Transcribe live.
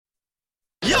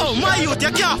Yo, my youth,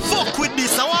 you can't fuck with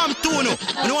this. I want to know.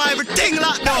 You know everything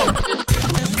locked down.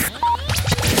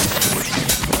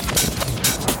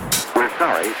 We're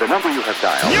sorry, the number you have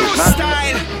dialed New is not...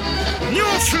 style, new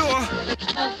flow.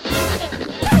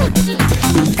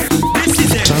 This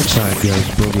is it. Southside goes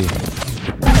Boogie.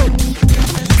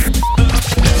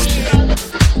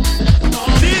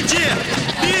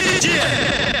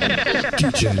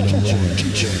 DJ Lamar,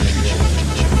 DJ.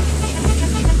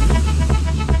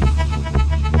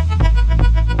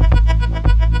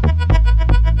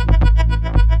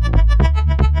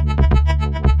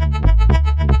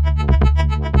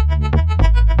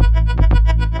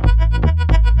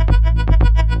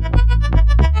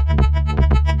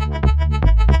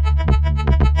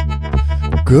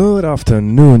 Good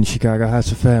afternoon, Chicago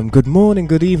House FM. Good morning,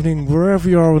 good evening, wherever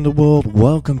you are in the world.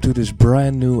 Welcome to this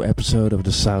brand new episode of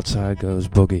the Southside Goes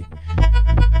Boogie.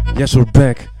 Yes, we're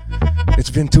back. It's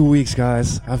been 2 weeks,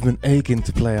 guys. I've been aching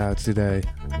to play out today.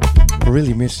 I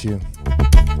really missed you.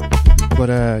 But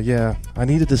yeah, I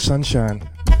needed the sunshine.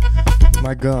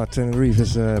 My God, Tenerife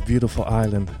is a beautiful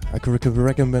island. I could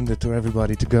recommend it to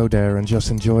everybody to go there and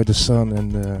just enjoy the sun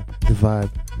and the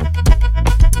vibe.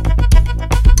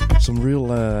 Some real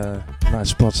nice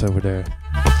spots over there.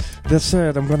 That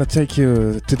said, I'm gonna take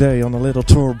you today on a little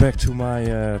tour back to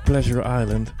my pleasure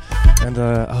island, and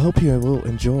I hope you will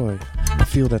enjoy.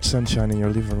 Feel that sunshine in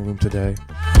your living room today.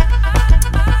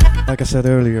 Like I said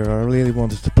earlier, I really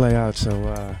wanted to play out,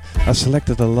 so I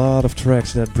selected a lot of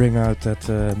tracks that bring out that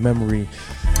memory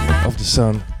of the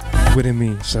sun within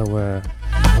me. So I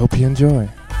hope you enjoy.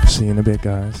 See you in a bit,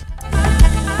 guys.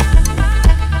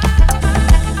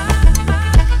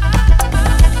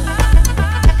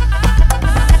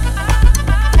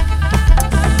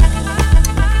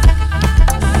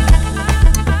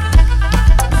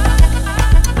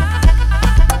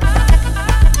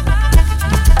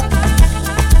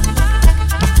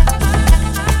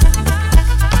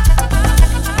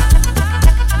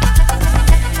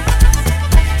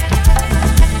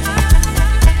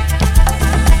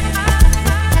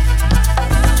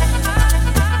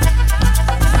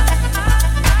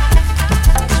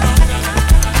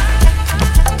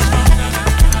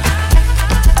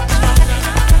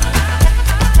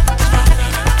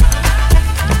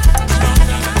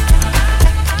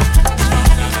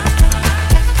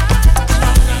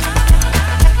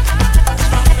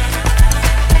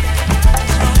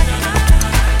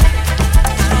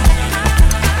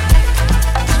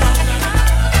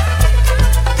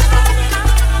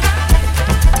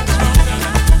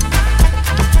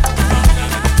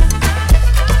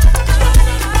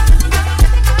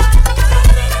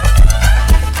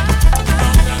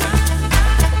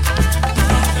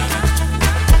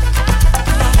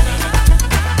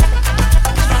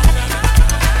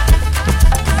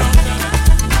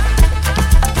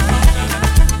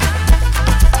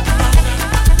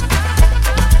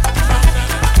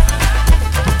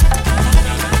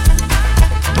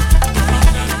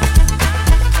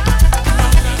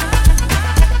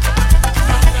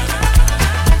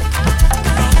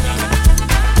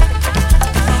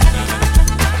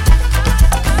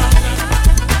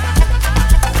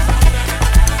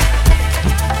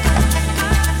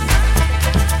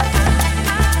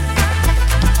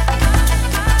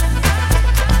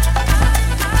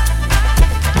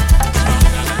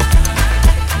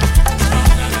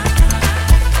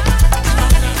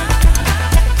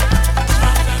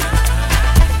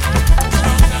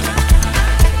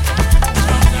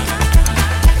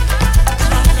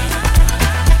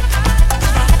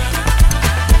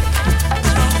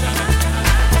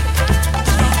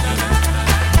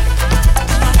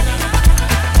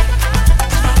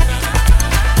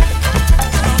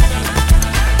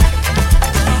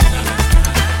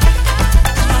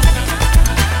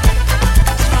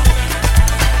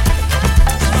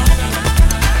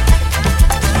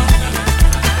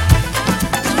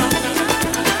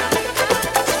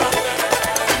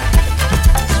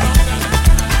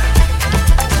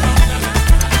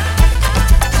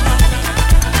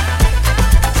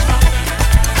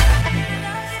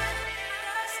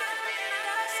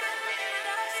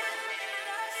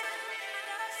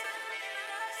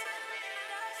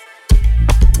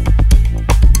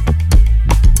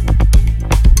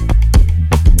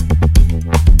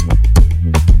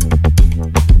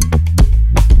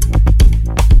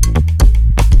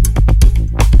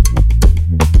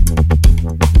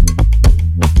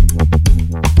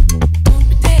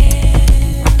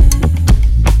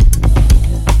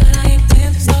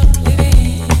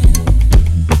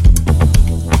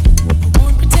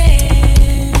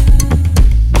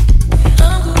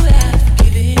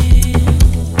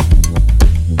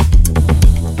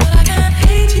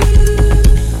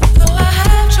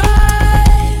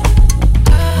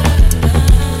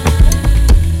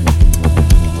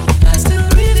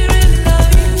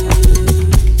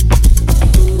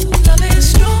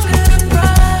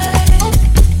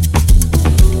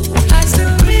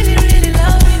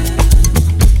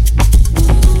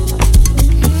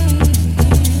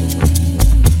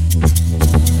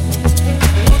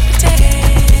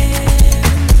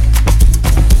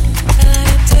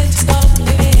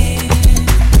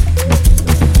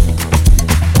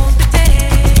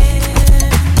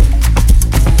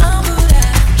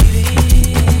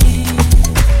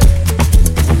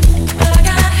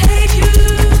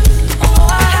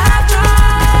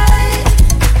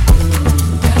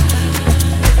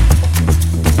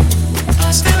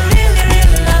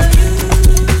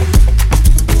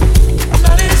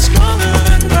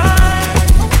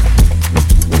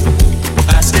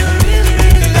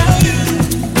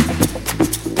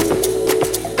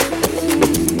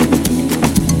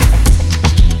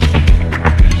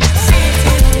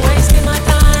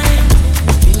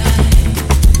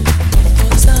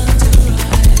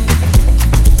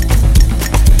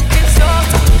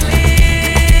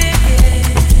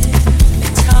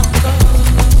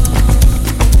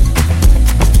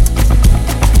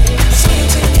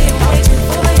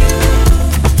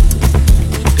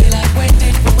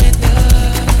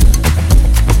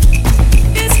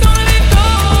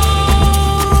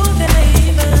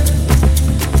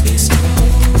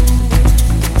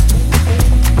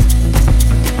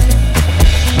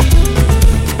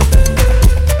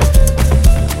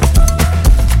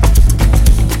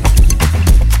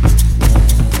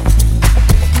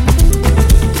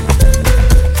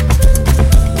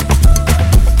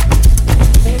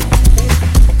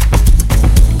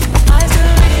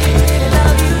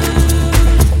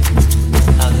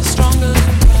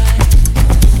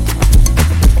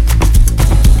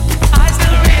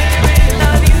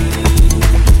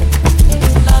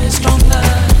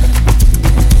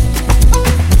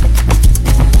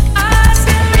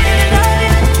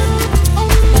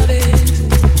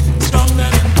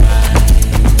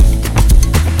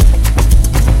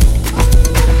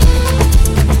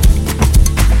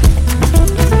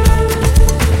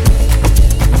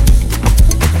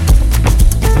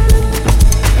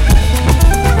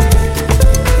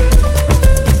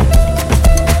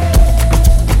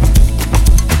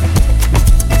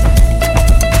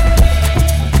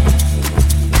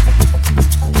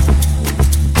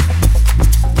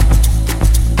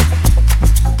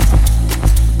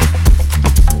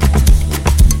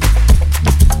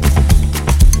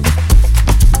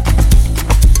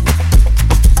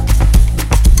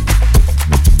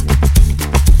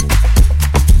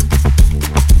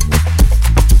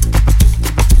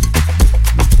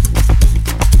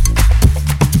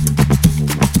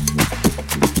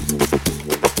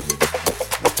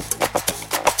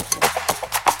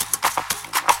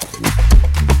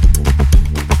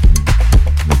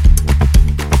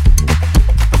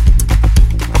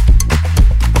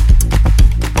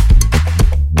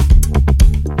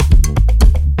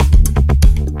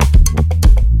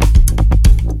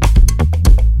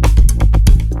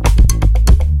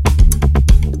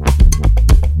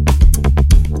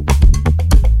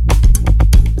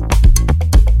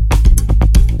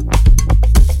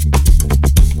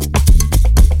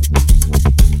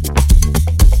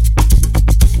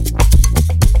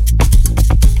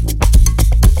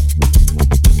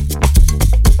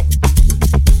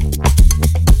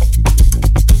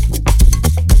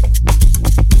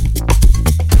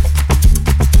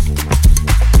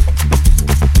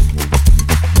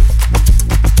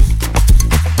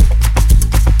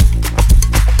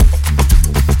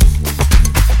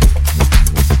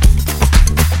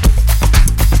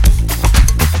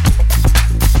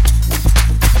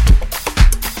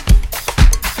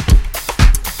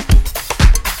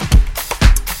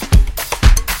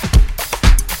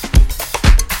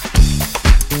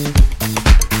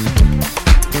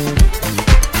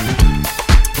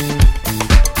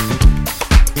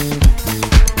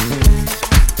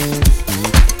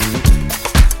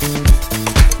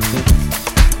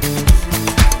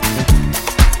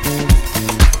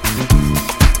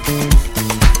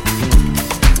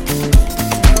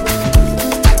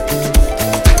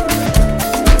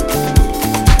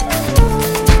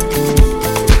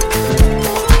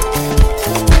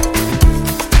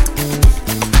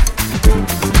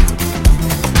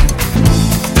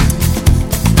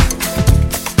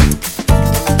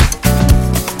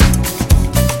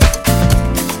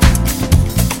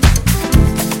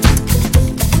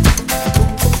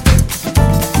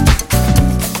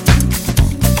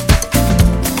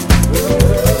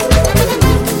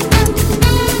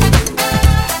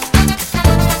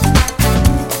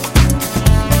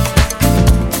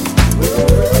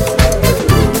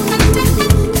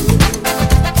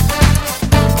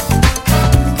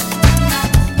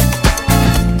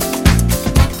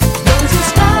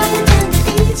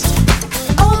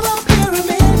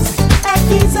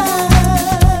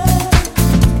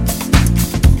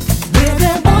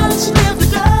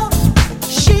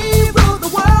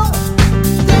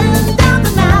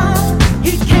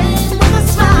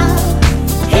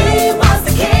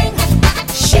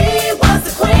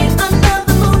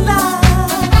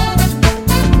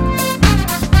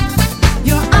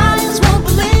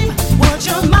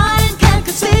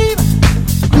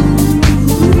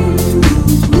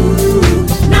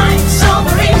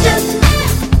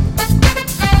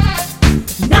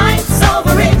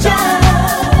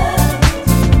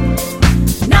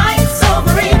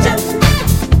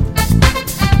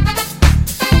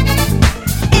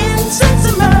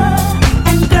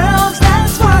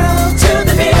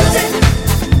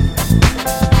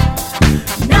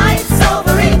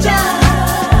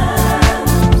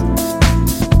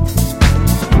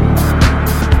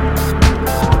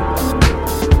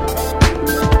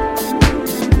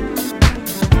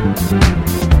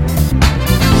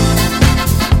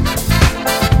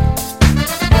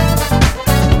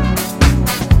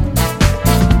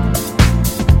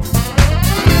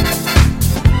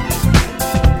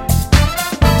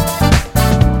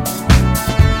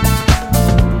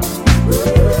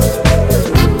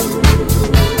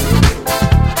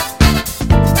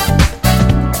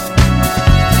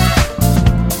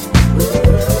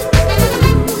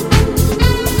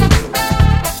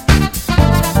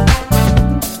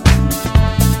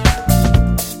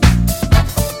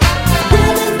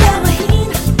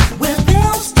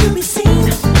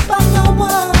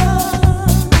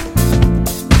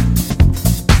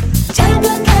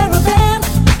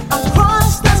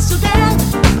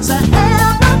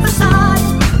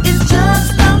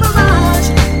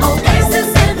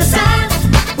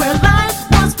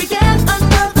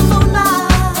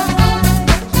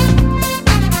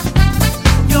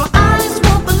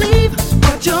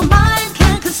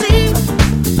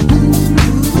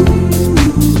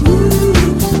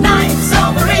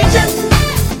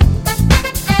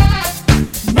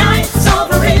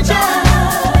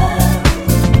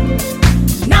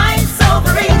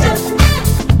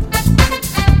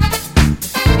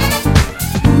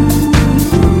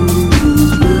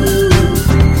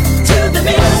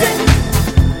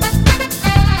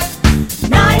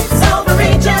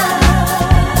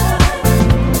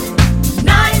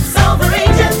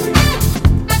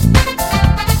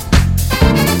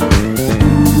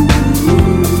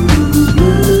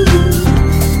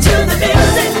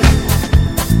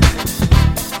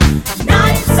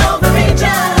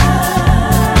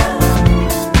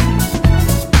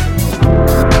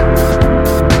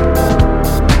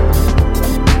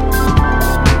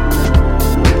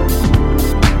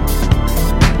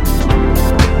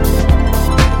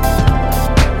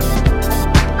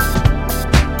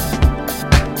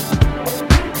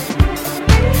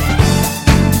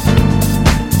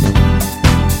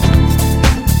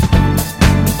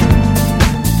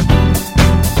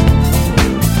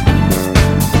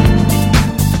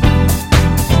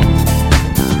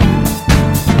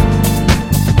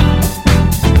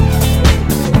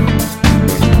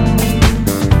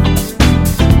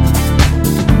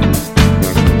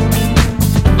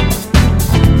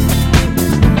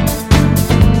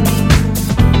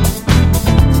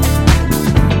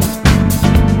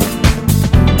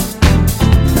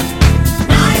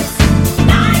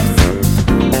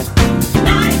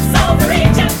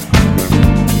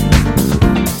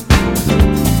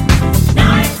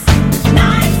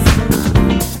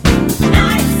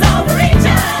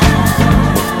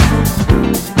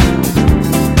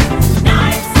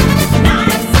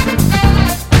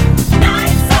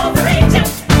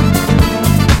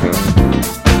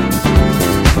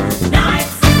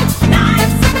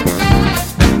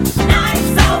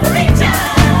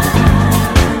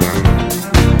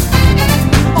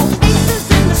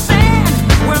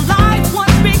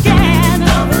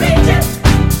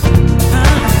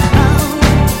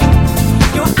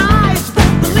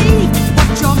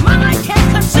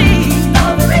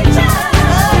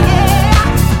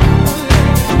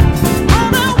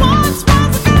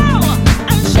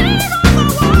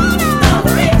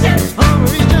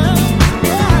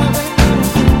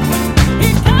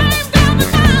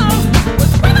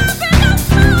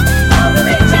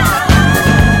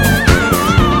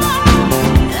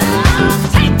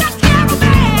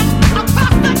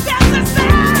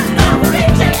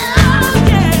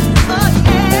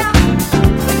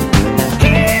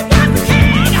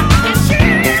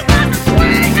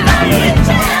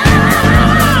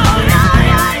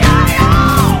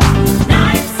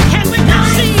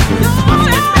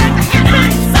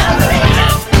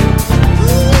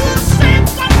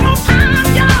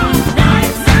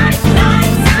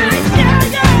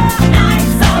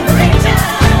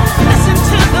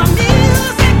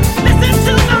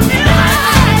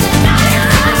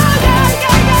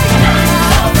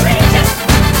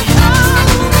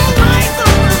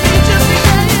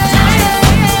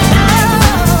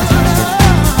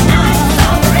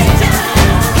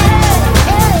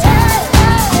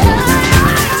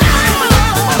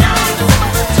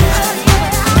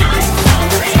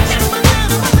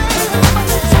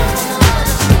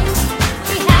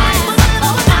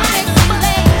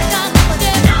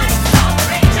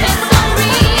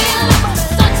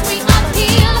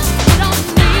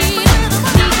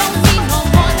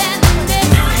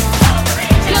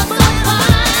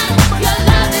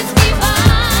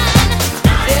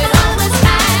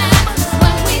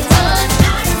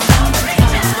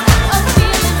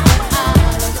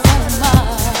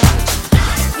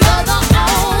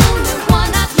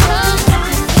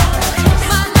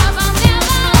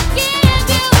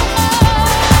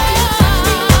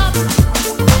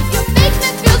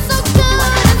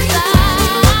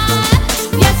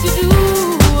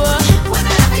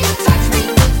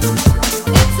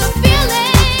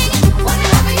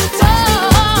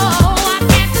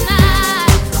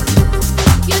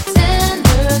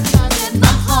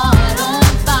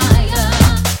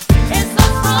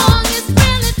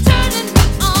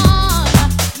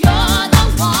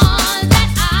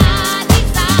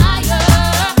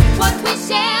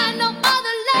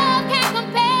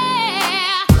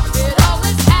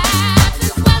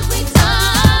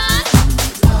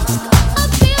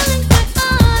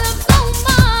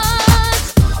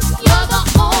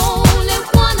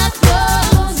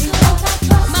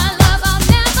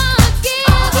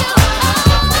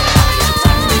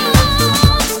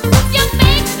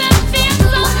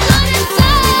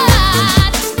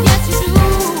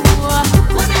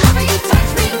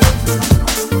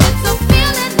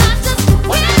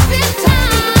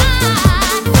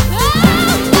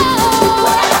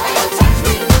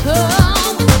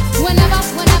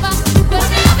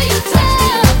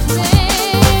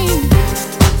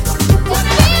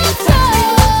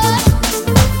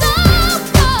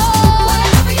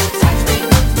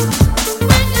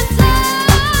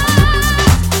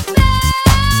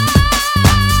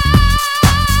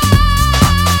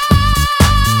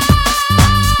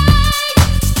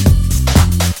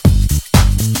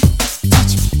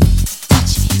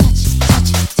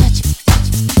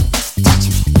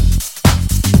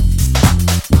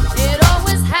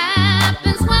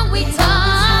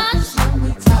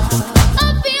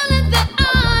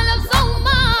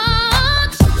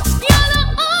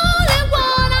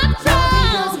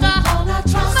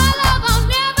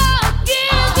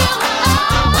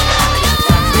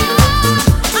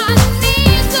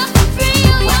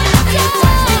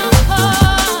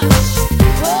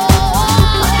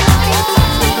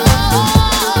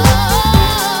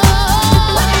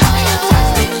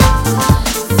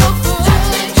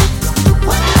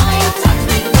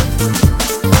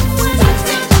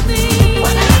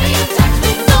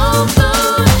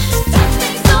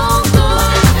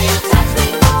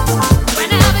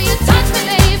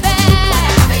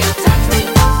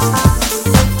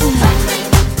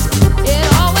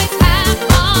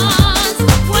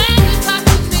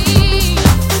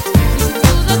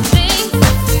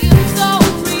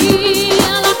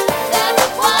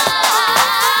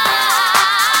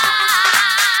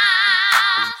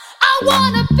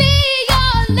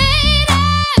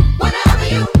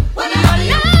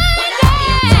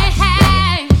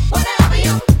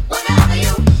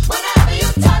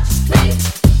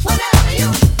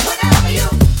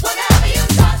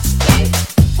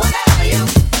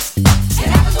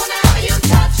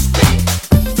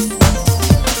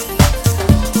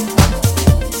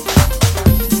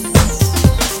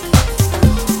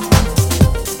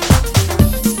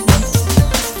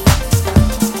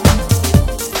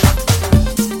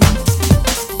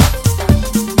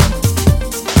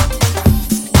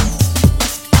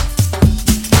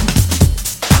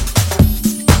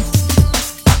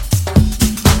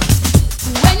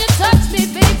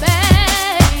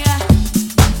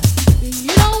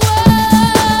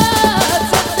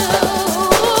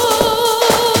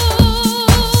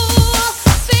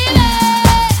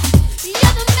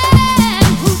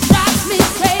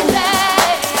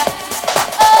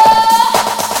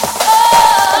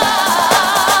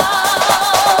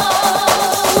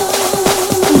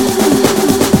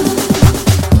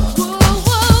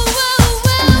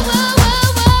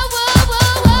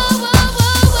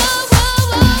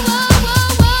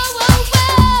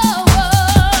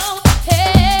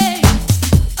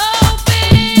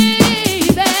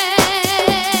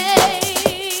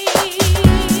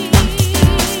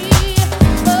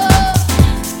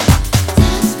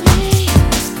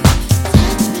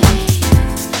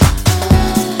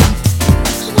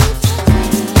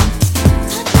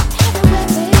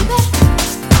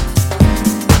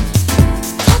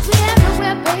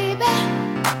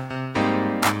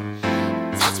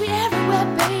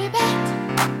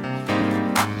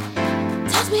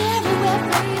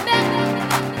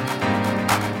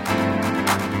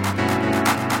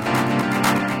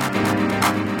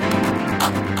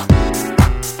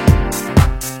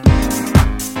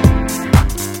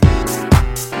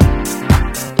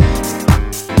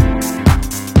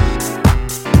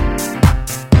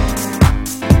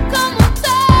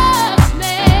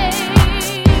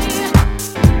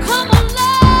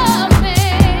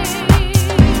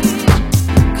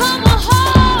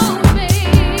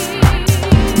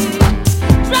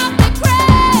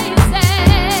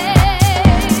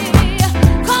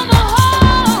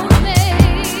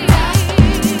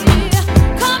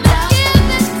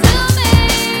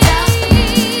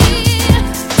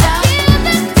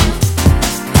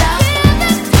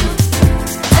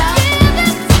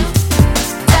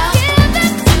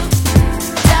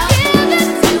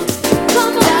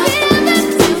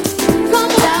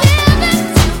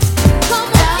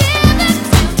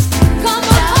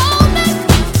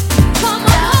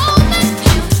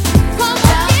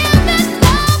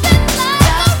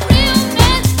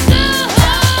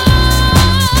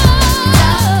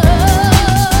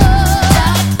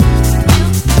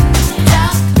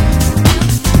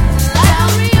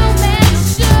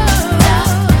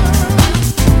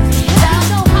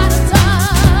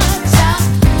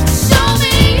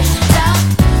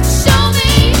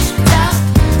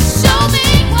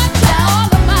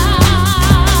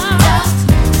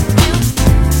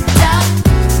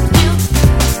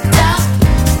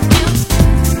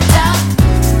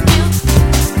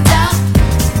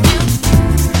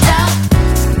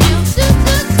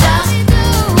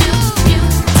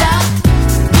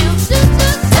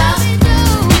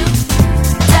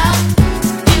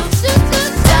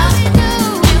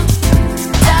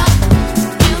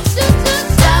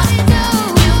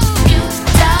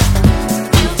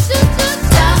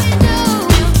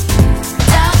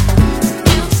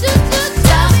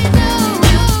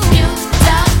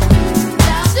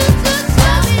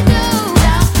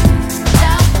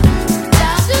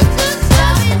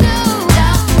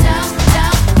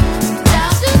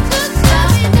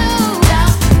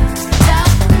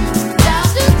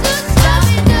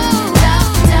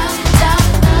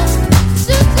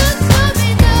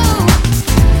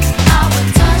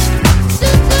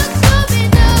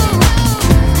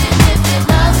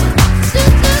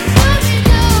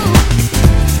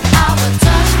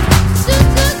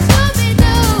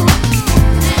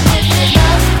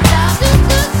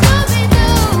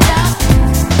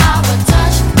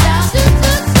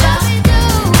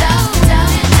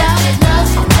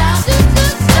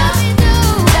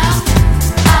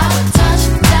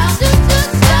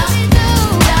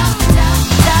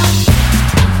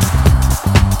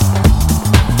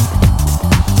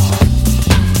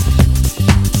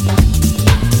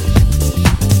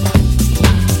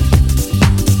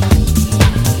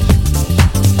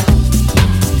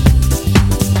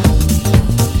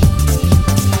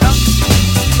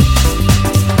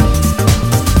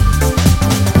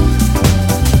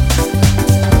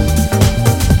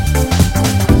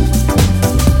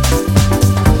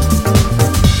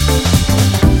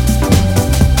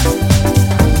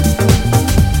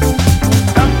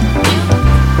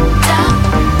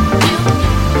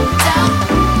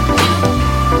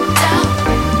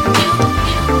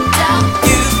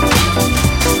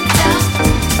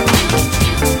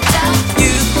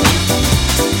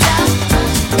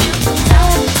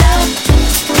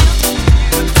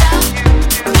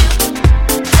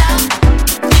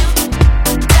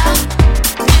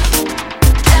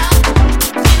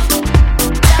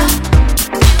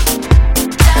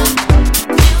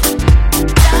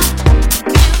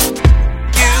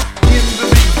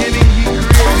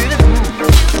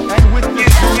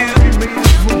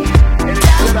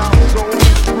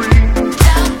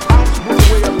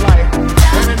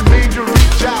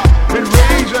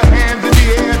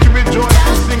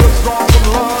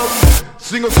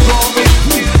 Sing a song of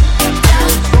peace, sing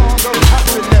a song of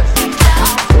happiness.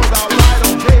 House was our light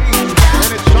of day,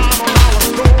 and it shone on our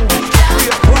souls. 3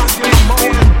 o'clock in the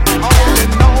morning, on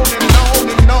and on and on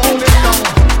and on and on.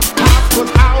 House was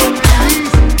our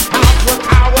release, house was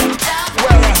our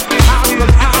wearer, house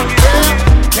was our prayer.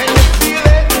 Can you feel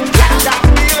it? Like I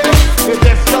feel it? Is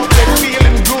there something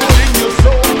feeling good in your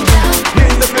soul?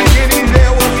 In the beginning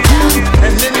there was truth,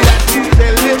 and in that truth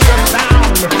there lived a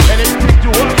sound, and it picked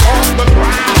you up off the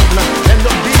ground, and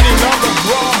the beating of the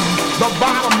drum, the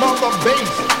bottom of the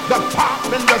bass, the pop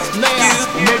and the snare,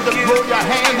 made you throw your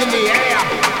hands in the air.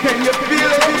 Can you feel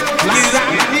it? Like I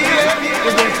feel it?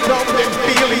 Is there something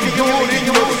feeling good in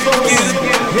your soul?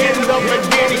 In the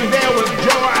beginning there was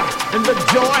joy, and the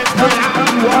joy went out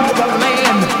to all the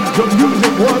land. The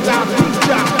music was our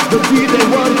teacher, the DJ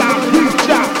was our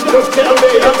preacher. So tell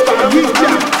me if I reach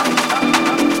out.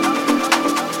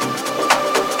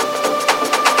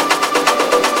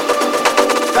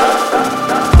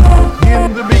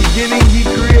 In the beginning he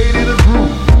created a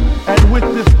groove, and with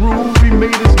this groove we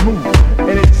made us move,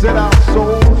 and it set our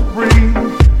souls free.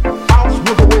 House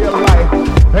was a way of life,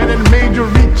 and it made you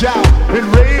reach out and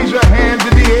raise your hands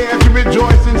in the air to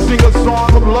rejoice and sing a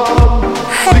song of love,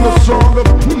 sing a song of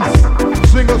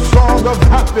peace, sing a song of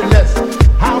happiness.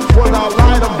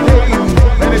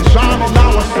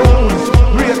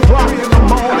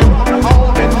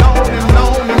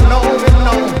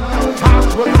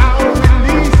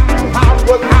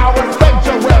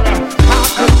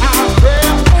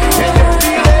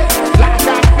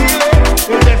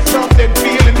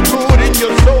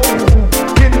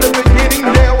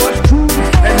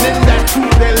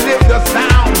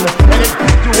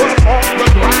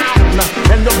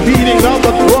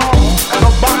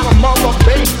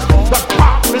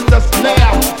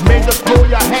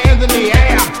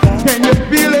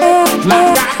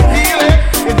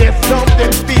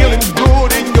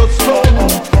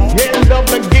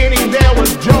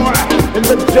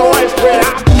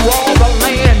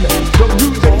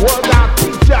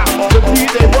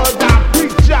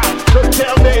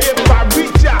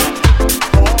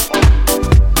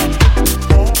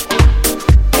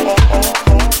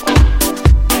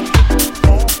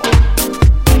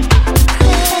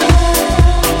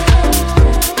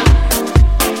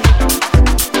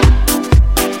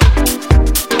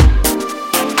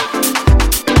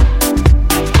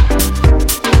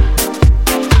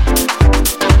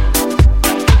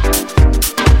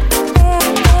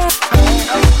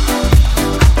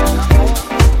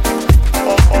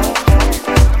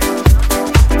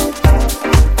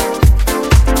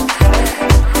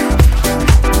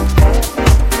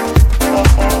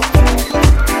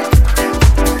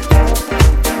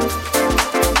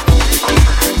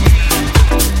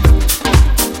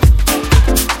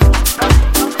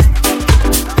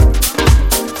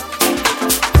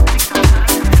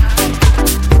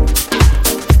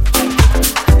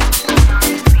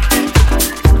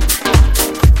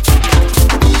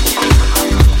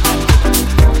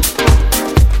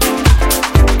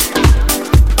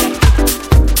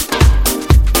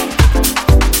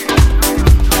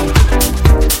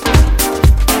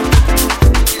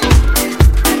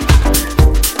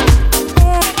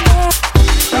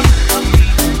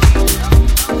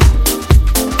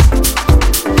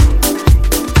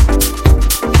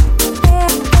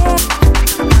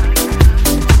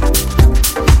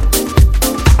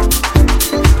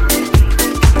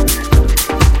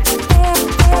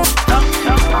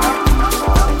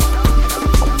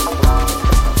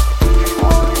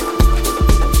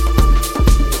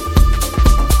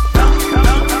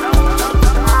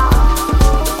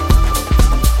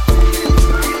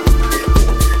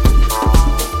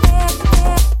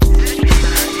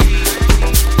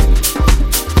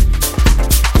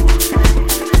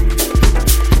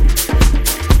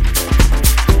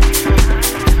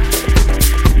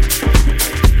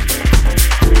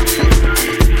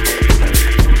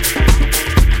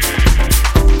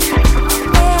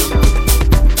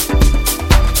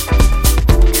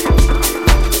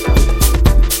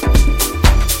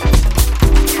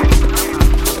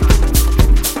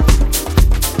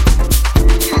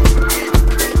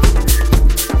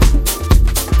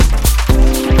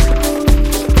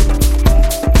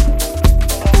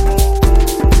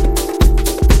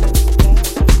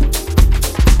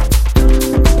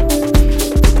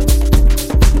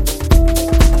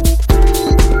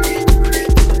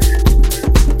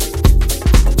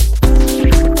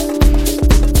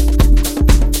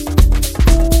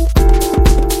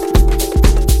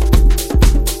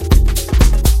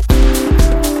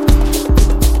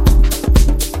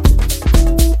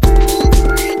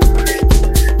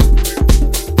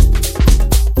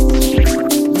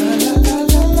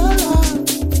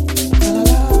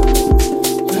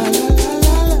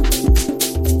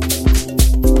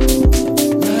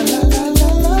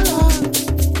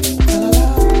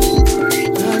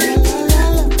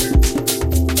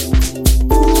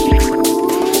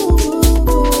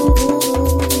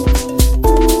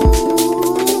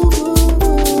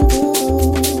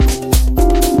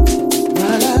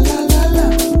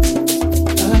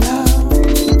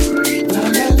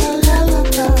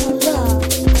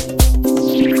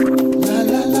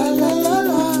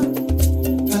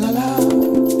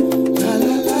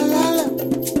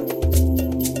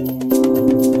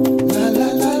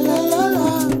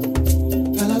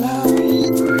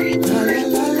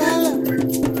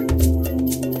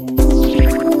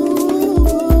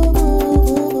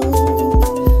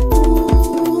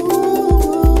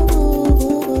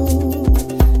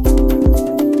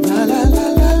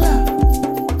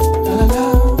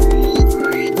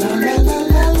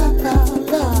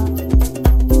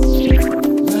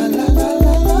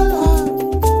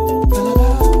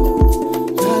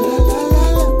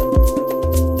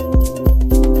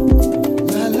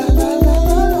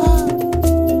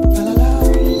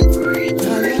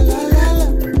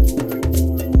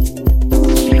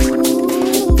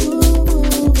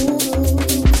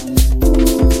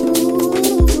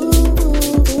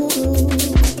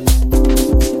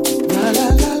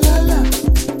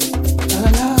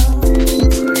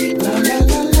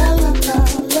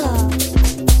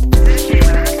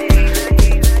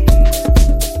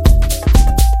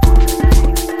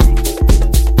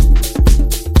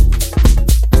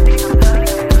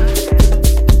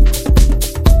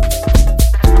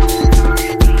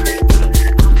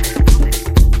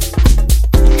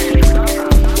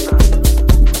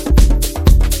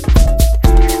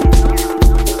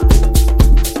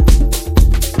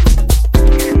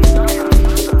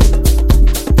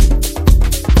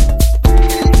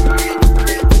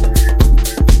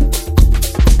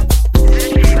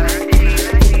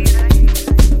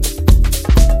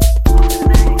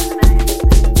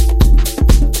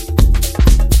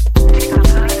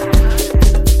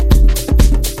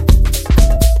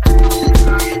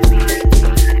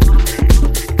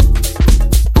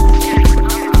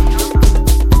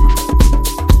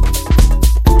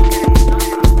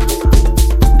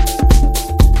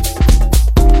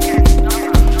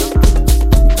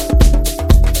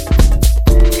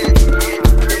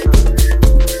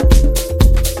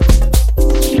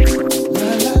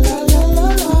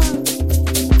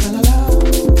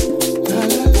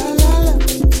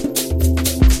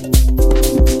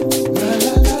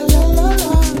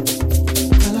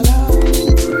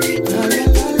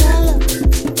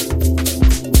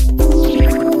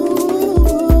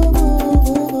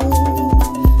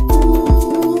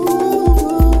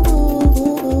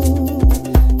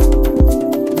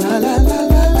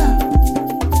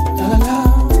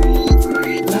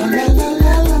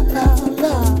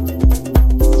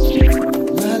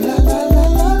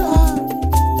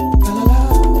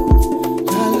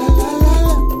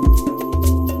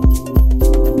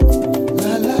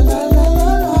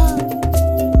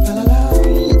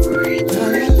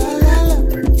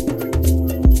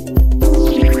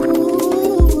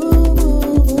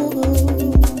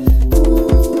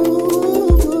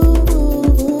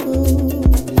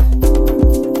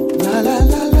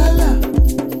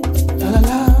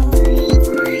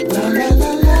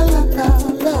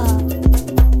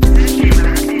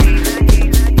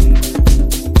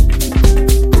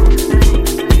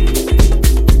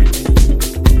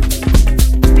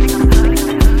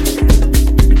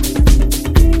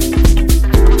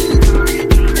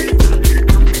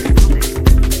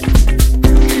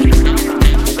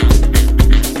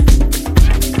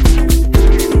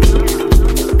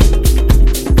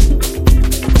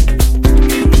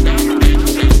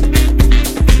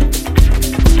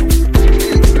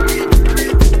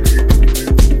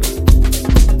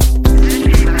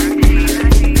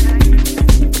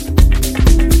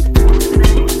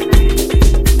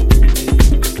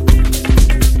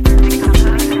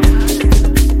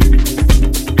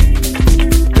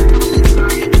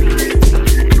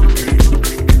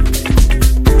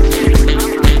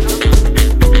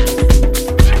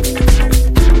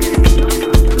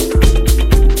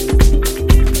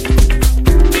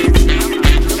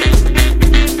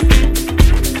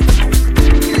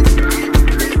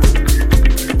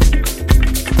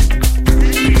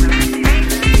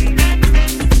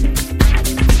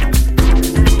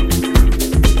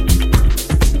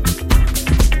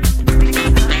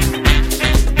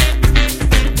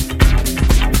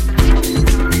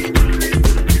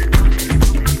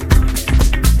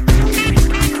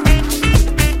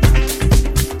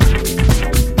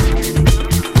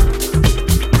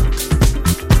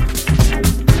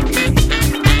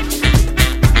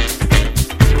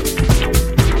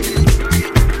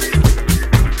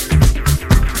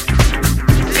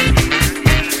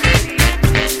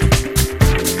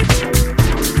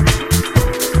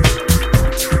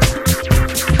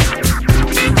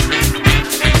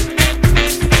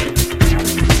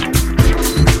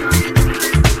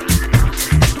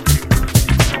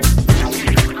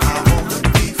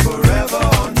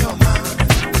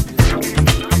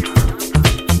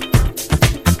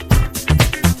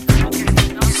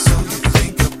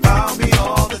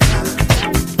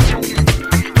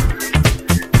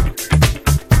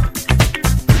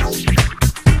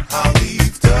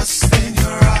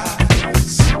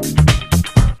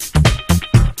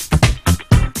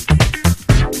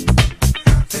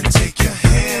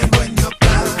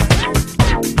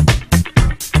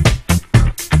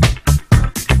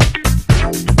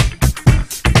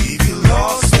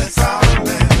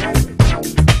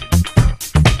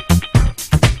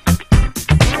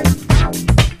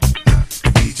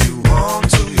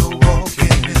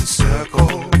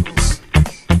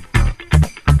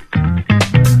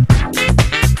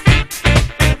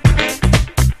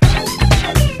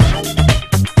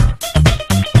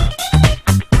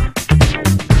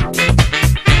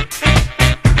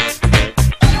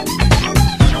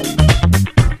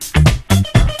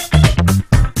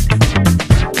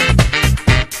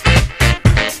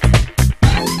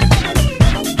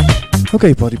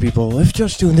 Okay, party people, if you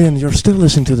just tuned in, you're still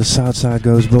listening to the Southside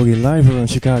Goes Boogie live here on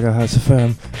Chicago House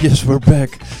FM. Yes, we're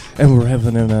back, and we're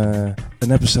having an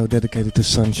episode dedicated to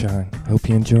sunshine. Hope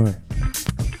you enjoy.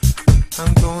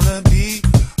 I'm gonna be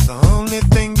the only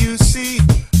thing you see,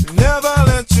 never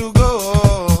let you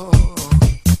go.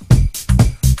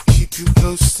 Keep you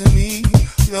close to me,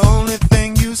 the only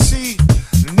thing you see,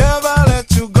 never let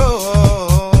you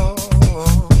go.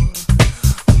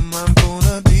 I'm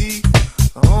gonna be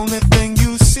the only thing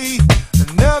you see,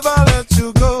 never let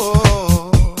you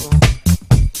go.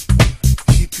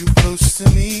 Keep you close to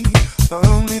me, the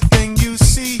only thing you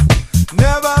see,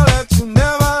 never let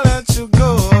you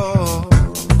go.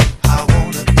 I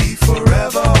wanna be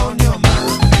forever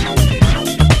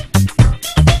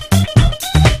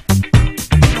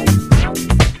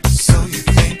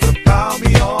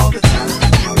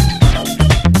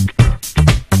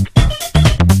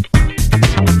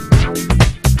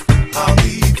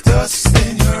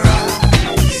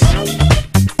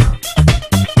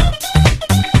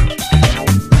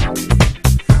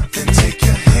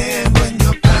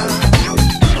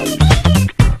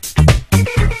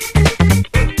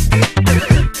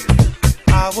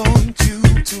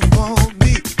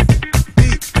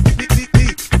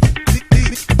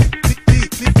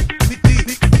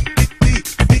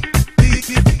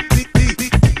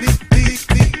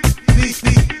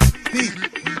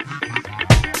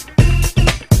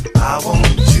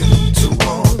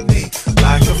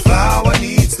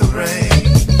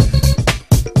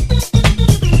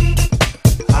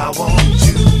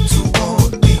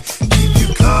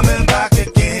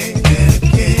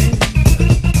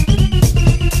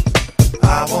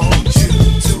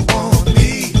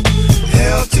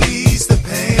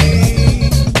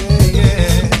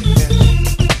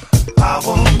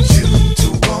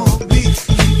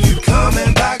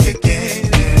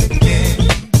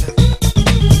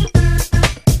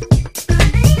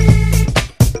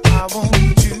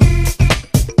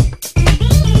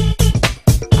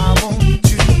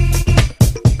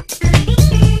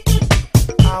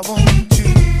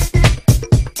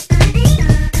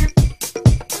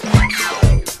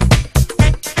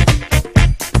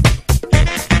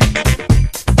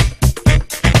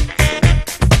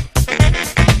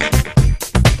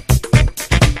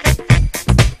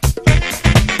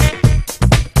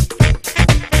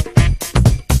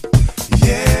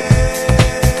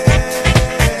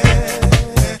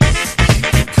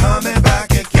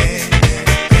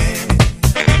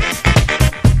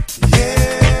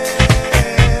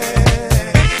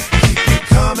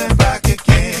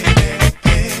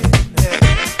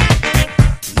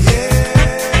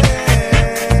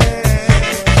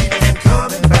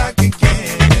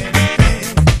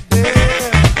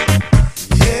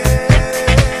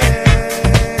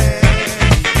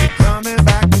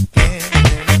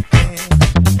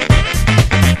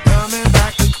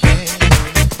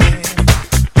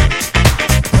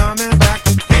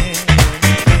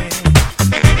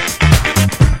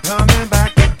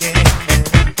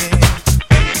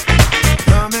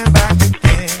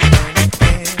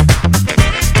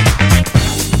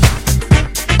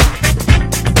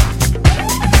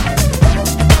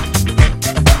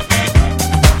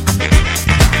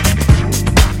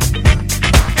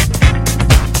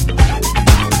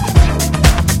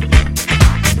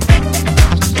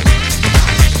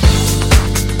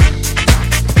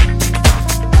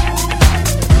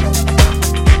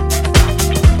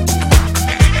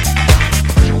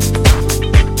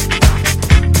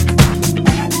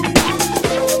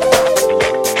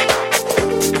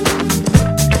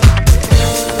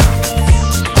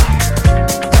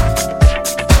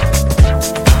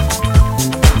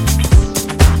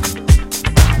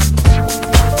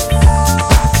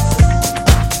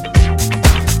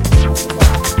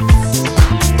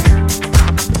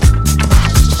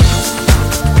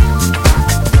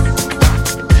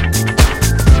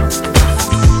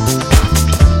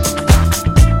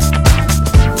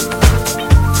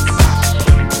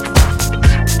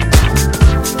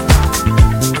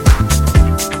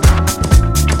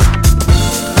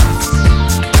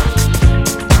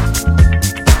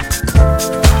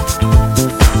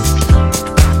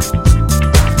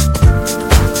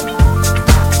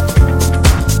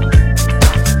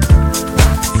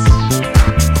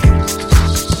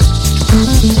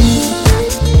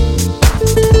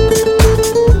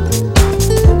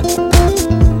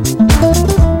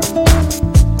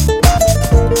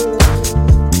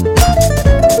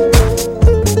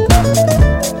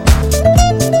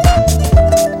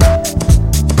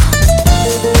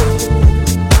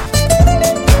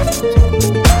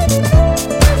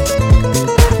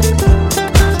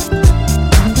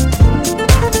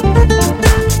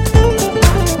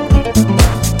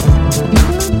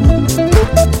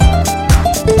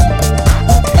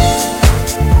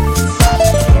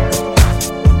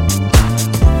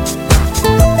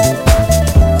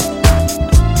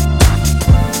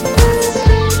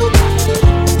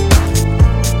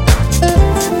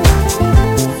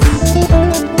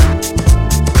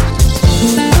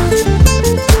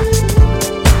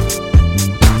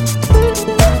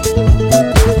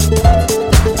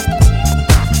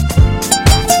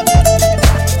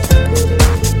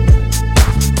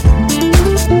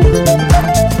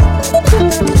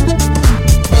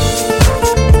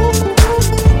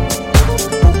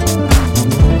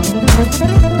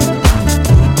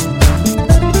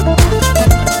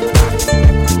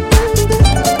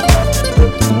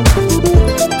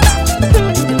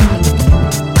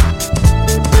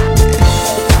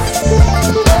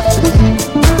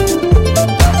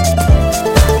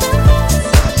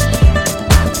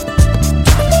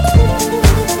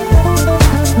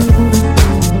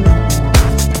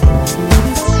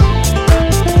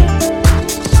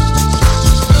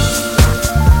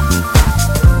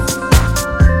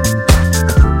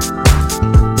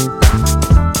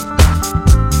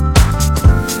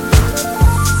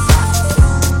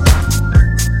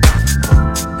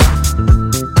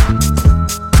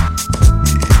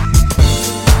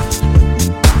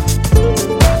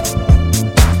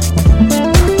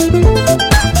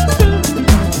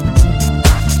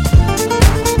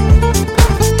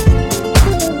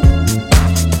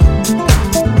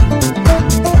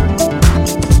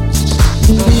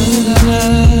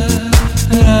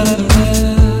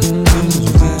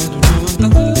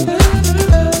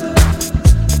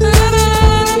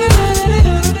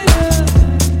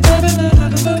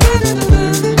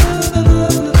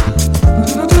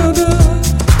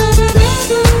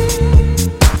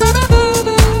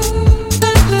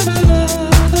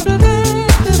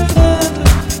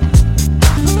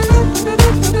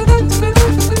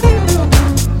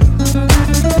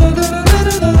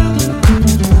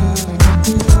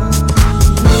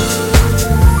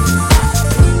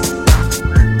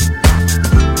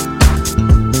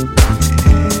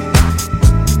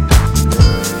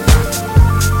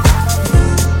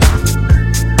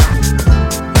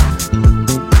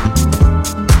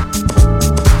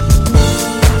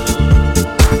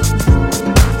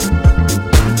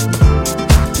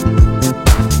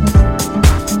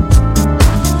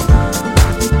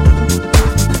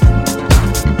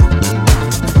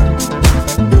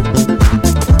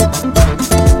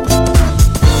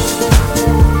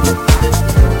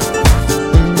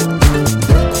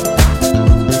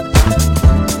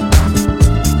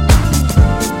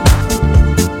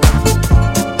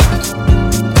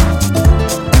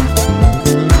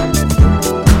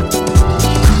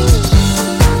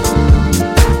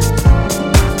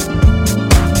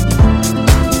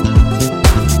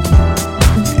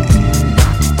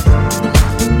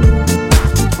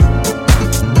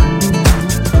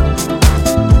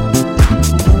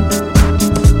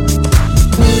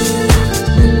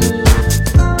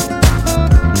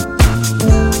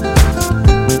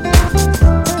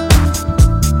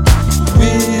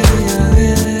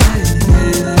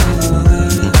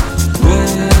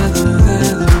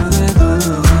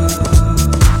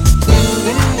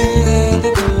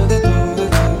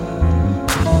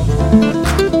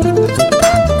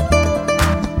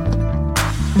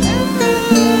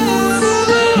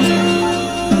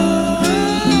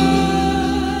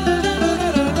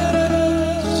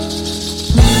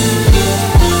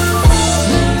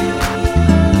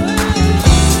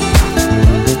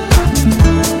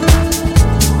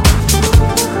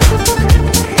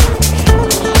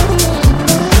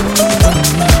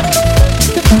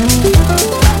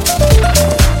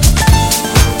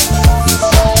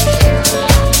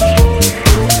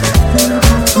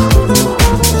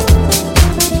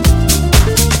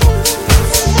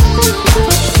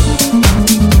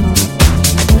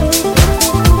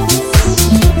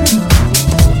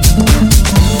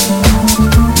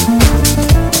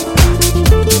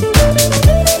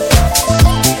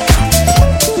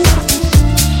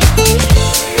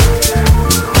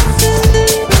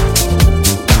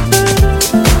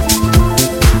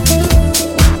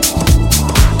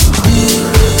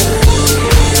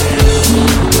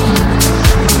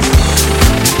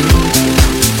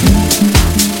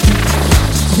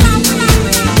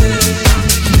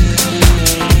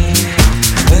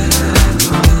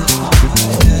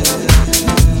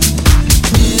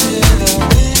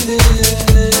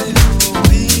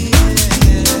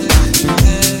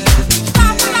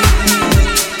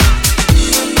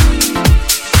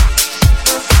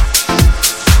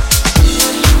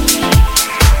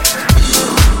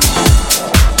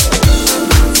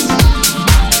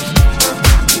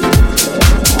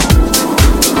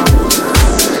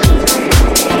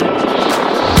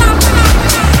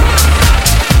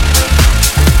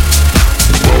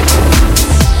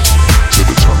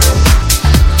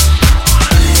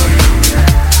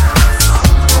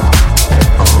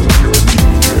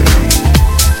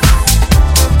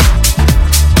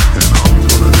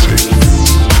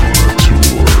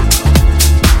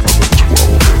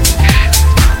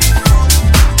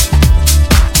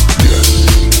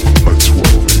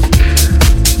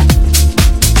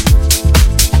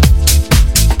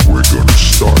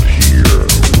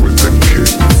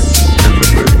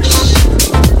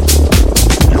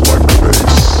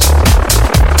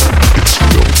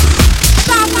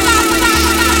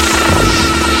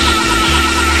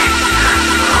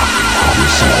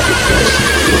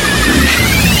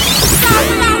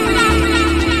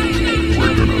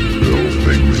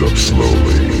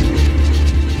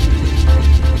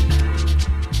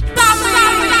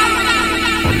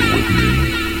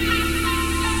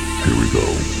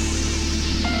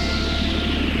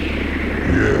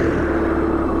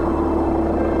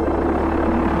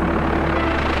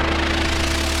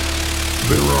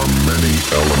many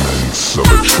elements of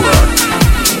a track.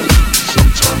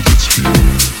 Sometimes it's few,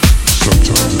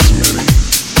 sometimes it's many.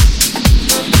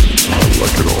 I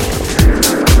like it all.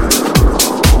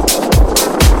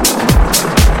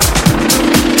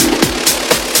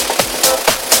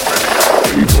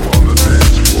 People on the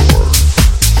dance floor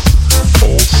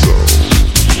also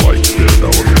like their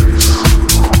elements.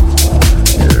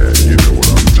 Yeah, you know what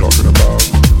I'm talking about.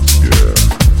 Yeah,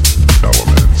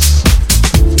 elements.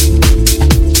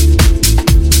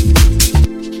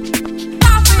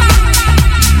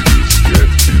 You just get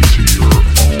into your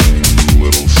own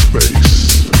little space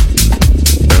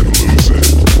and lose it.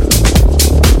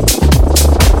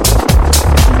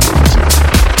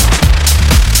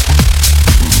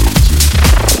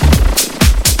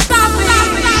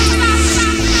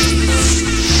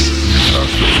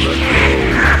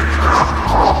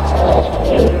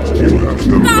 You have to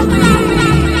let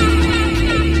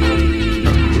go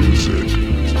and lose it.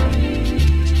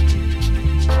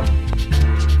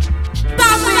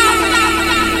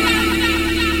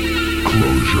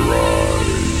 Close your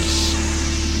eyes.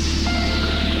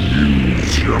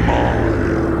 Use your mind.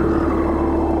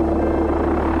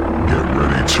 Get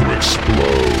ready to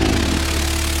explode.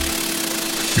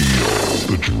 Feel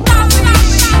the drums.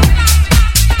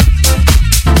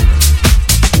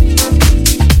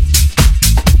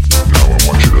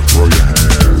 Throw your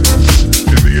hands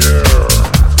in the air.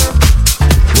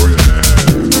 Throw your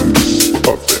hands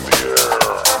up in the air.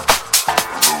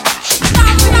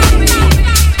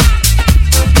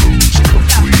 Lose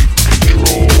complete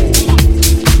control.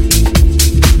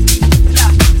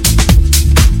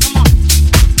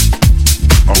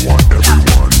 I want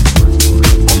everyone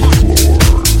on the floor.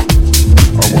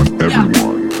 I want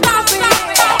everyone.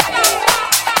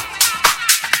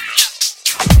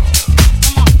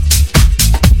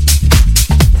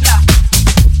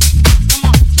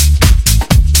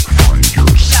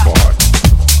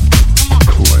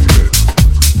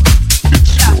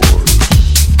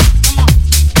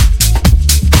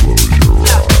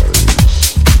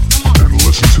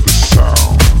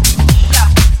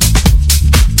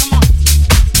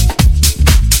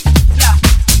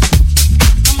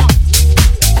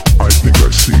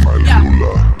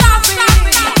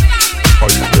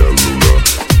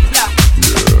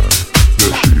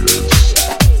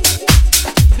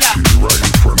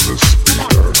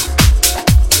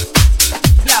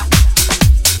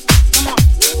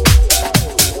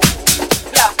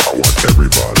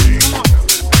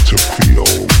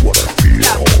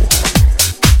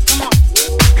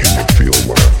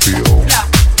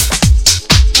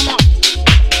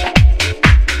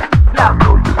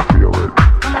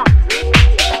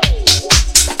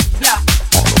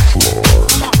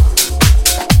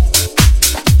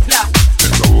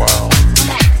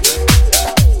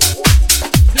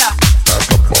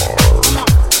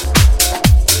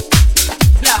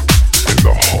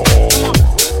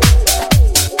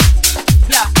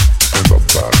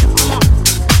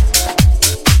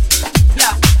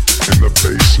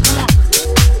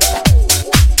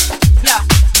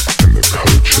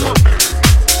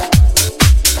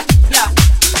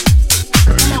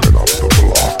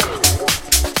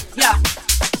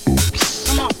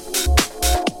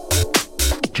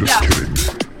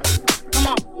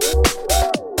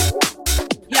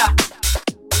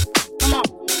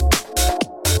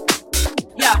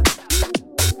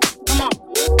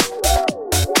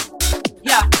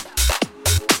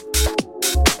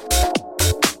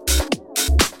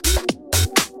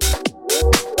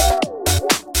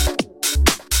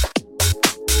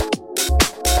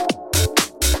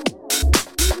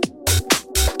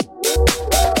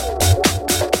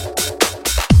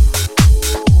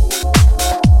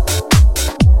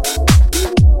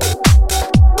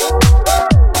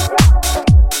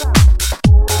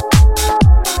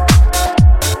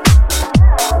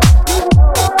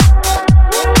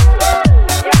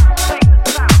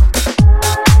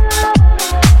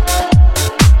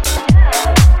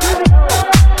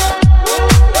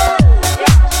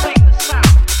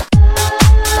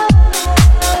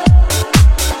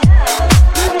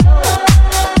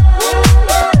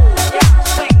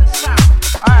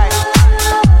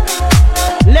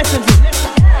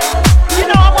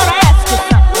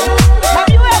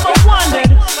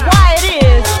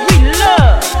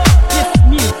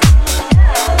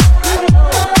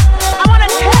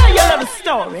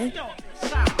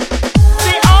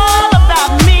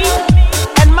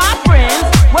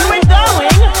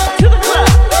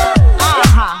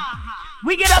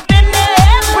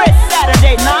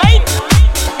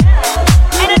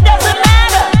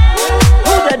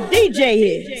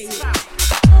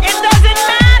 It doesn't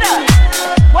matter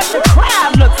what the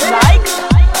crowd looks like.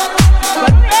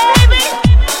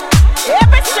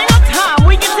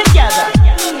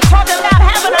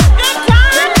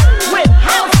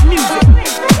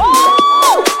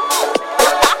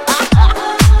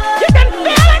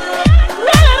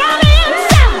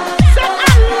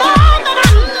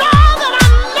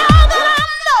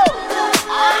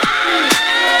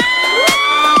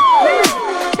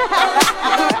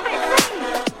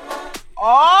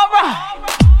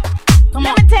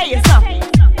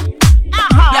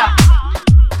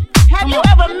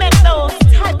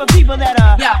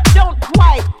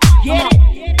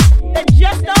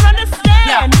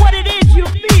 understand what it is you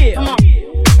feel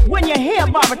when you hear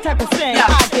Barbara Tucker saying,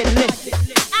 I get lifted.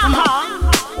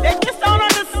 They just don't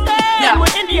understand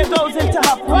when India goes into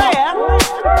her prayer,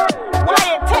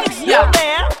 why it takes you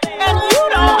there, and you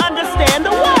don't understand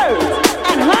the words.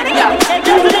 And honey, it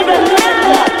doesn't even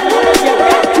matter if you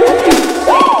got 2 feet.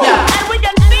 And we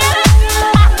can feel it.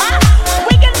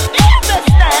 We can feel this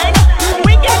thing.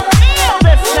 We can feel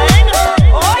this thing.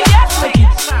 Oh yes, we can.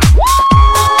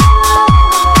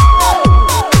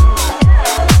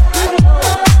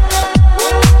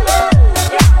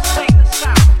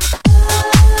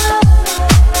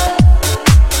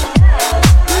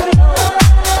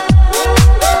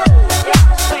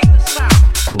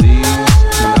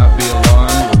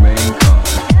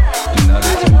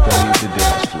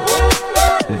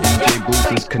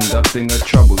 Conducting a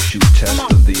troubleshoot test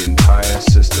of the entire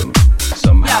system.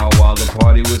 Somehow, while the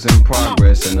party was in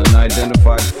progress, an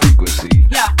unidentified frequency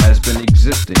has been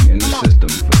existing in the system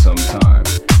for some time.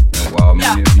 And while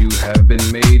many of you have been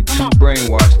made too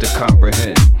brainwashed to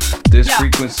comprehend, this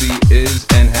frequency is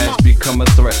and has become a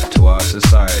threat to our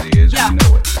society as we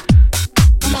know it.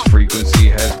 This frequency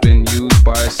has been used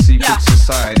by a secret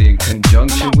society in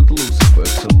conjunction with Lucifer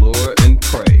to lure and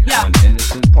prey on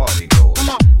innocent partygoers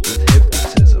with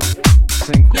hypnotism,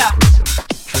 synchroprism,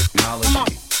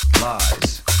 technology,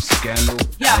 lies, scandal,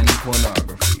 and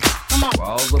pornography.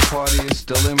 While the party is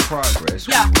still in progress,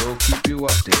 we will keep you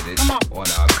updated on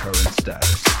our current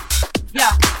status.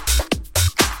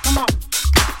 Come on.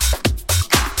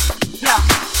 Come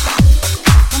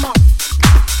on.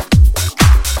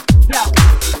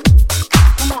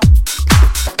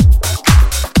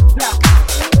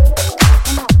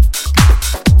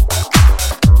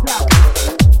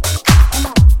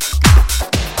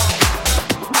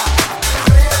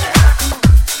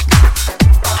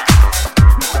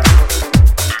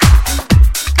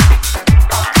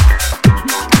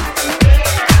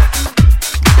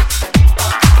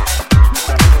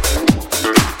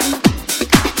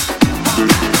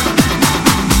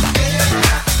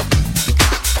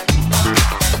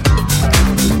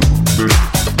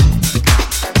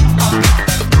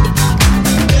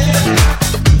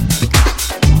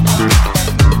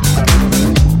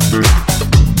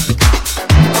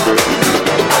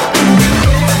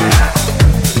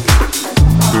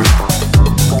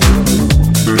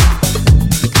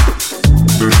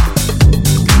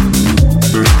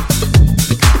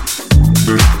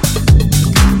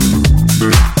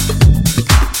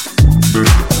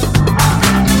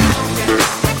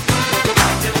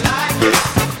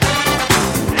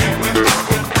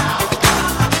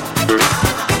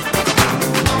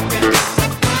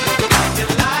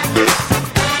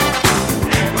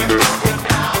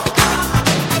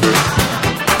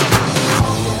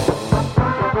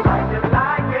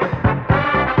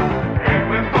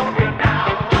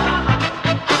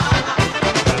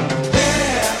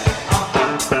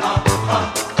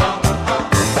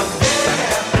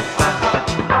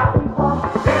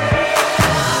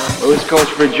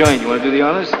 For a joint, you want to do the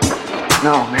honors?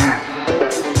 No, man.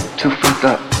 Too fucked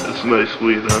up. That's nice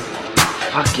weed, huh?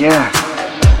 Fuck yeah.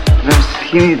 I've never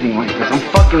seen anything like this. I'm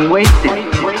fucking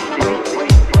wasted.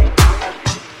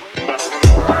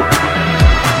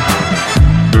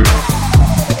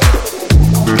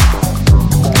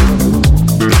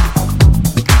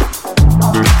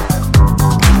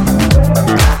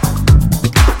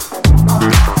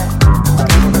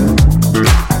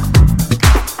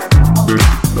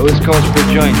 Calls for a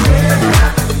joint.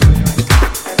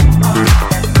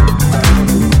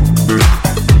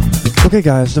 Okay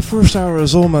guys, the first hour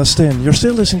is almost in. You're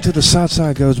still listening to the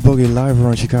Southside Goes Boogie live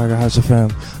on Chicago House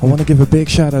FM. I want to give a big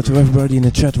shout out to everybody in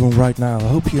the chat room right now. I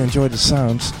hope you enjoy the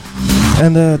sounds.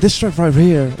 And this track right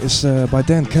here is by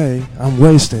Dan K, I'm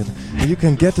Wasted. And you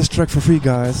can get this track for free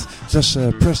guys. Just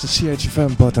press the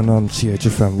CHFM button on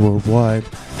CHFM Worldwide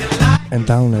and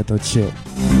download that shit.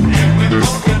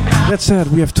 That said,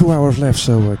 we have 2 hours left,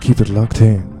 so keep it locked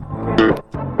in.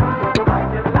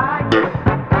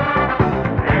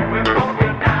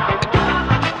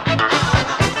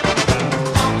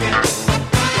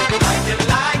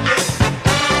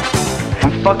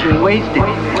 I'm fucking wasted.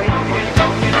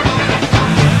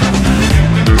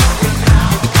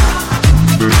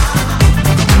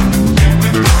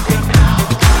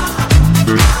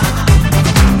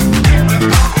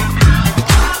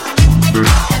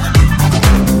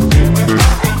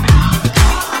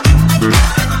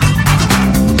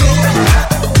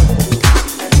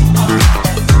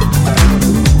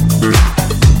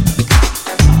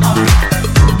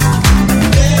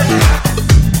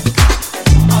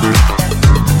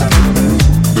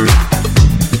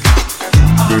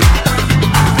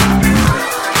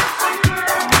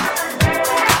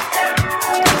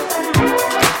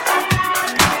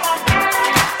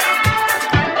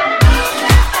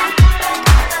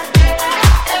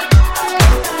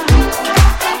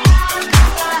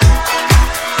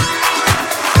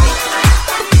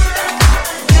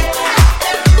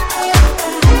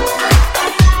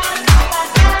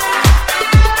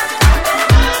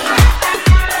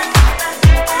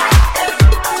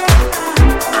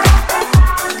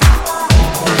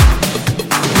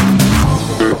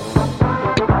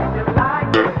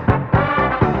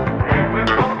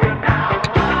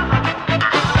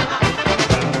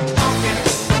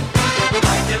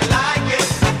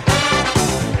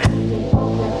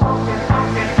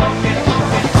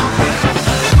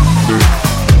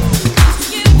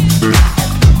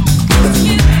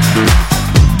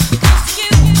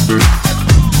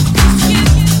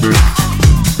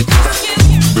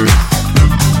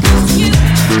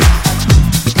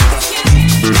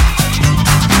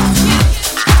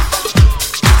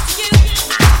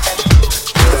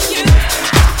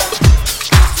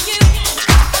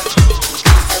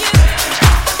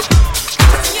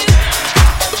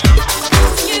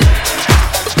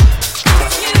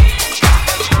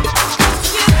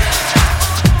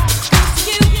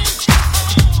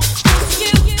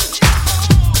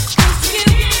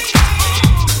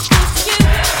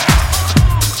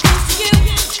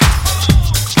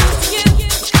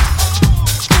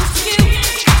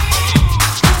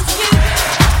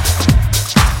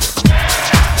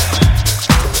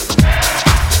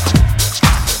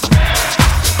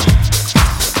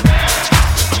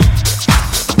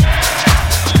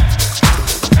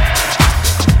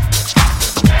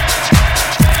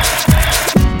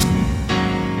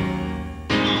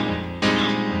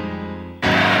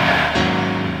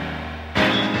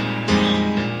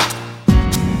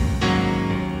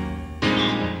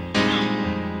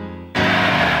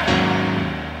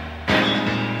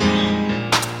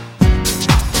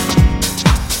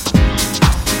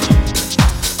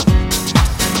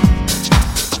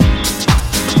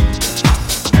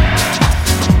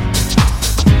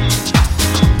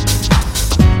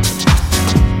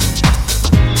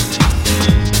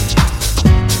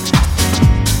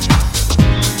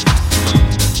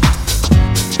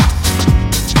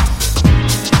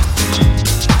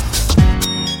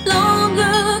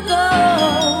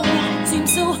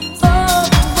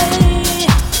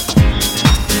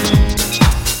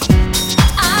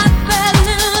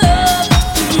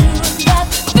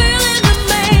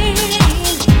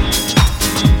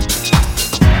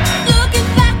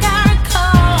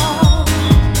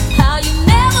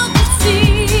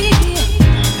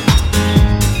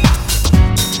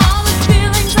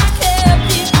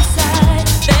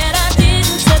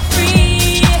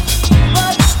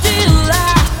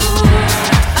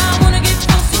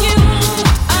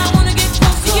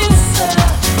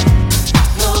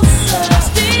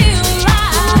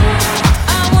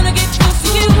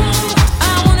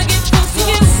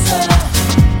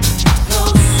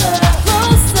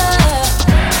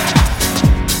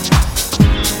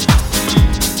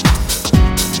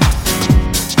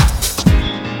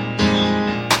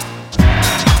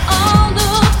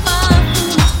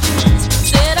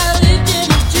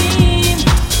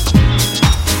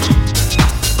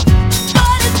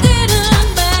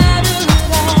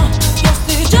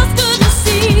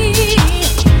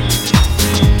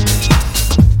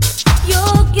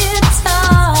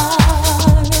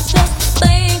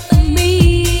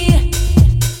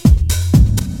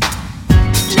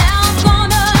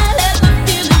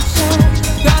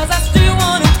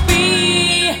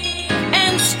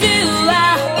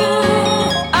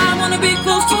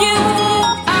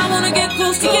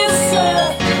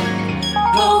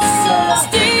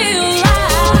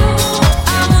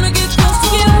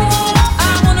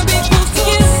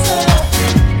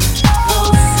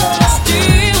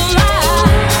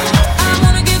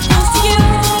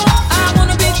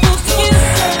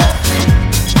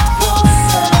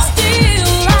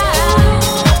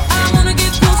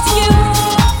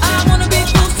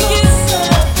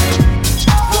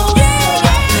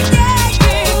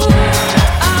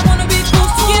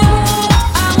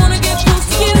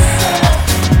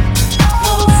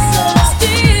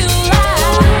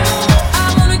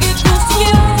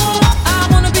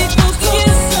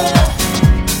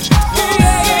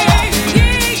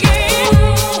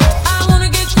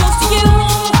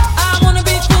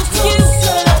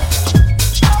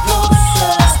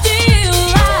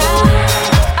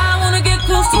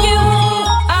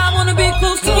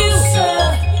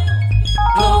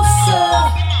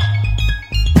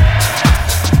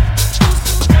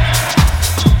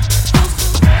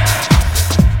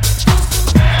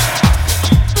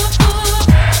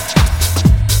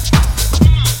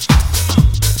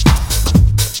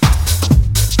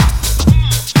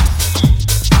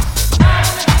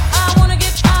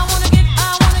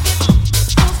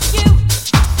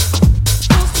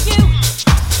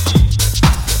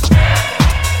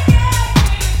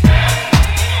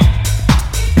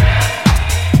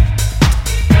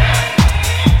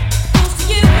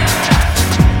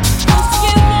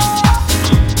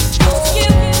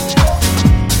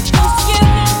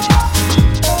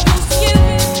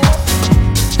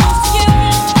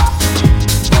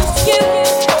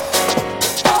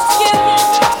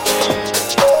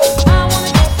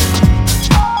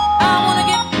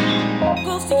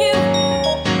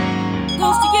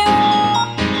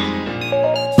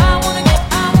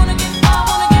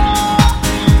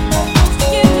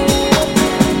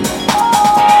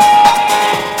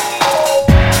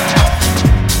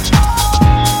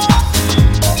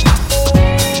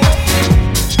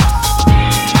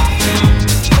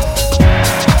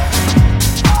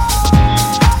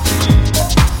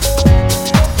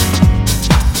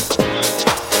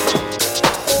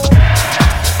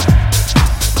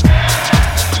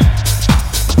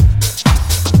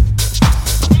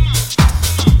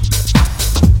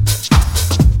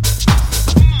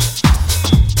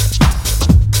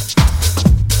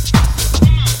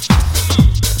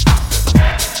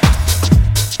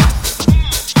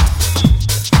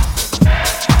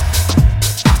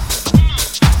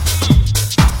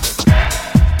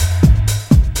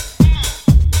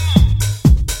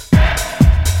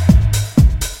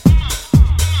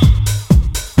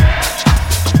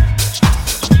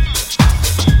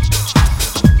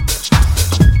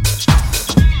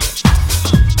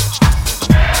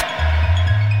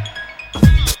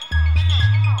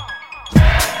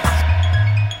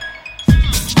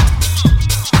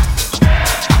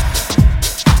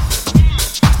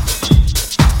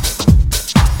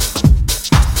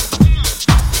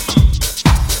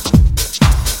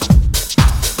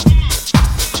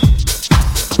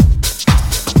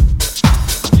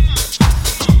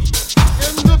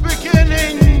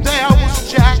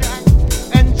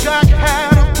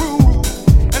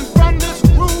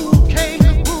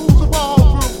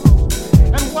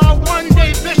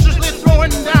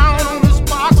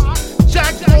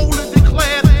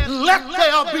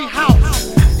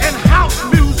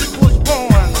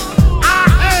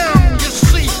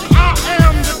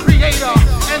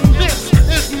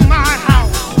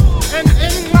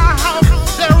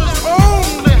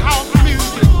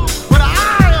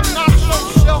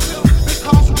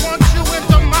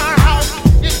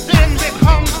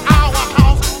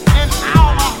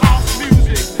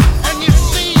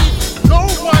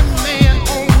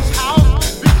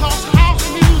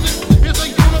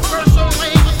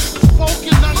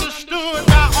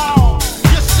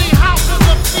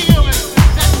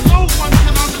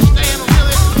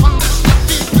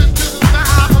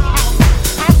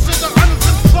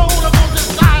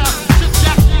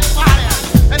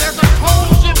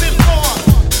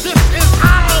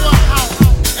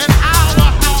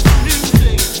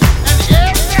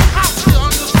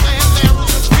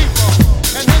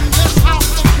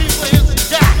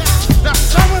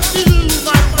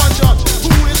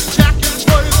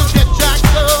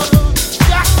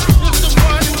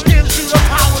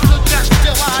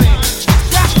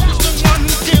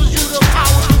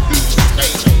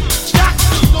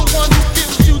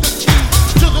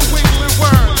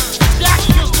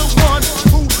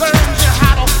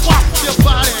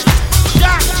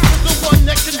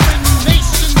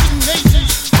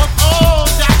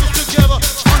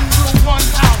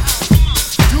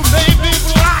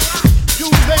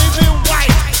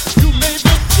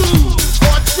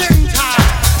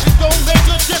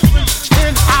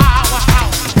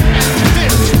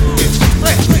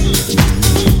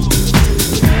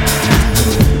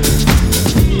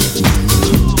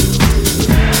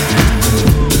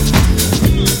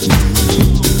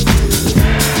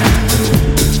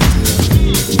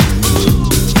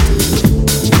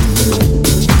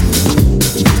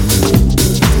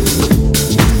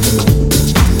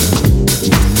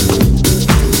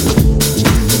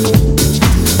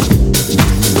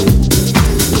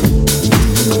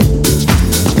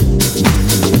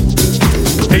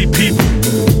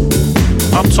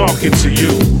 talking to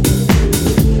you.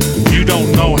 You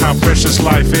don't know how precious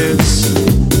life is.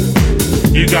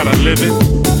 You gotta live it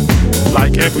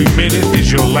like every minute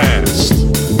is your last.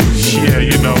 Yeah,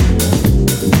 you know.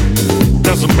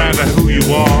 Doesn't matter who you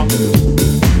are.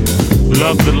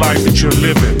 Love the life that you're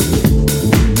living.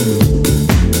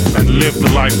 And live the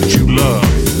life that you love.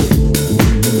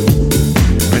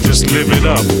 And just live it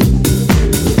up.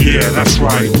 Yeah, that's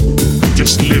right.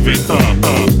 Just live it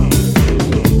up.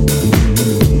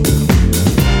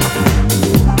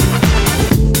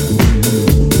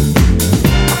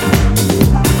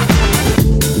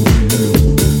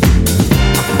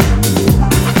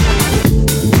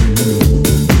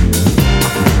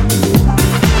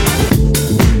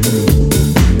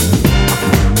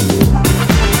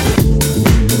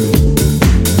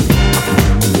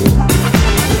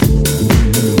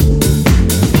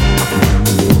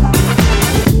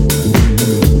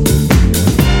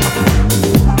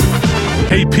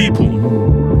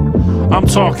 I'm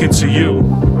talking to you.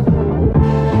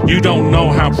 You don't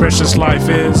know how precious life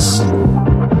is.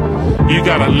 You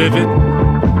gotta live it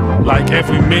like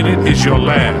every minute is your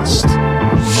last.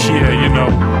 Yeah, you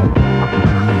know.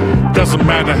 Doesn't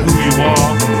matter who you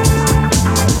are.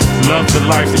 Love the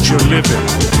life that you're living.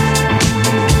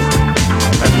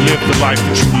 And live the life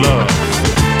that you love.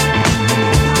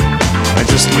 And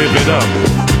just live it up.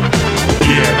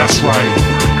 Yeah, that's right.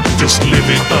 Just live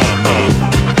it up.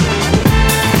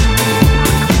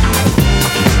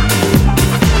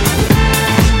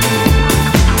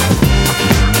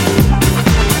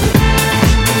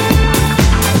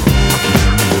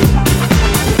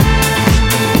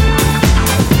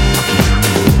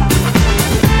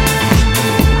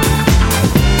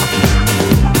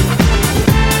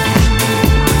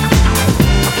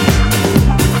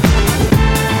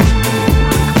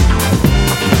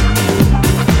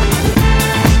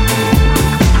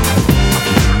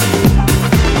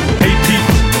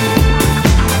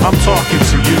 Talking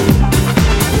to you.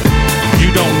 You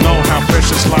don't know how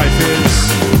precious life is.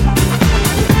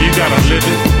 You gotta live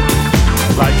it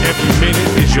like every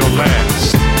minute is your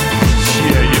last.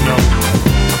 Yeah, you know.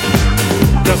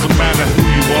 Doesn't matter who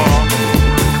you are.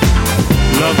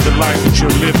 Love the life that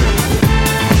you're living.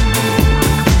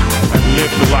 And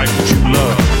live the life that you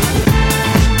love.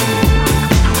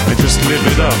 And just live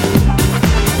it up.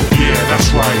 Yeah,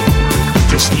 that's right.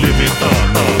 Just live it up.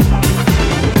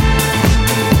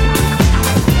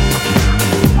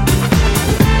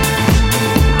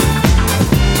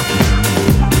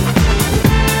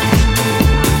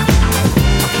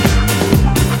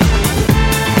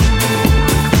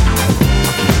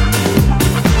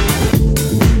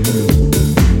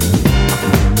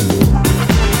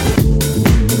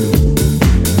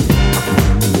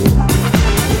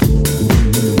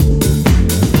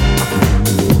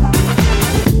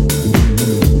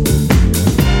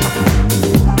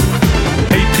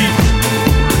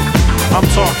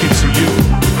 Talking to you.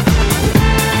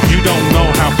 You don't know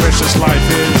how precious life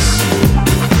is.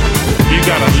 You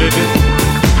gotta live it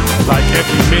like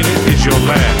every minute is your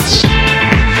last.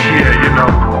 Yeah, you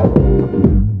know.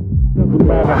 Doesn't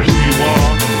matter who you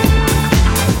are.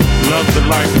 Love the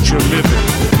life that you're living.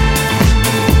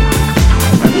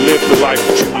 And live the life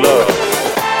that you love.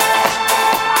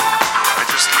 And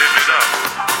just live it up.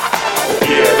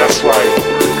 Yeah, that's right.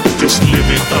 Just live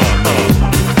it up.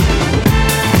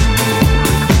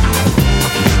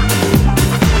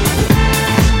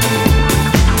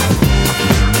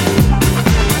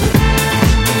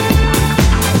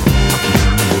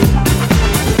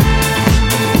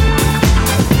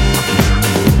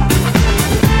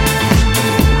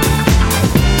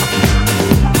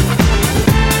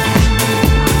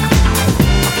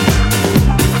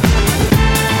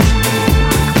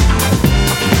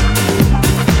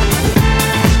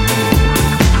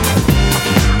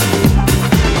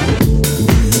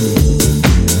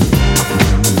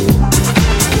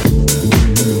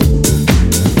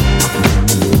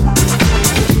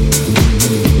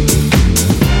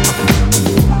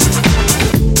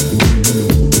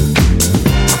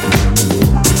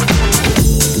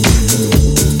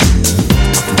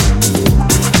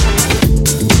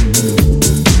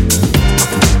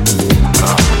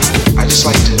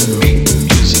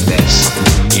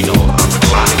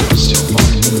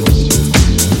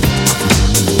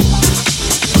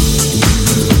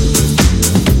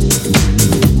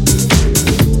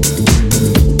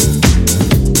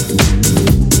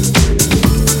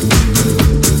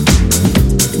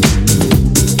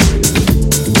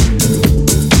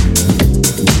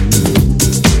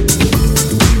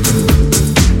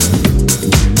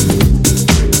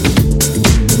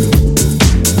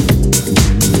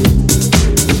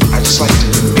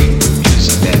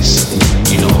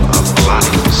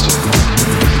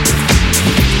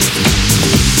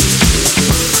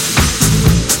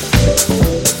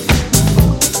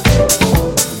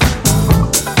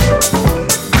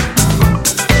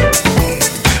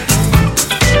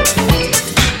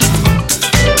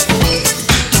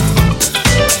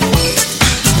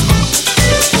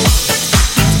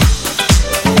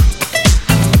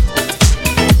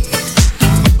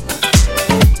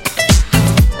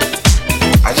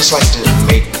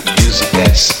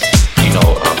 that's,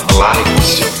 melodic but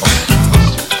still funky.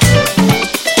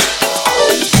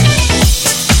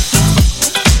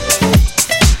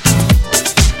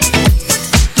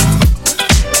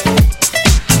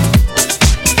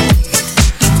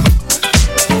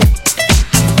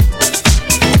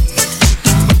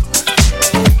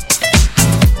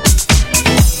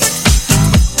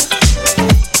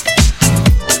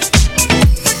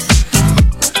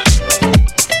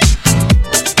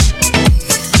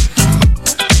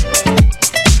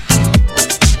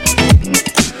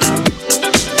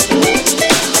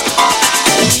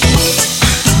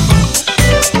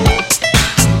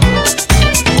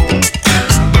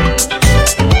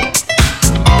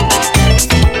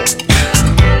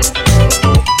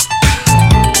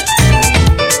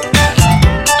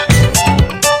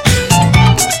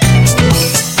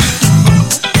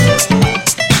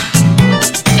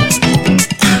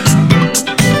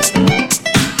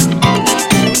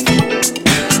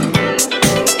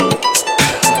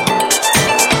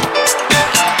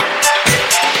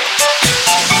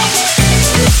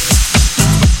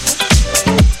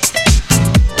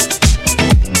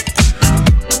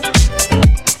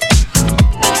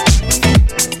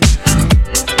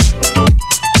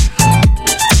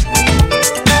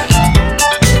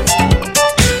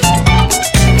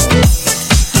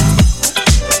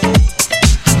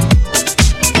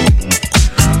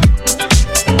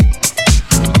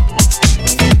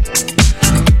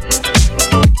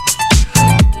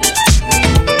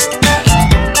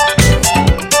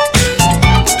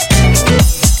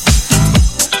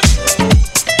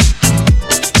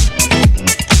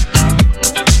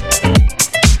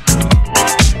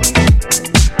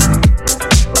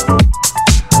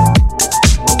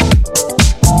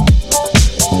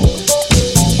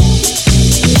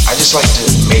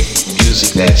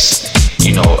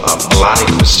 Melodic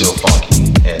but still funky,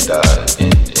 and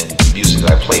the music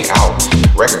that I play out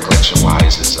record collection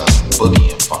wise is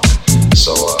boogie and funk.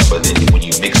 So, but then when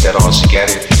you mix that all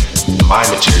together, my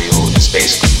material is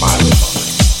basically modern funk.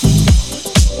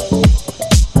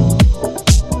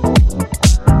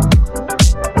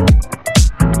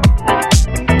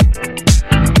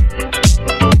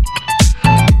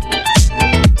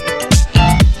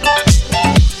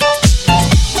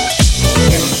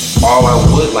 All I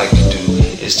would like to do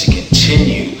is to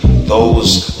continue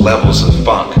those levels of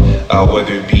funk,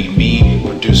 whether it be me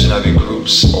producing other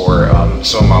groups or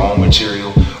some of my own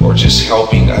material, or just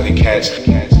helping other cats.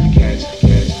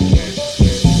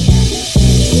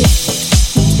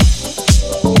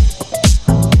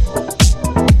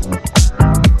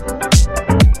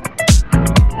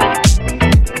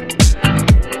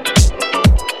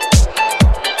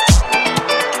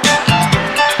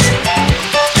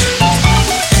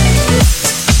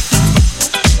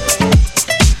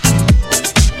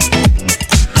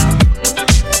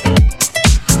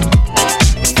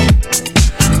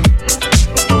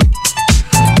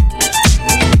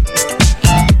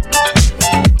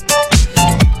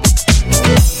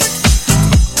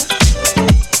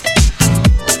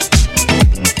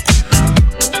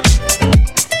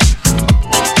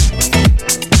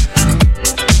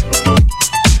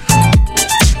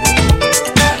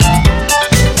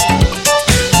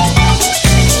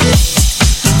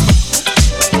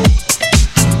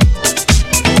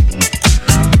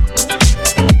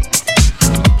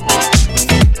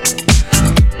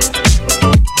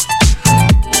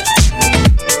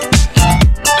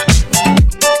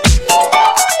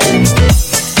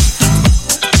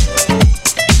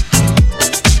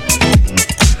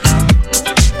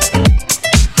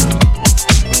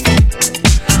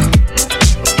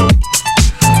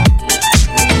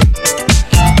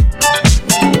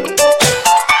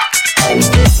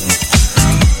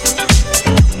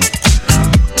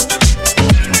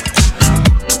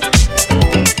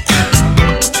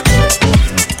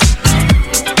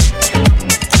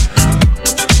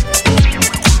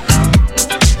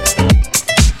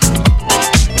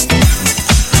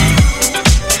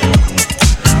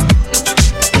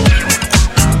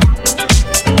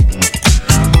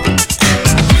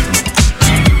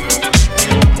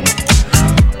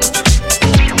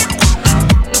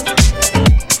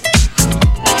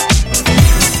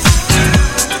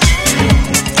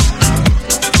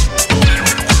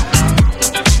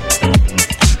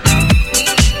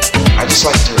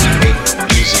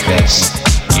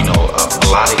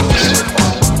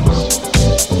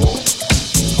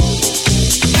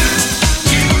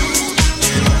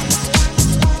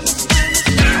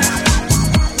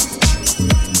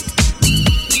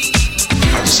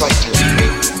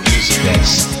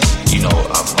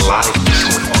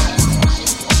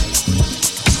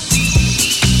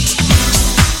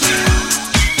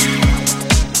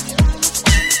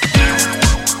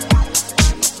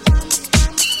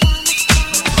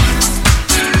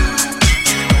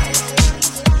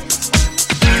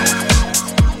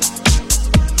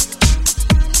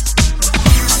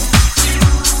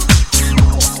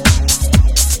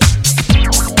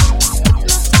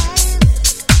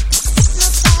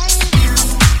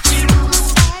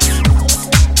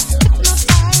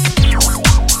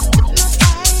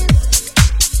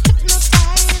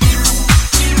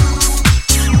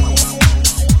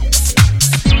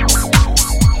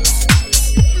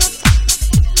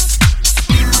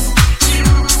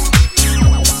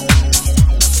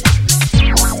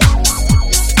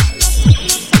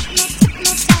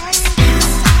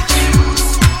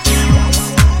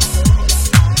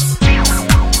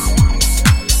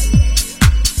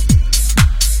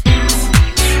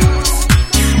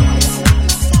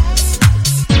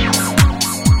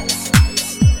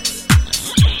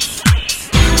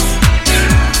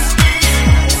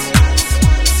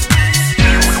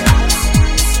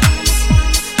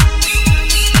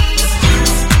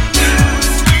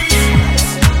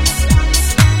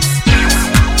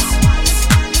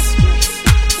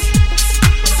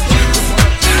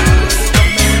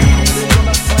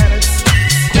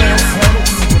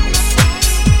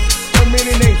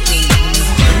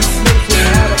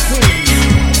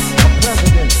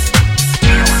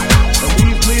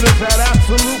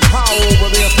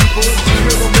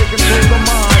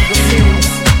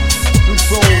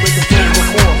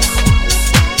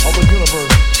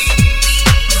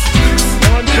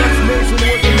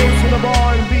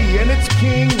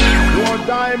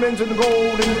 diamonds and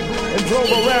gold and drove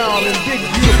around in big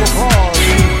beautiful cars.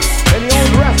 And he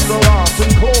owned restaurants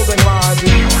and clothing lines.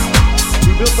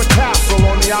 He built a castle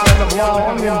on the island of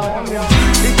Long.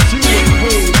 His shoe was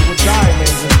paved with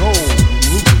diamonds and gold and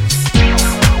rubies.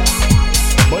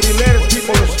 But he led his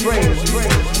people astray.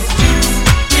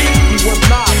 He was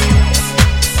not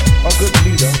a good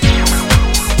leader.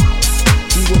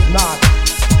 He was not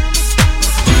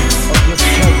a good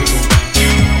president.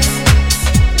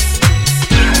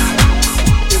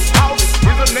 His house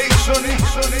is a nation.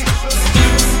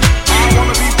 I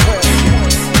wanna be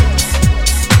president.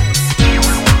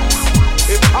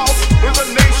 His house is a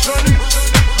nation.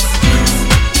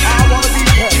 I wanna be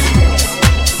president.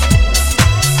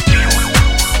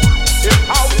 His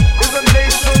house is a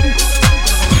nation.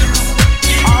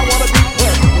 I wanna be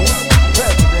president.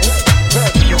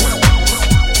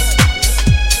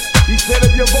 He said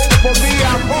if you vote for me,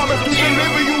 I promise to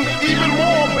deliver you even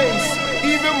more bass,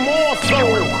 even more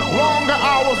soul, longer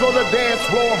hours on the dance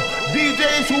floor,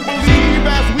 DJs who believe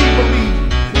as we believe.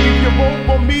 If you vote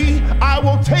for me, I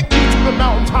will take you to the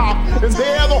mountaintop, and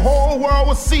there the whole world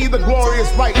will see the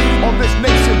glorious light of this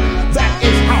nation. That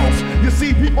is house. You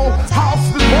see, people, house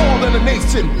is more than a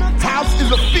nation. House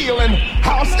is a feeling.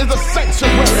 House is a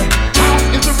sanctuary. House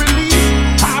is a release.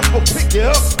 House will pick you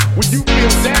up when you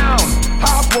feel down.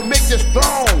 House will make you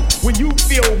strong when you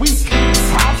feel weak.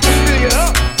 House will fill you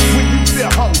up when you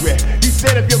feel hungry. He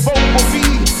said if you vote for me,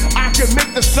 I can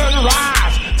make the sun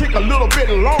rise, take a little bit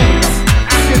longer.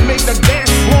 I can make the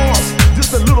dance floors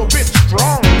just a little bit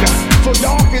stronger. So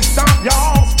y'all can stomp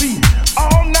y'all's feet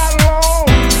all night long.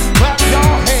 Clap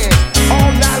y'all hands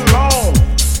all night long.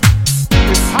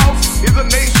 This house is a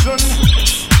nation.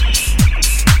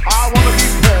 I wanna be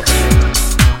president.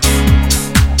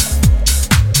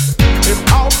 This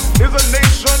house is a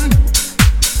nation.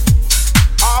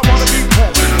 I wanna be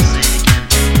president.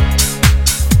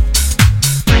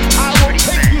 I will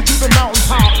take you to the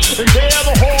mountaintop, and there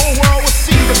the whole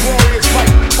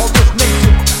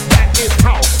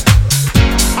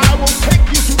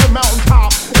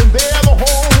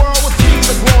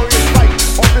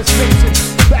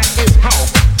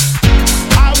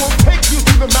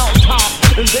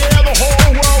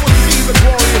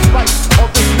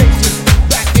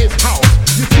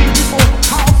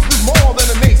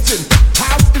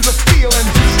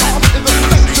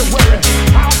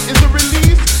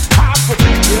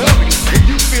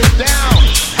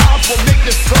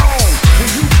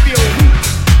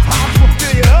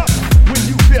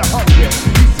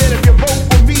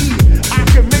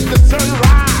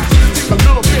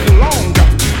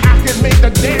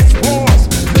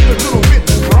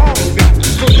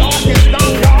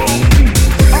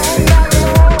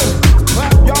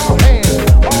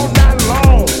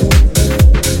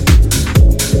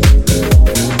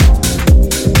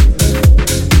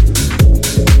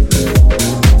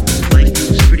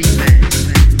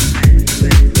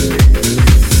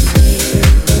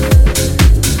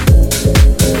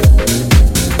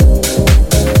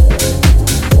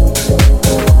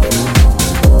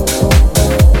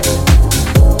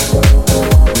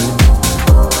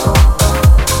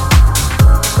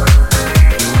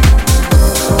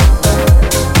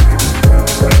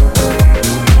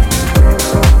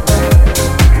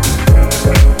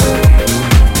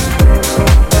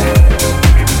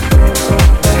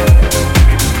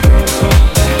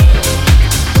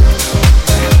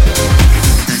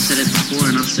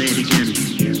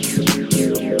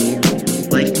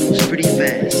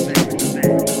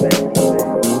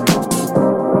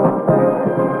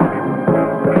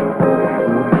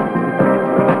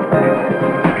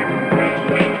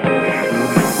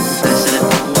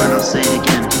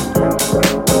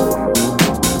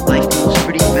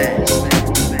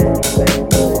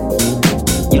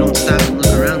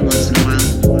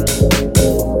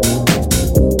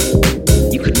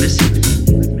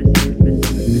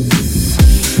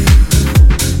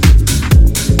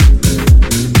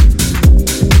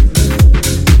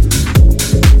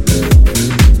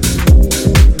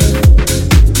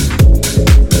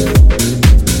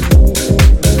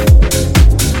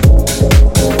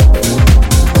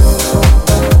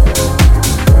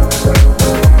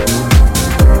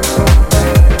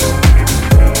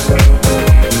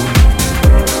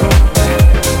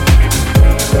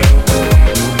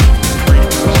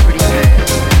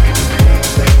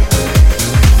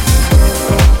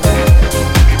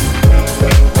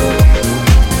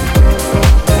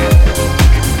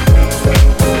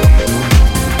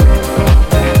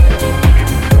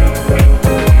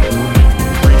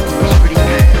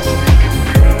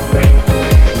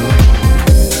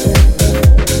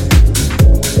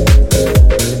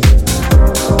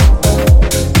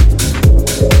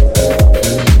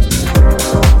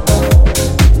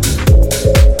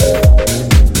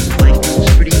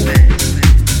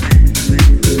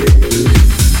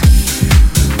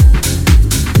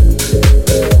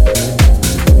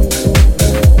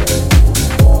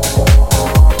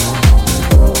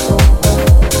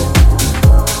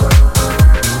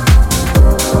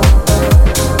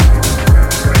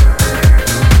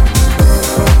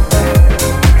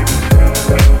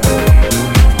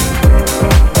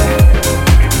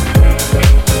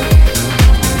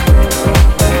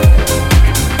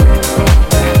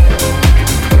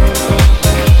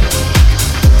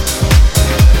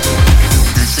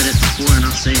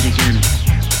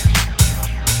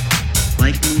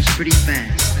moves pretty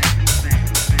fast.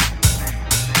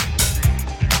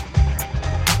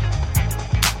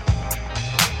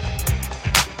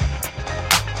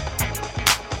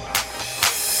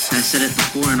 I said it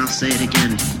before and I'll say it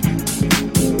again.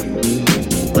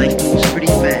 Life moves pretty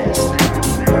fast.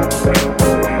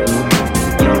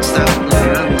 You don't stop and look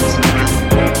around once in a while.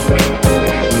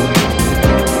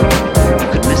 You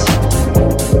could miss it.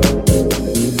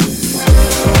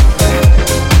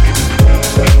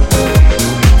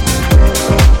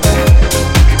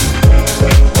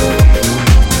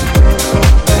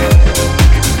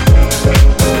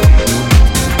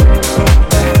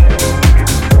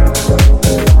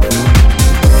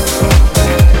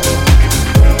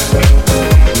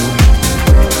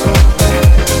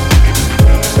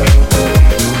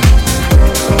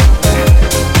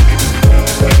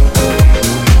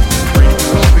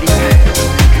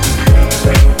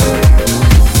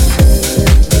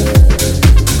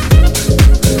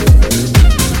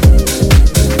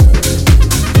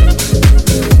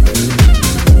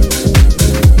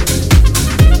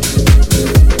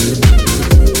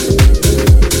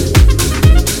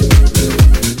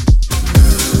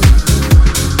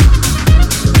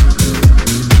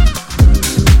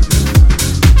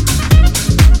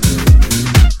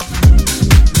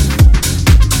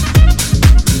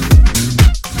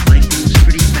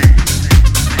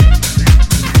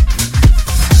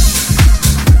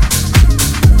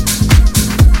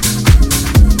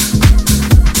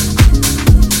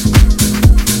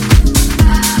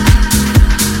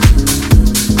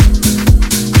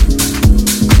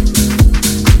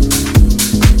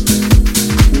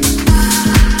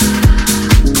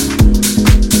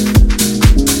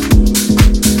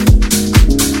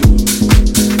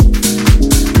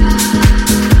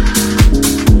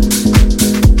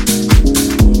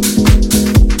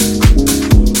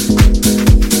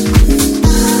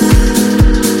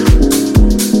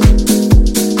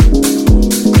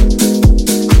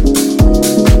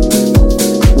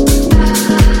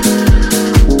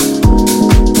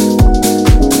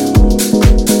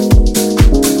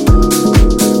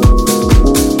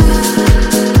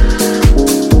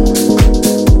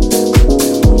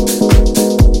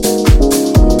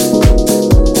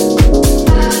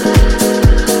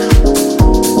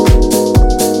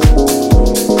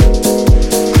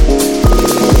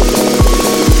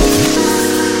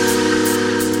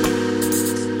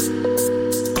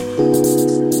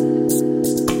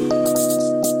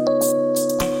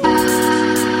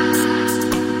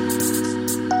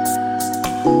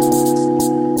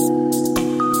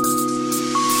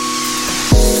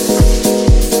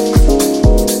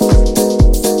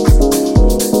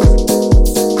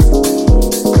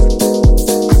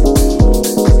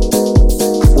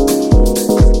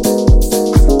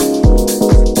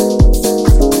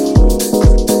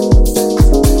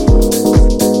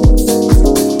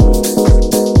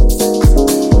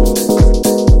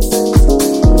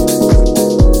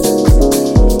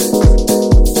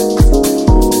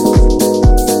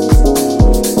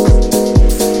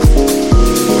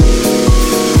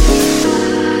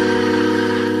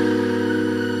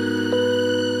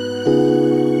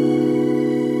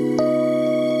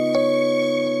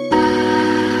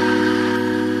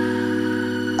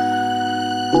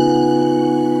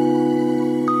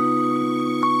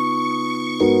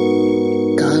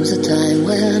 Comes a time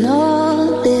when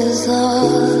all is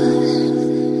lost,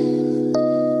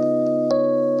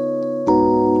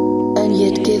 and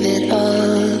you'd give it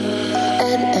up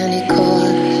at any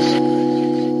cost.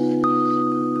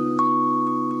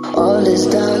 All is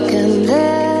dark and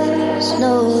there's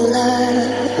no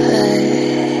light,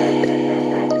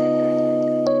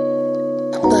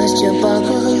 but your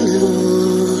bubble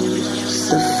lose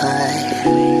the fight.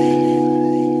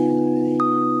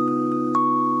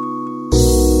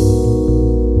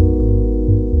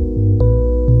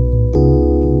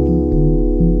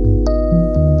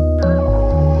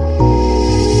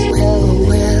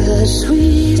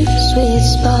 Sweet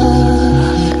spark.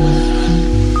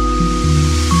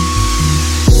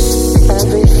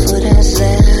 Every foot has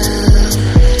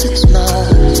left its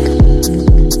mark.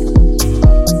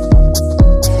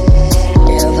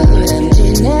 Never empty,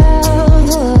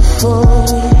 never full.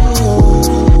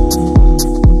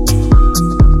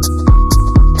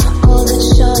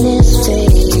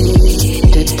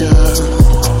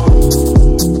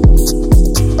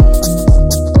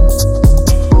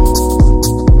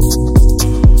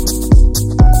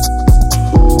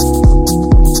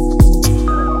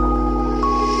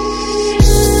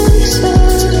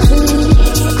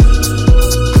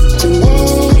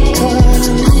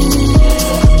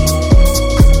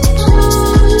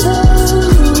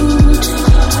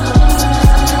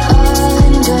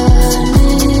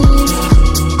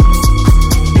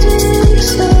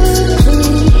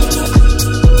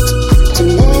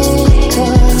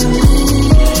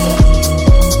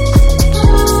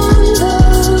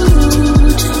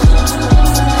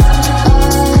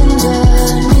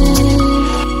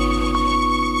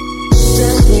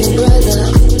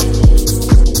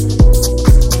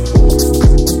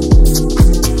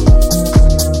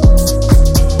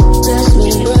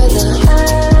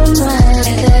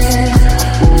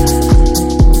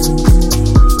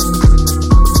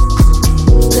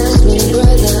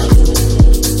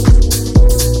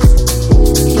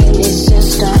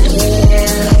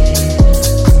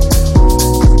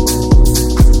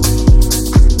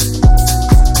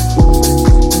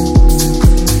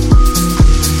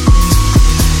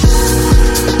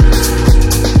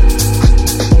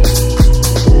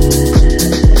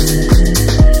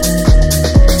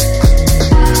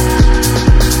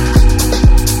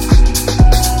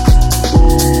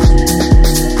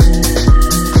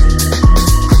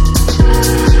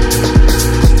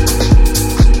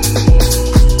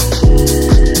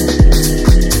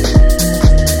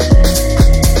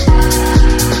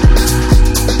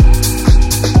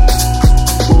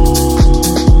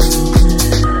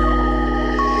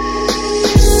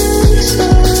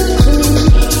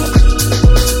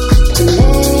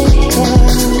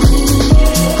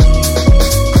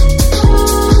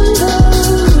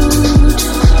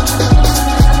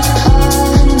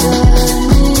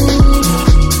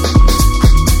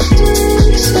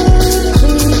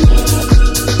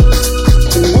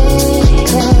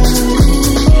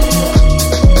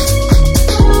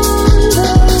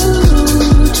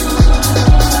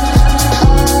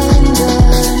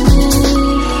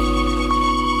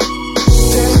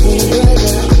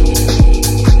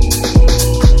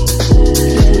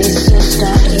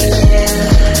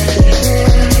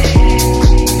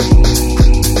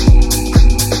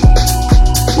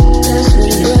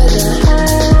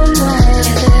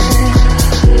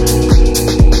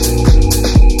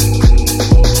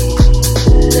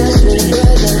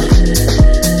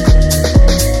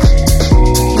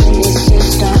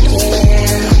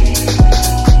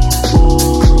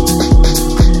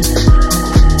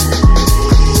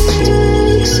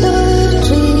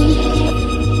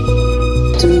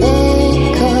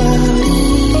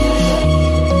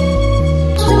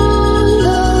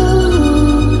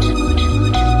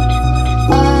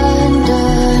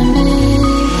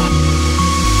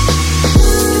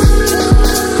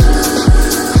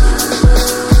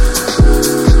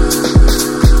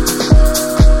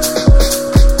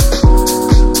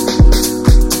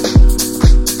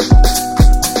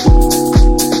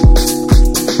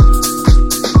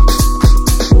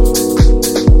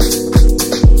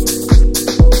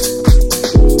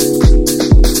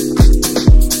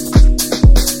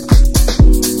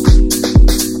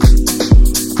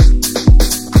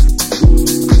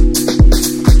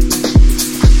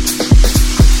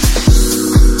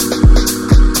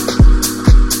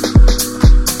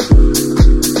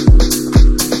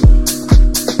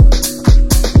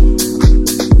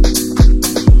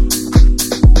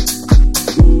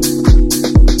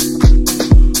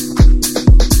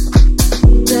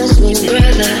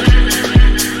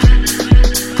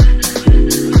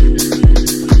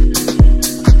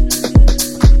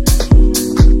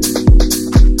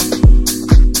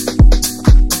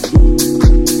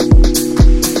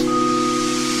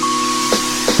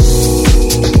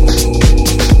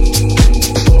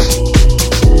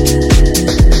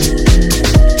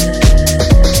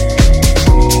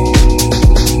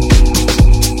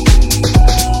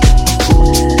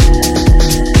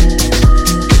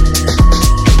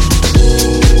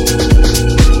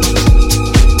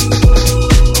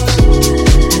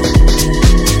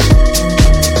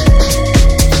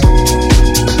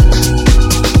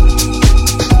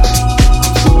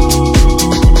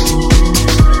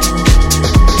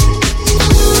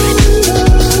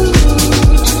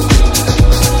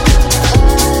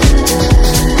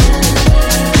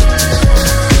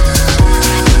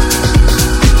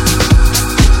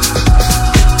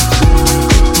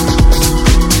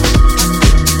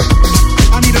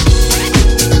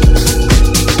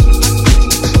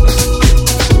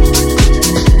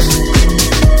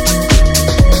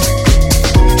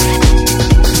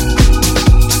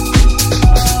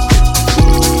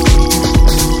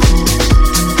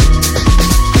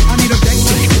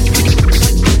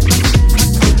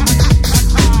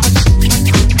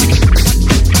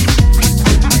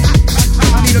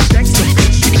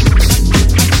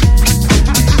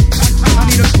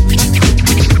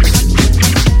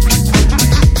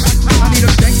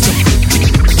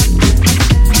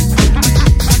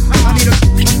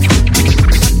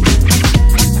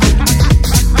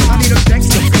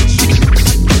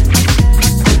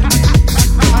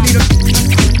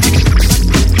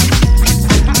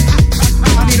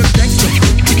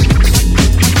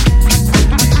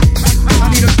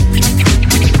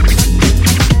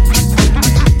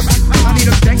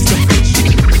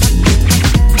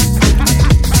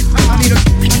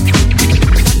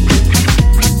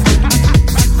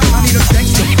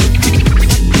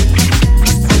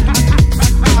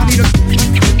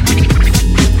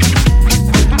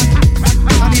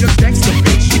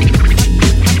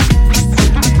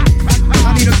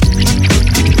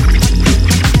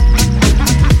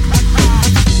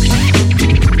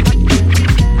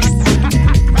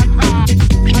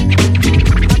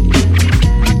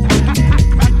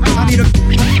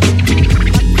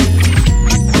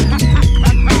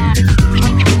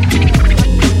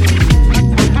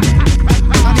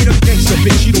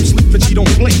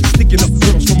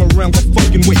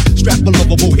 losing weight, strapped but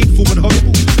lovable, hateful but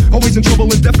huggable. Always in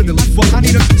trouble indefinitely. Fuck, I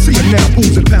need her. See her now,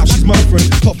 booze and pals. She's my friend,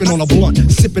 puffing on a blunt,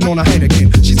 sipping on a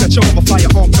Heineken. She's got charm, a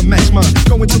firearm to match mine.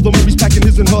 Going to the movies, packing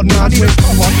his and her nines. With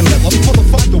car rock and leather,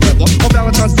 motherfuck the weather. On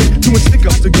Valentine's Day, doing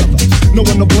stick-ups together. No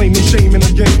one to blame, no shame in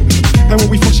the game. And when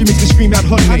we fuck, she makes me scream out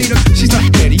her name. She's not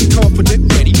petty, confident,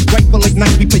 ready. Right for late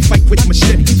night, we play fight with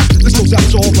machetes. This goes out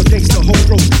to all the gangster hoe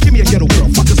pros. Give me a ghetto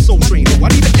girl, fuck a soul train. Oh, I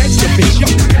need a gangster bitch, yo.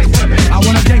 I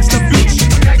want a gangster bitch.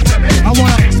 I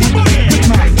want a with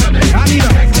my. I need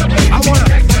a. I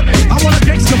want a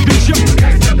gangster bitch, yo.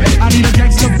 I need a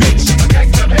gangster bitch.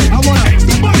 I want a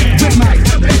with my.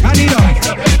 I need a.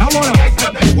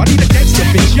 I need a gangster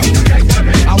bitch, yo.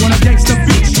 I want a gangster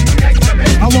bitch.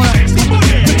 I want a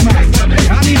with my.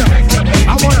 I need a.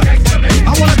 I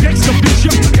want a gangster bitch,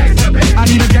 yo. I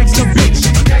need a gangster bitch.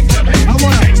 I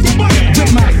want a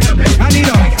with my. I need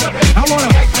a. I want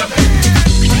a.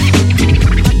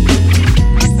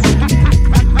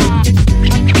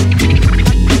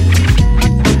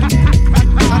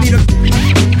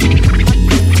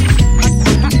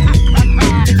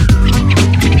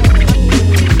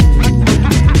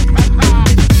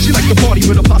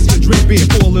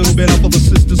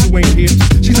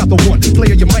 She's not the one,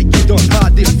 player you might get done.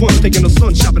 Hard did fun, taking the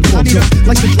sun shopping for her.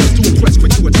 Like the dress to impress,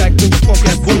 quick to attack. When your punk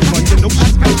ass bull run, you know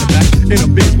she's got your back. In a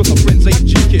biz with her friends, AG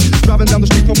kid. Driving down the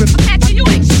street pumping. You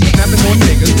ain't shit. Snapping on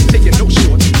niggas, taking no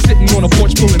shorts. Sitting on a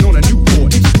porch, pulling on a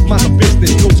Newport. Mind her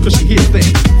business, knows cause she hears things.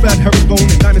 Fat herringbone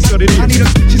and diamond studded ears.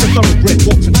 She's a thoroughbred,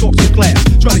 walks and talks in class.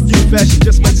 Try to get fast, she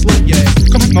just might slap your ass.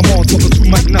 Come with my mom's brother, two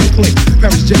might not click.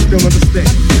 Paris just don't understand.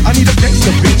 I need a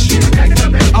gangster bitch.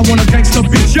 I want a gangster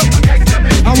bitch, yo.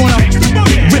 I want a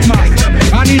with my.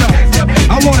 I need a.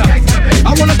 I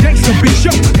want a gangster bitch,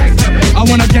 yo. I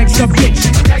want a gangster bitch.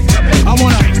 I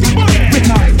want a with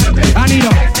my. I need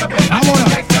a.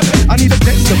 I need a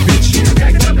gangster bitch.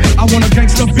 I want a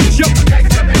gangster bitch, yo.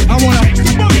 I want a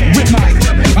with my.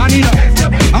 I need a.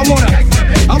 I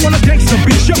want a gangster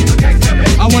bitch, yo.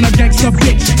 I want a gangster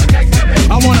bitch.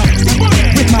 I want a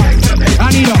with my.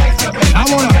 I need a. I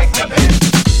want a.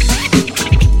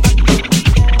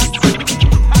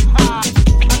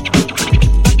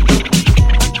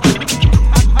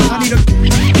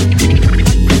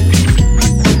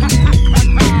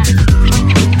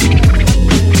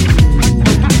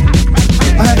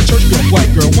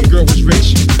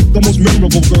 The most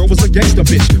memorable girl was a gangster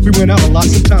bitch. We went out a lot,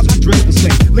 sometimes we dressed the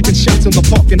same. Licking shots in the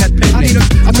park and had pen names.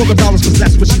 I told her dollars cause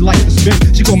that's what she liked to spend.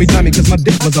 She called me Diamond cause my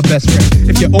dick was her best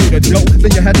friend. If you owed her dough, then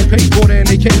you had to pay for it. And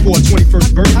they came for her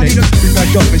 21st birthday. We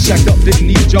backed up and shacked up, didn't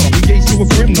need a job. Engaged to a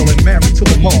criminal and married to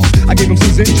the mob. I gave him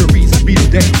some injuries and beat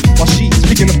him down. While she's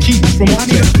picking up keys from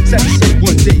upstairs. Sad to say,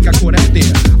 one day got caught out there.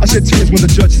 I shed tears when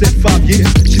the judge said 5 years.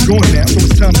 She's going now, so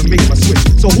it's time to make my switch.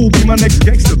 So who'll be my next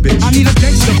gangster bitch? I need a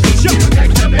gangster bitch, yo.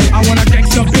 I want a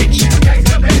gangster bitch.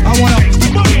 I want a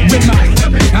with my.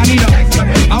 I need a.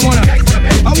 I want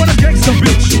a gangster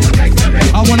bitch.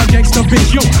 I want a gangster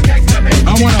bitch, yo.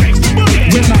 I want a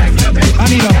with my. I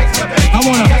need a. I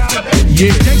want a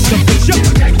yeah gangster bitch, yo.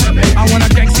 I want a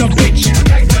gangster bitch.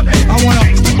 I want a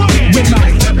with my.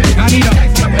 I need a.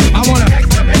 I want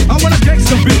a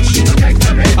gangster bitch.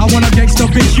 I want a gangster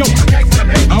bitch, yo.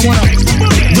 I want a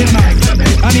with my.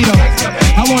 I need a.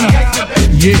 I want a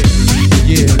yeah.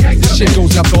 Yeah, this shit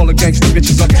goes out to all the gangster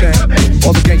bitches uptown.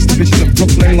 All the gangster bitches in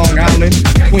Brooklyn, Long Island,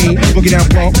 Queens, Boogie Down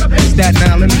Bronx, Staten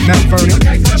Island, Mount Vernon,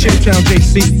 Chiptown,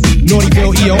 JC,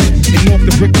 Naughtyville, EO, and North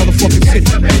the Brick motherfucking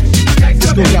city.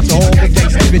 This goes out to all the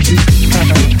gangster bitches.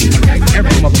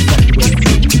 Every motherfucker with it.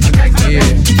 Yeah,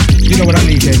 you know what I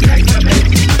need, baby?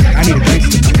 I need a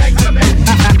gangster bitch.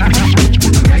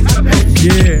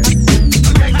 Yeah.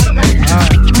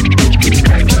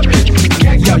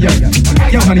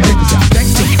 Yo, honey, check this out.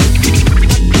 Gangsta.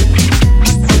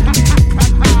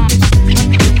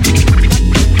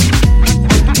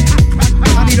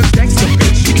 I need a gangsta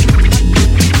bitch.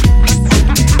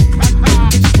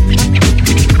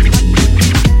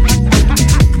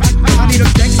 I need a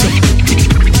gangsta bitch.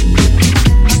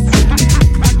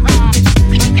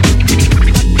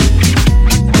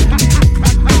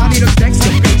 I need a gangsta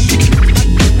bitch.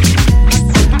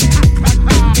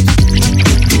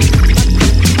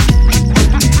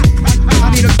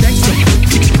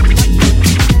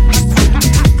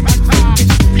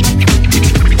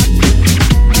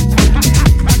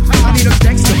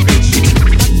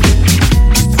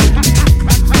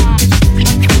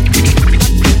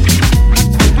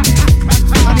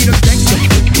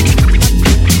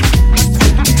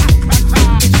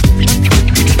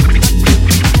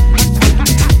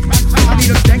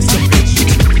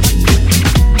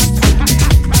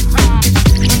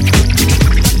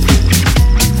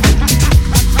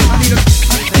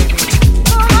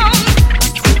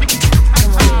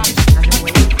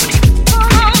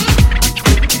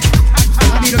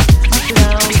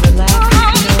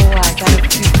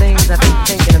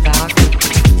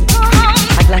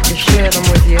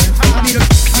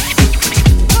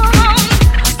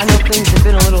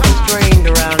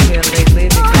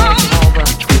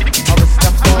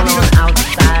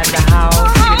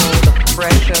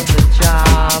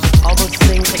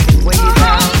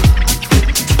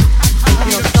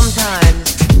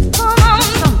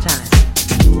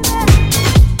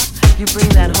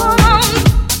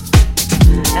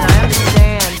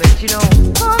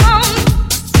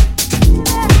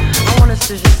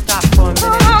 a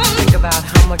minute and just think about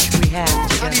how much we have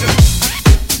together.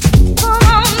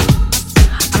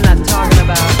 I'm not talking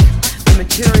about the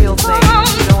material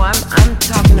things, you know, I'm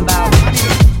talking about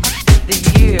the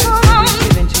years that we've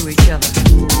given to each other.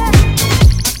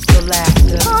 The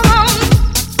laughter,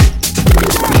 the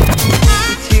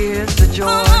tears, the joy,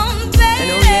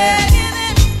 and oh yeah,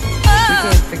 we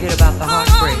can't forget about the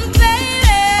heartbreak.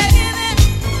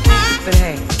 But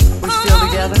hey, we're still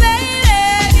together,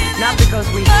 not because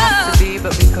we have to be,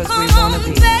 but because we want to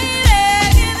be.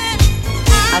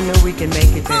 I know we can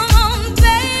make it, baby. We can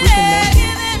make it.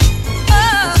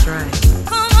 That's right.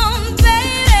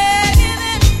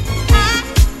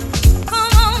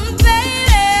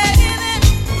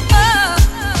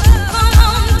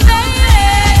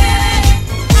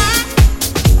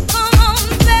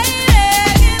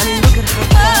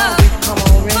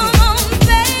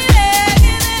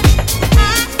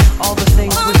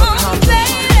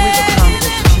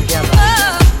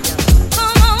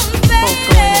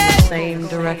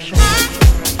 Direction,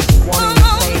 wanting the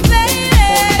same thing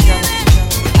for each other.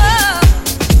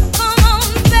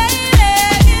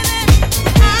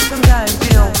 Sometimes,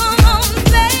 you know,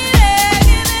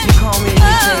 you call me and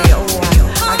you say,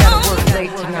 oh, I gotta work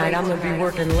late tonight, I'm gonna be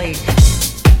working late.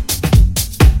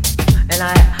 And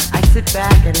I sit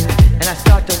back and I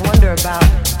start to wonder about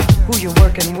who you're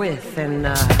working with and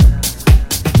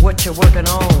what you're working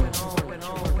on.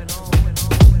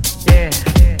 Yeah.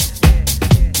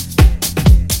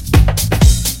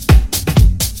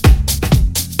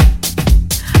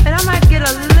 And I might get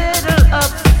a little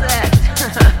upset,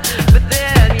 but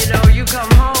then, you know, you come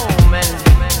home and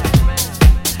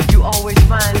you always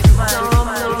find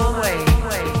some little way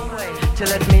to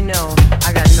let me know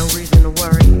I got no reason to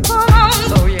worry.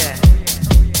 Oh yeah,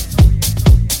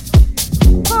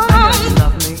 I know you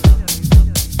love me.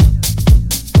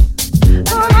 I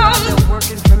know you're out there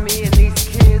working for me and these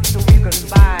kids so you can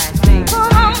buy things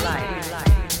that you like.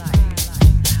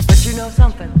 But you know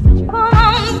something?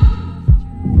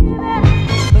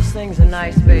 Those things are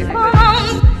nice, baby. If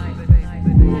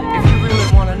you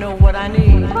really want to know what I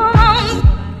need you.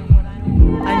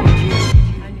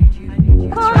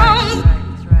 That's right.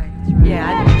 Yeah, I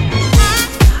need you.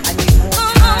 I need more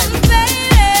time. I need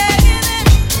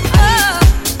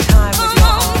time with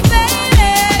your arms around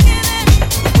me.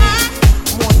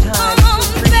 More time to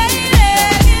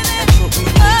appreciate each other. That's what we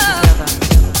need together. And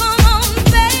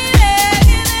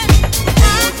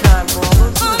more time for all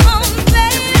those little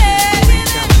things that we do for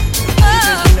each other.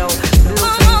 Because you know,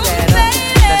 little things add up.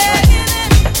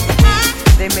 That's right.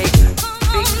 They make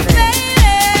big things.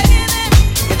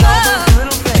 It's all those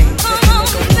little things that can make a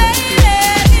woman feel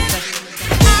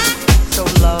so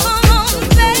loved and so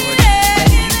adored. And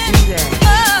you do that.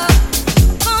 Yeah.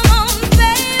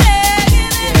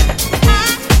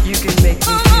 You can make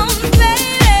me feel adored.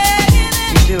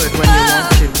 You do it when you want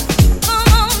to.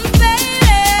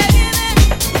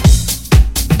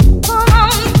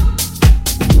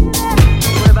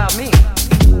 What about me?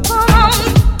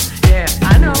 Yeah,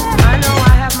 I know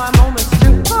I have my moments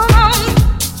too.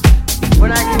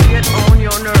 When I can get on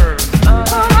your nerves.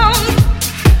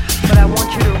 But I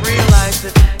want you to realize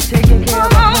that taking care of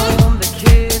the home, the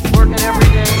kids, working every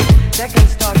day, that can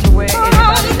start to wear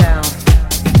anybody down.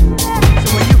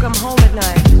 So when you come home at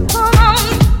night,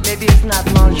 maybe it's not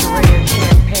lingerie and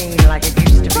champagne like it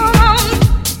used to be.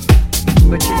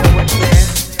 But you know what's there?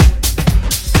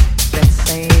 That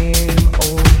same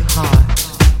old heart,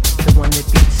 the one that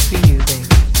beats for you, baby.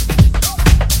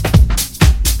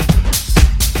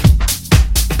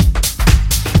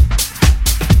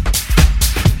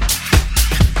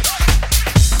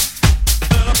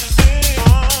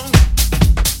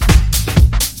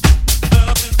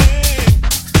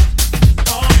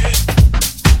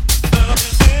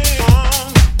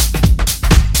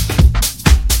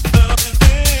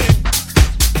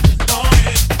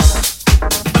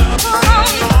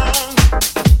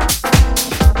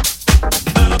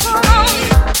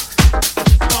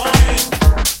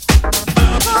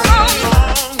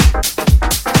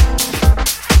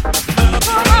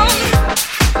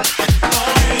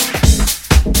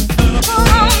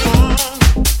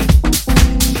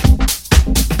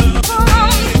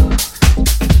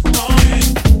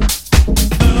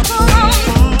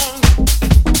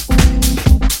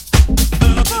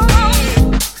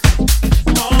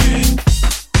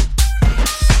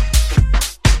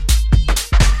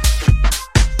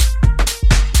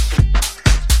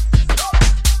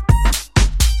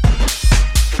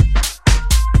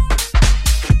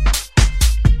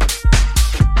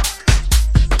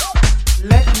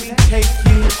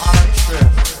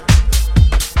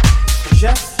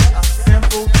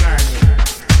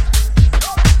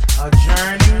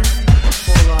 journey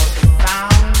full of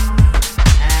sound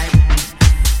and beats.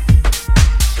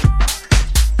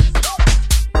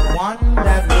 One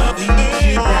that will lead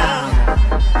you down,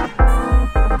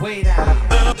 way down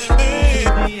to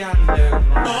the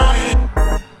underground.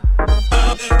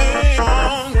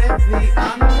 The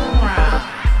underground,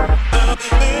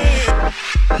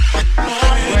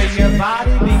 where your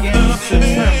body begins to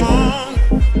tremble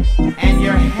and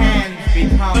your hands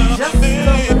become just a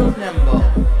little nimble.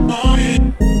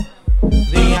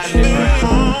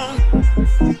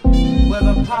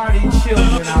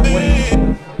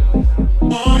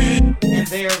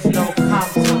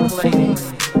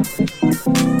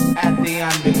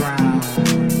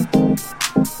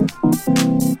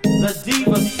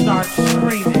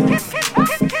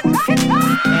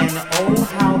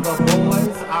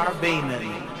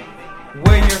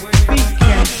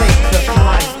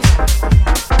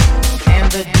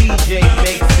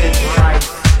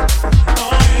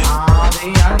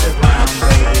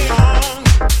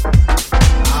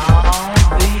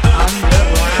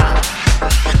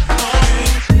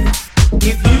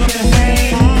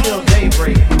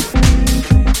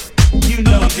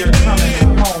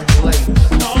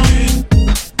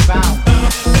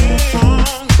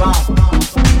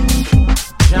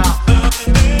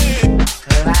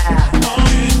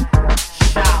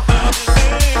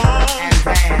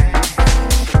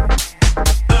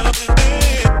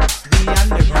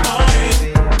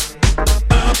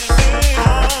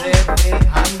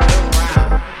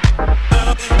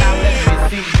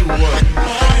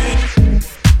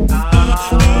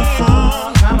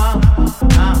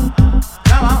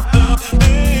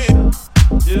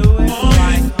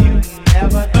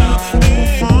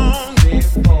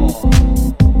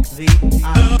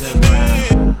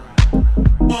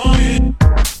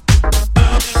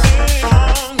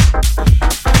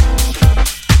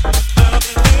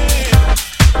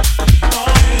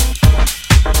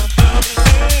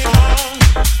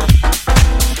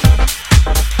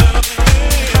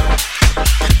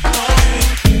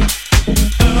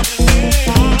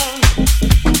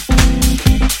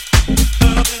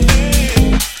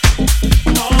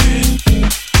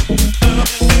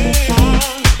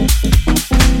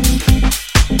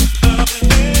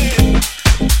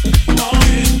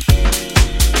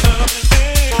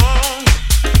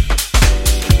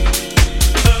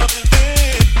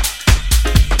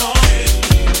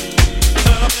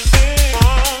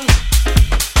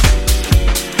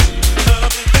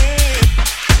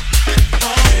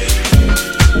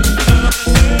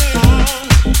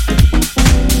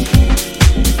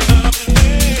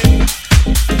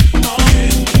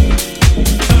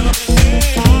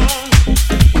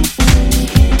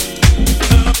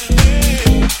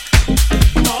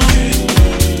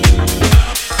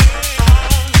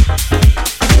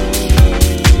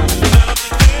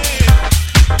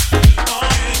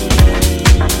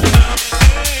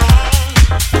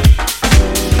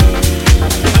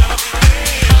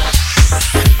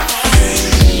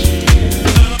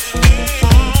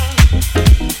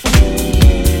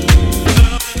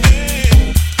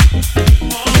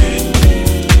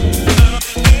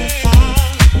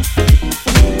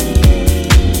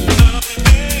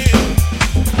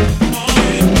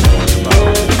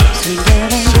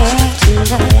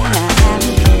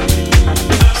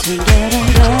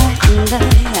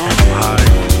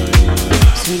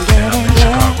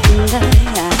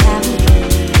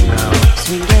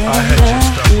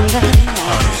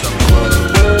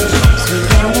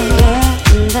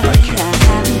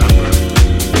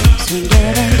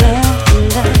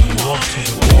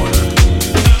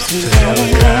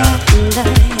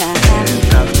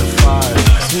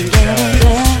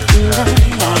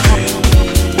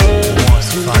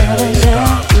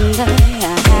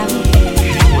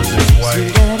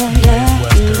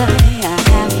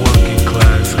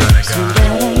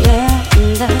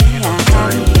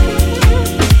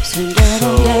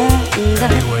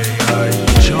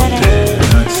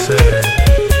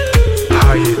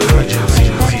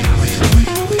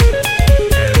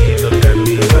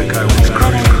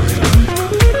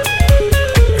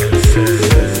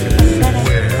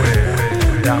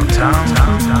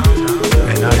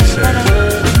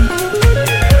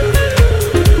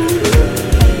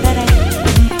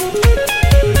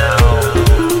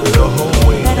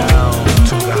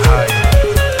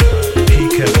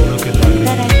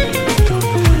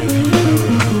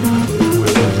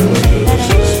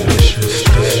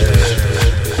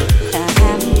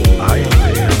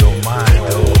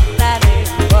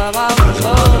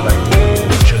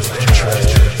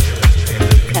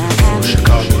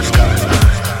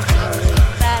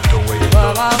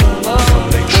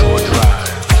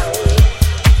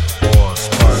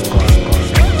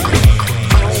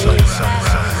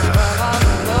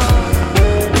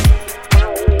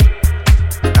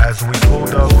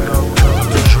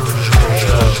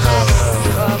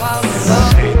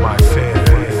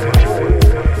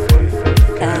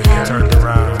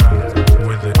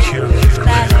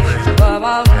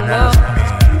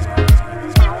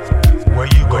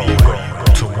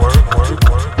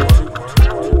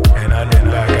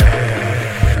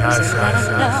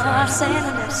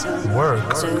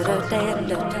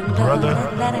 Brother,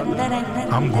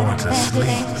 I'm going to sleep.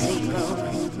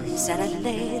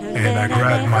 And I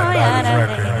grabbed my bag of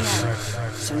records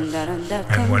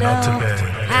and went up to bed.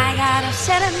 I got a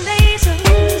 7 days,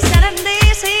 7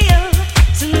 days here.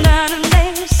 7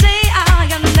 days, see, I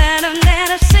got 7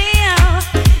 days, see,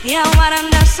 yeah, what I'm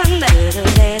the Sunday,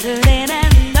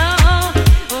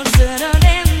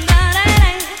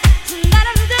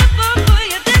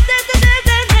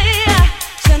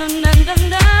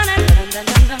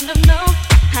 no,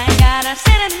 I got a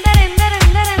 7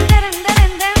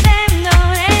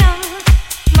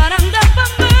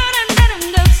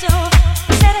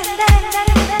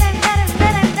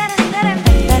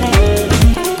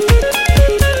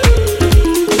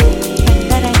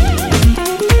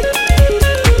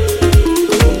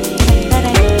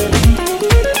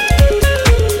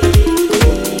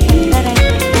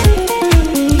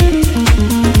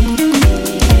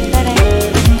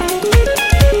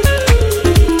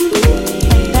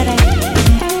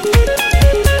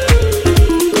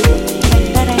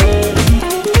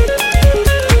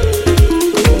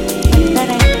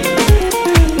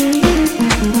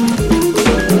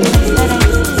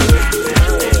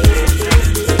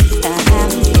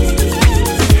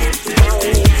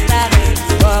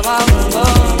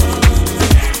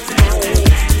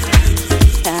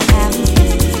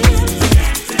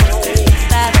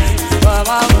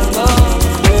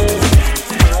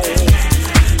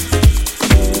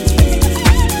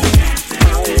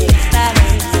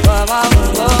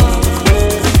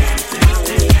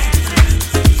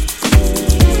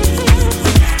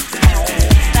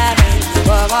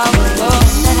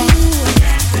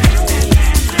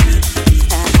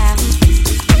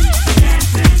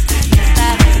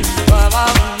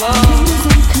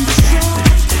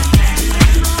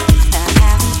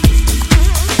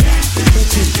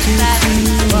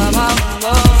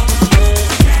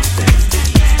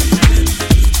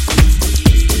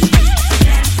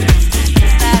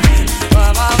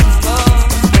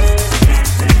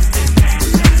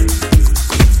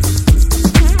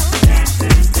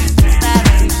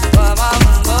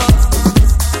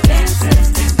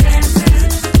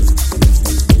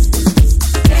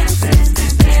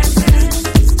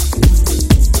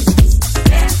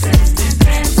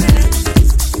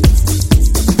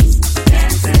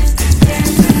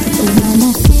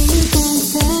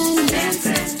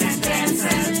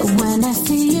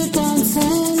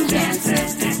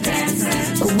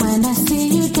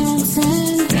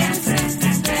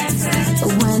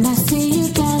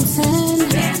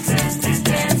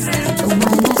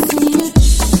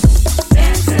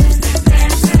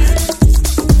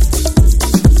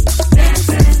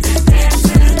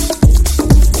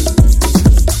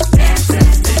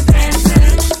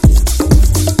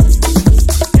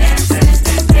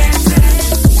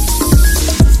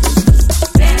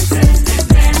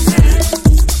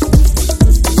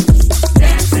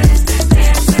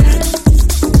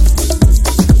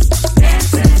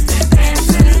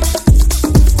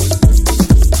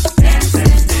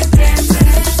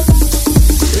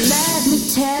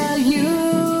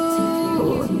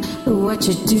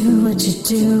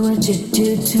 what you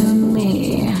do to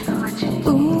me.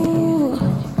 Ooh.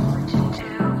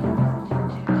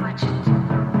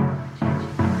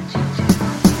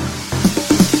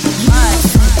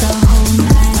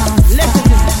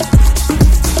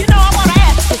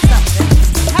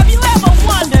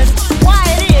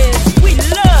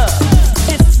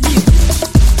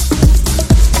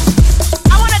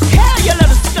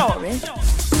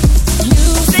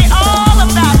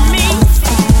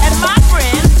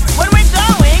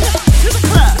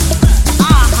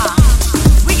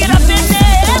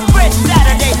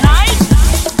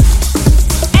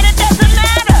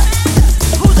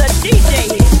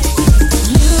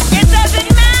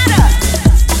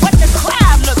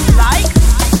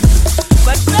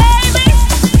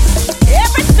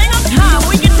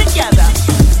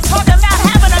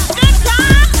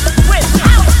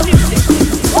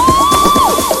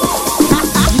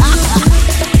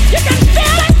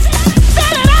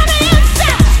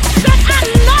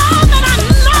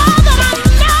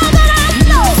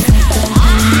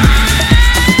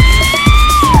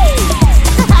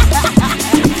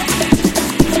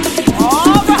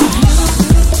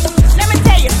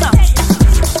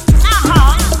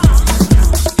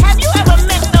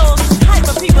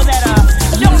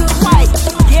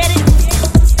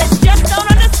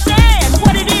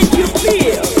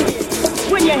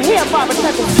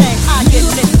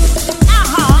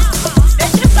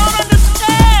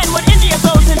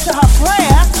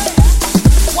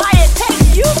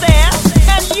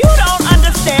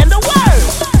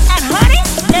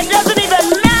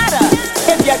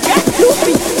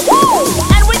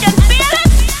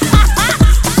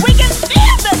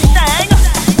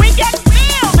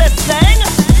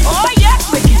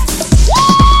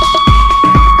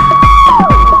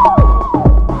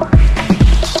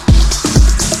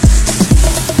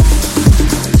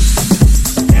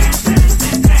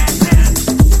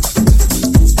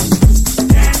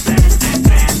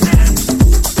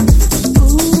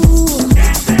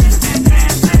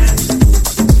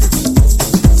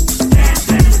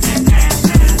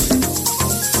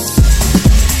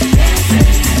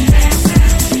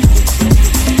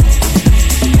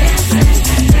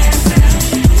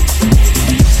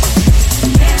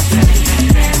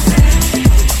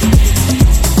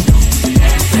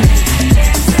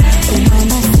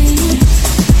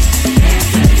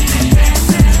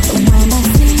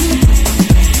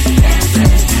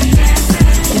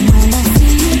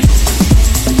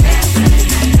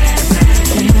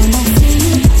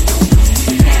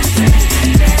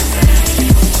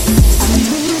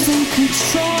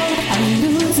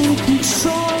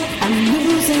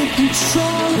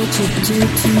 do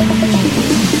to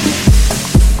me?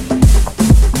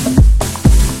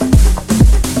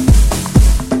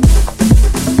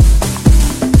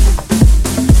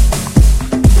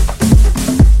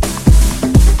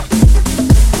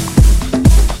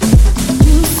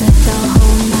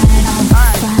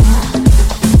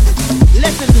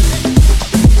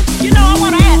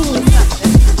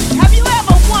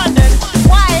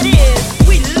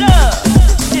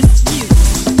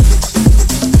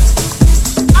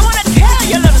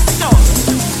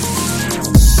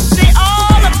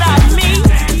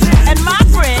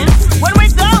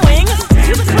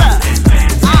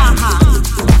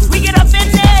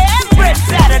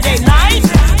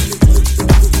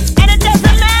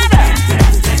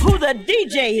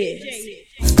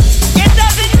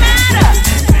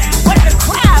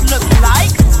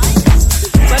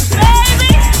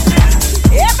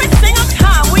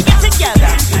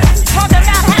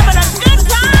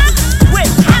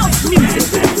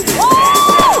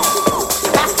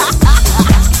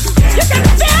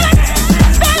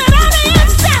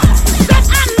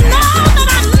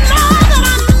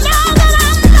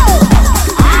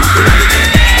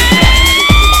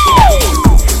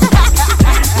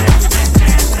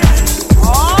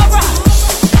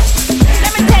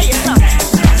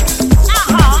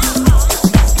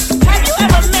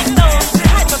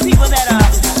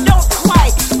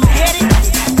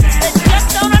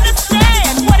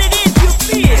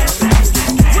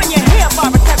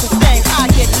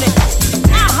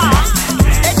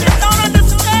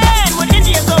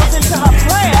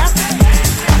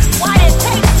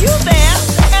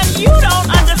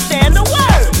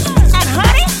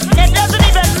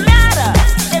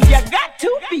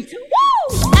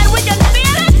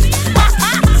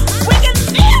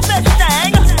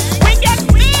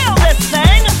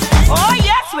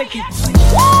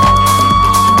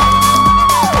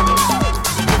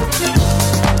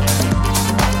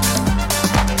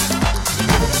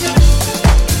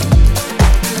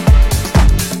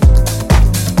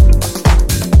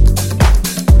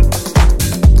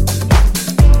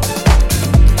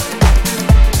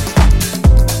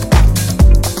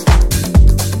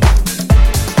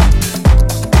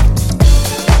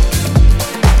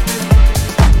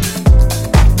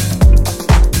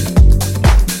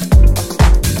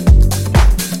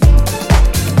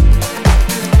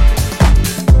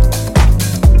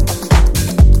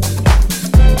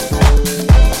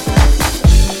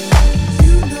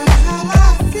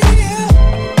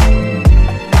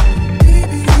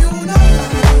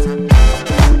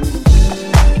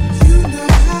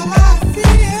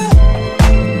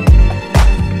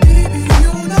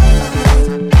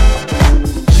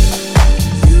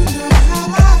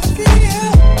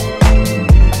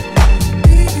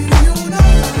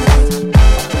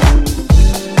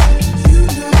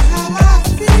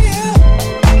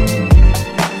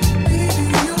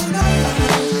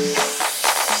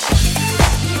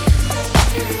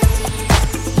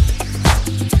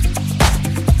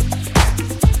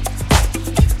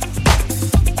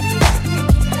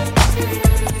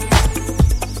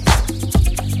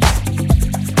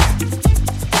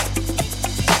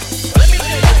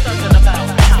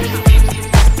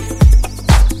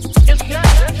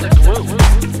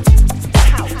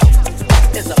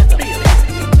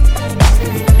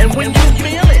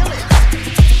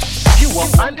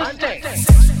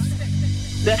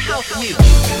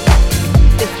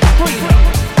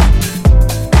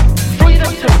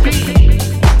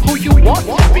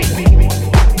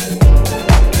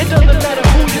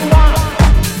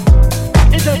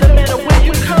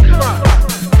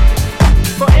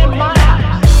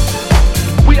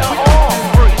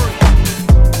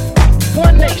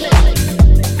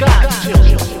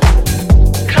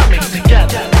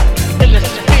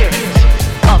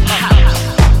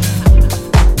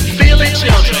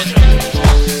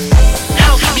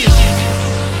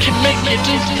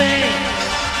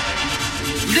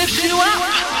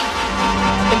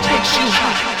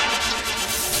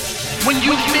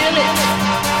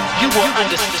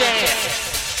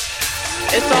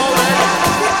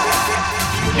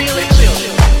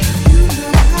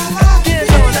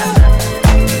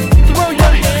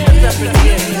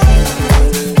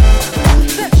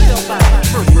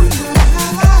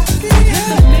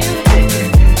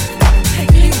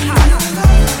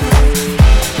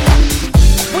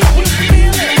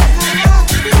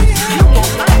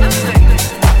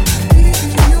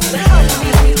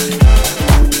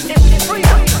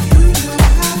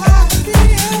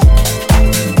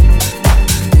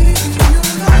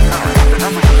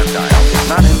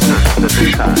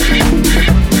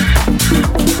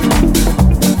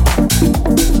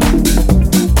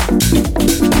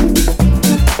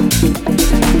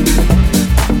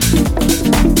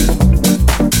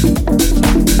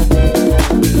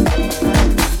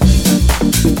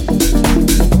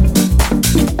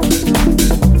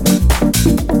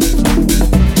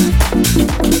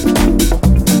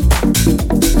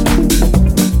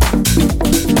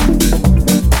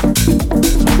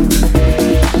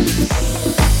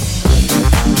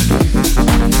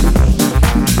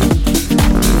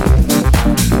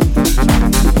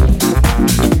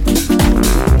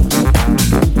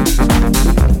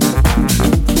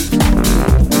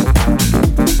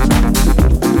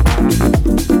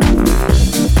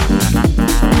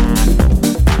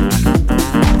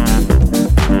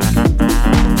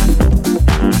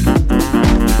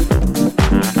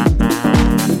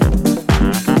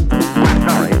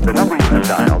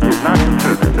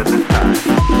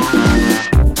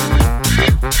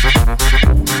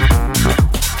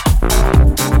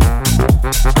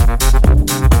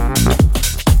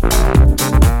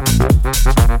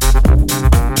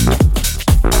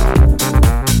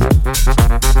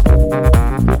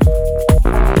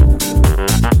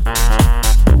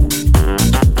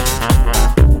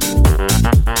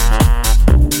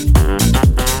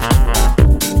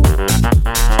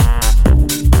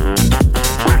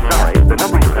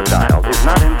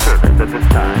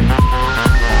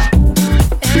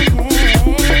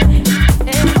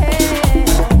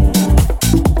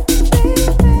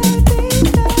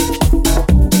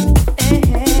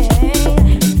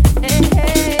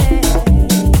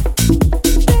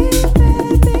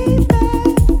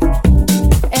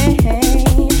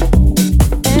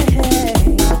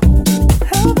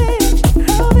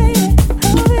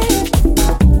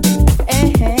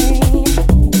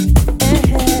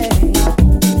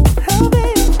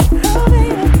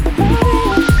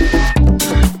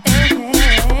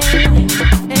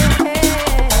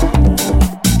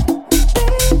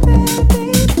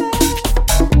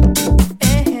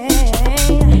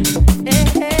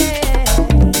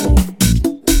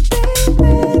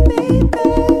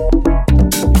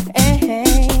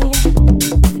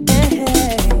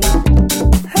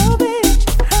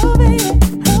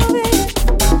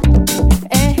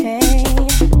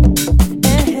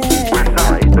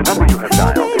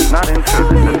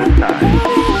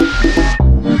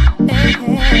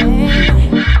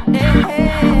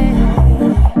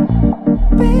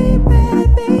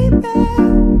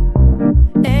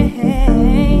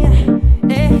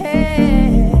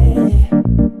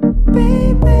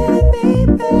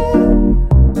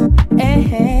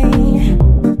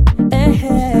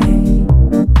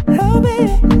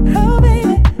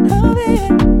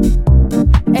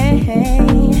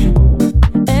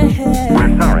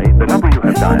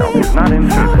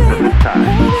 at this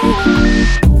time.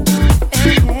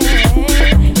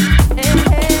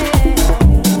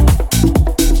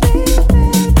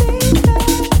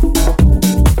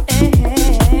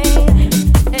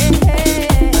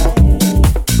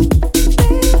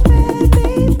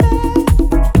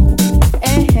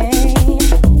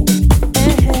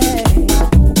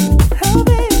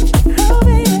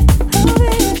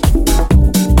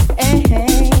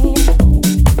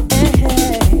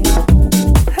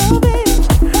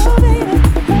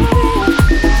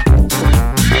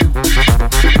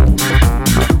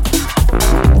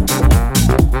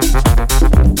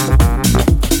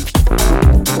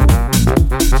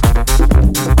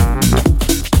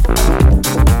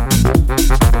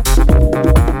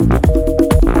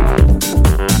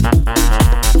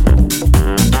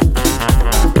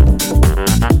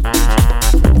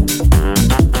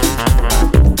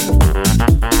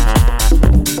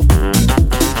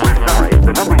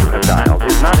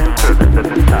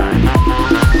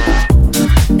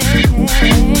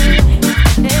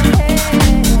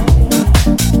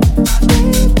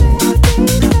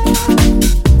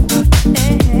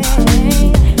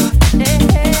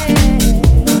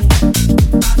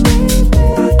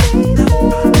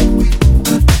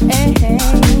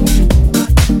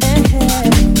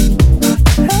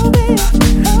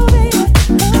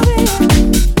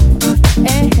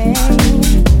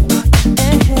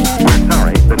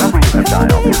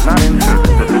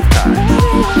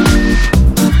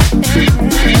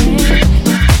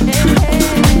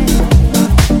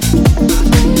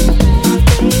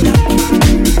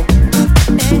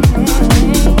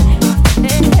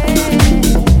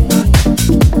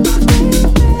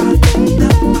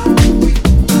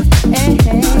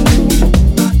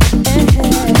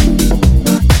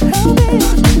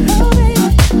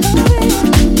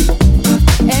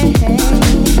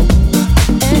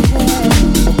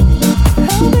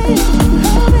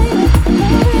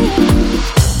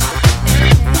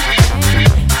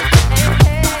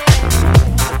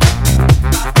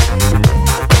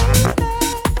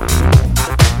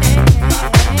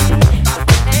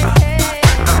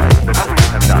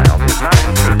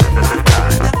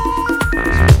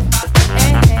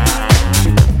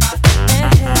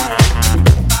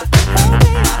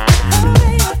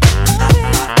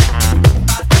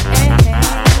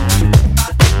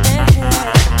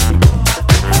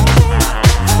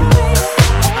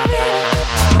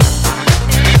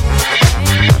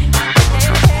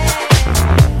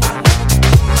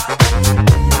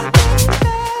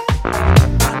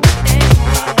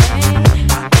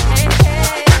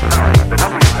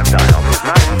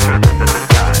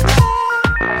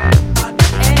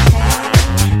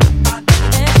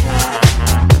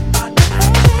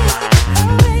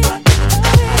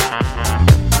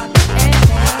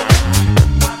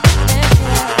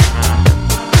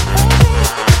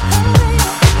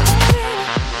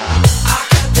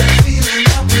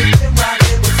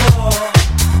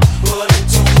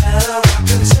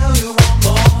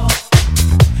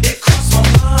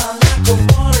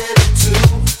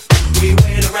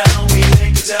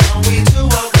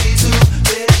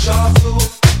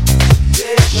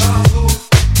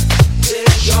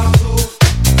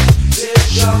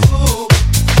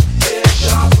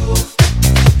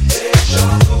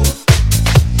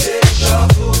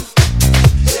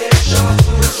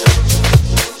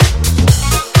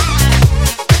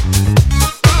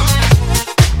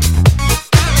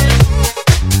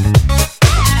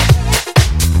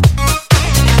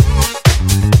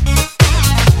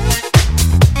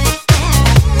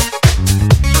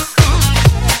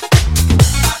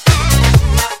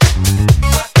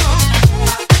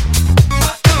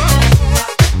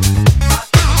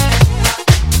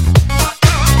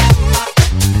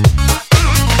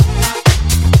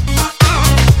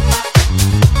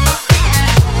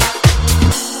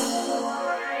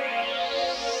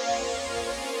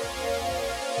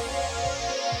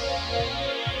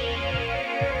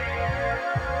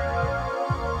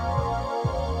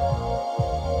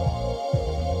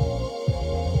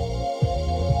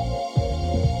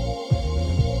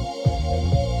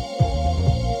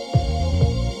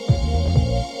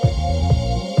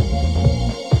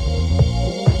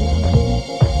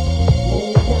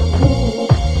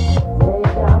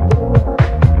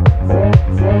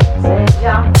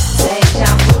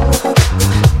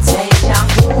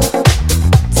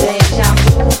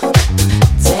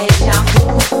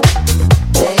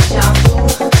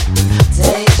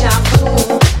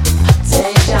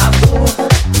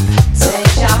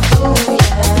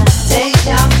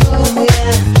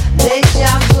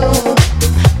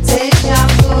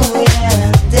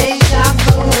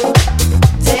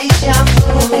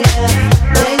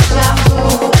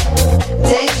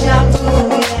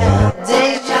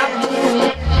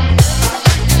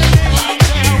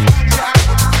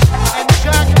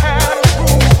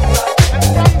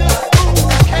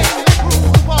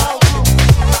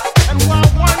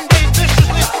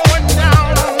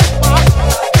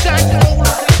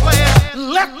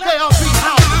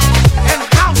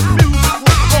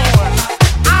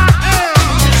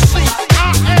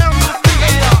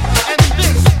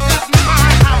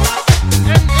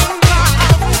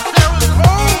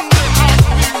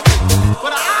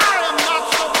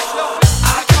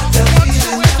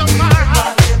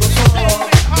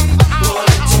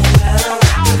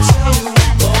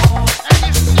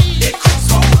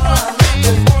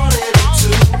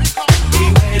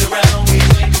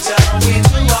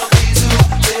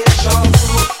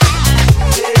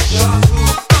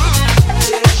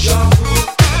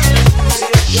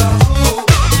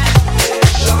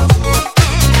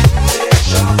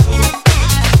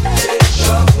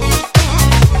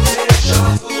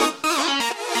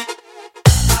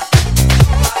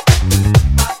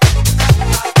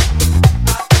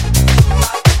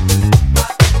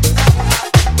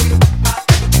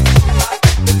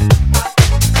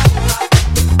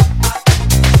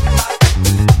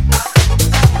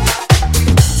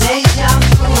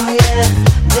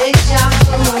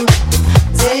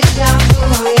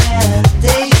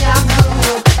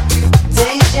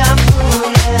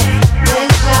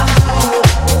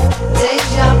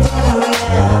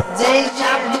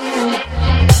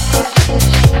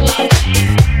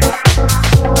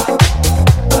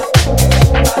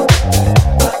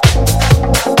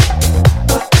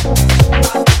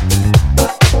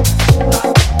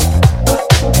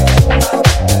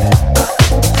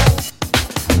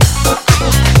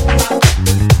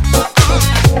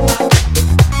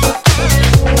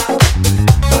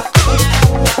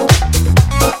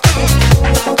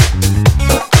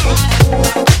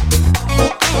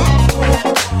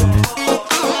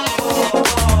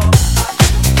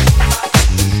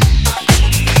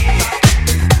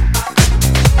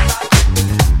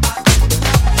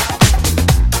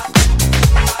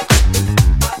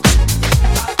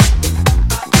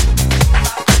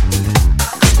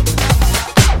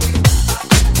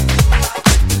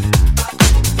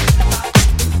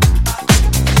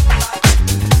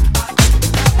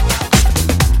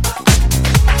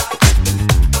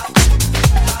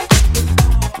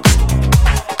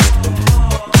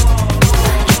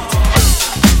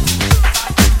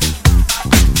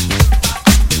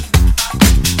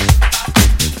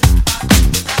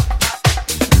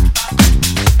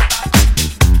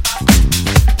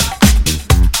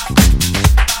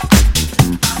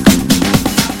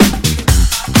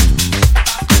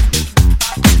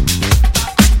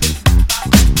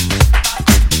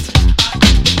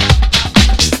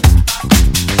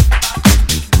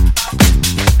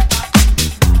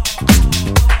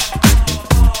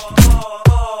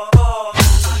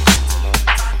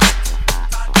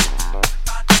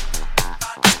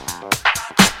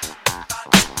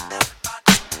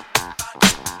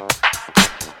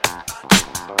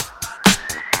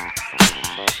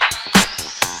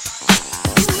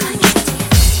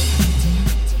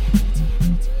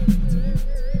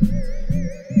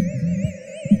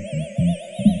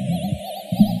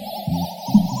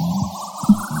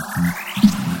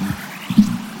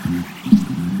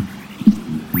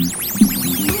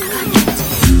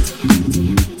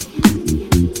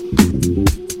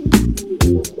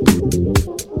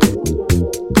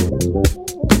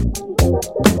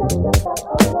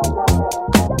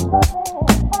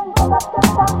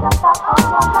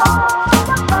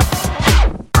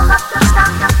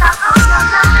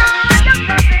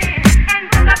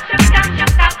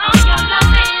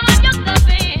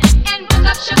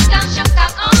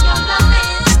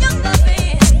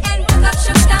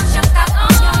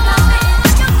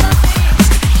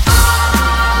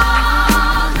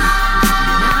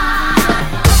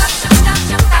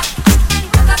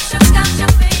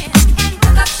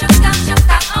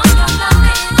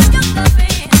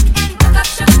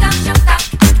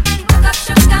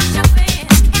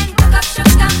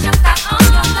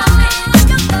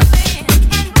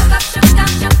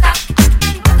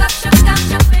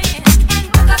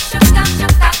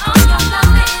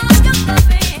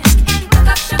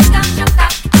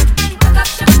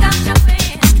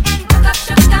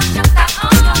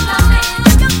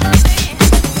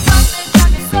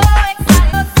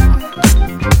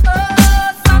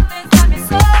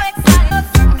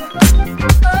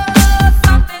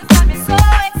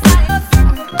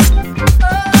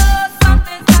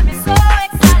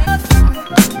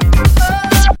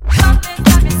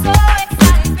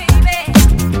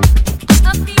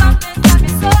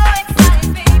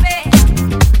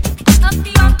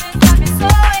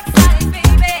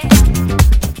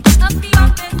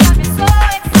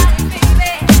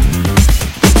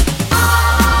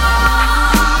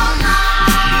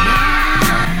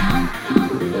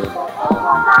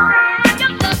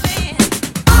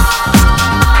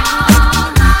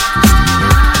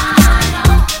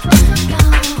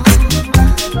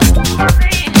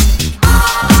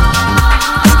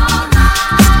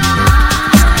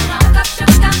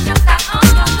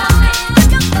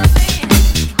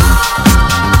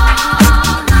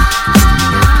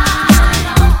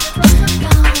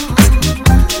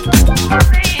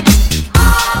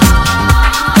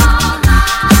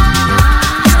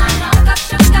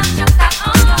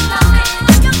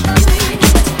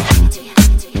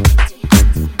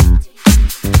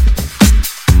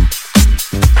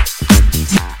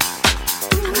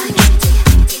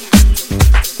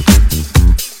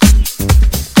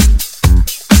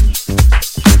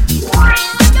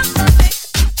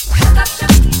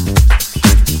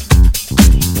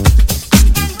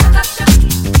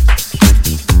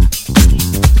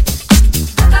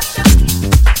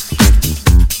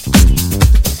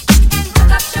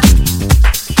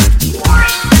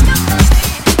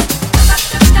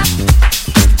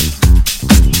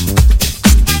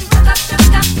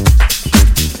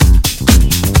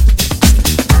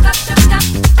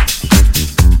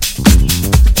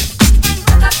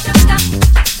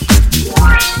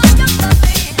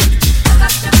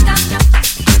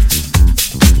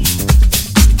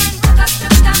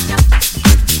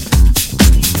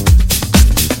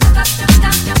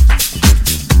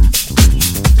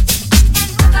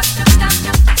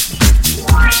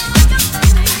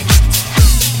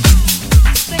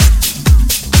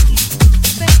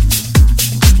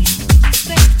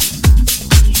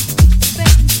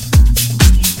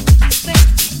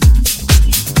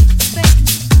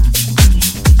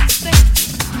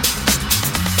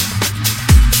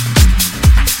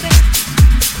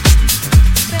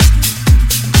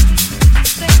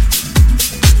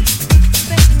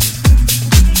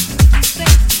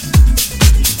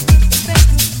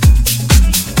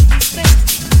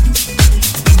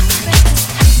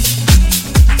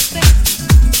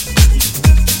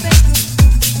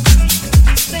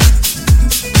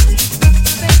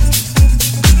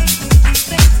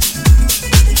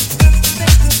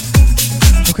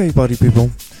 Okay, party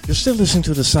people, you're still listening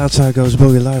to the Southside Goes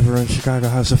Boogie live here on Chicago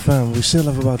House FM. We still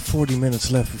have about 40 minutes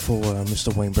left before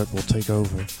Mr. Wayne Brett will take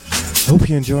over. Hope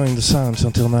you're enjoying the sounds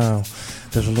until now.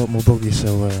 There's a lot more boogie,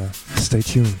 so stay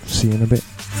tuned. See you in a bit.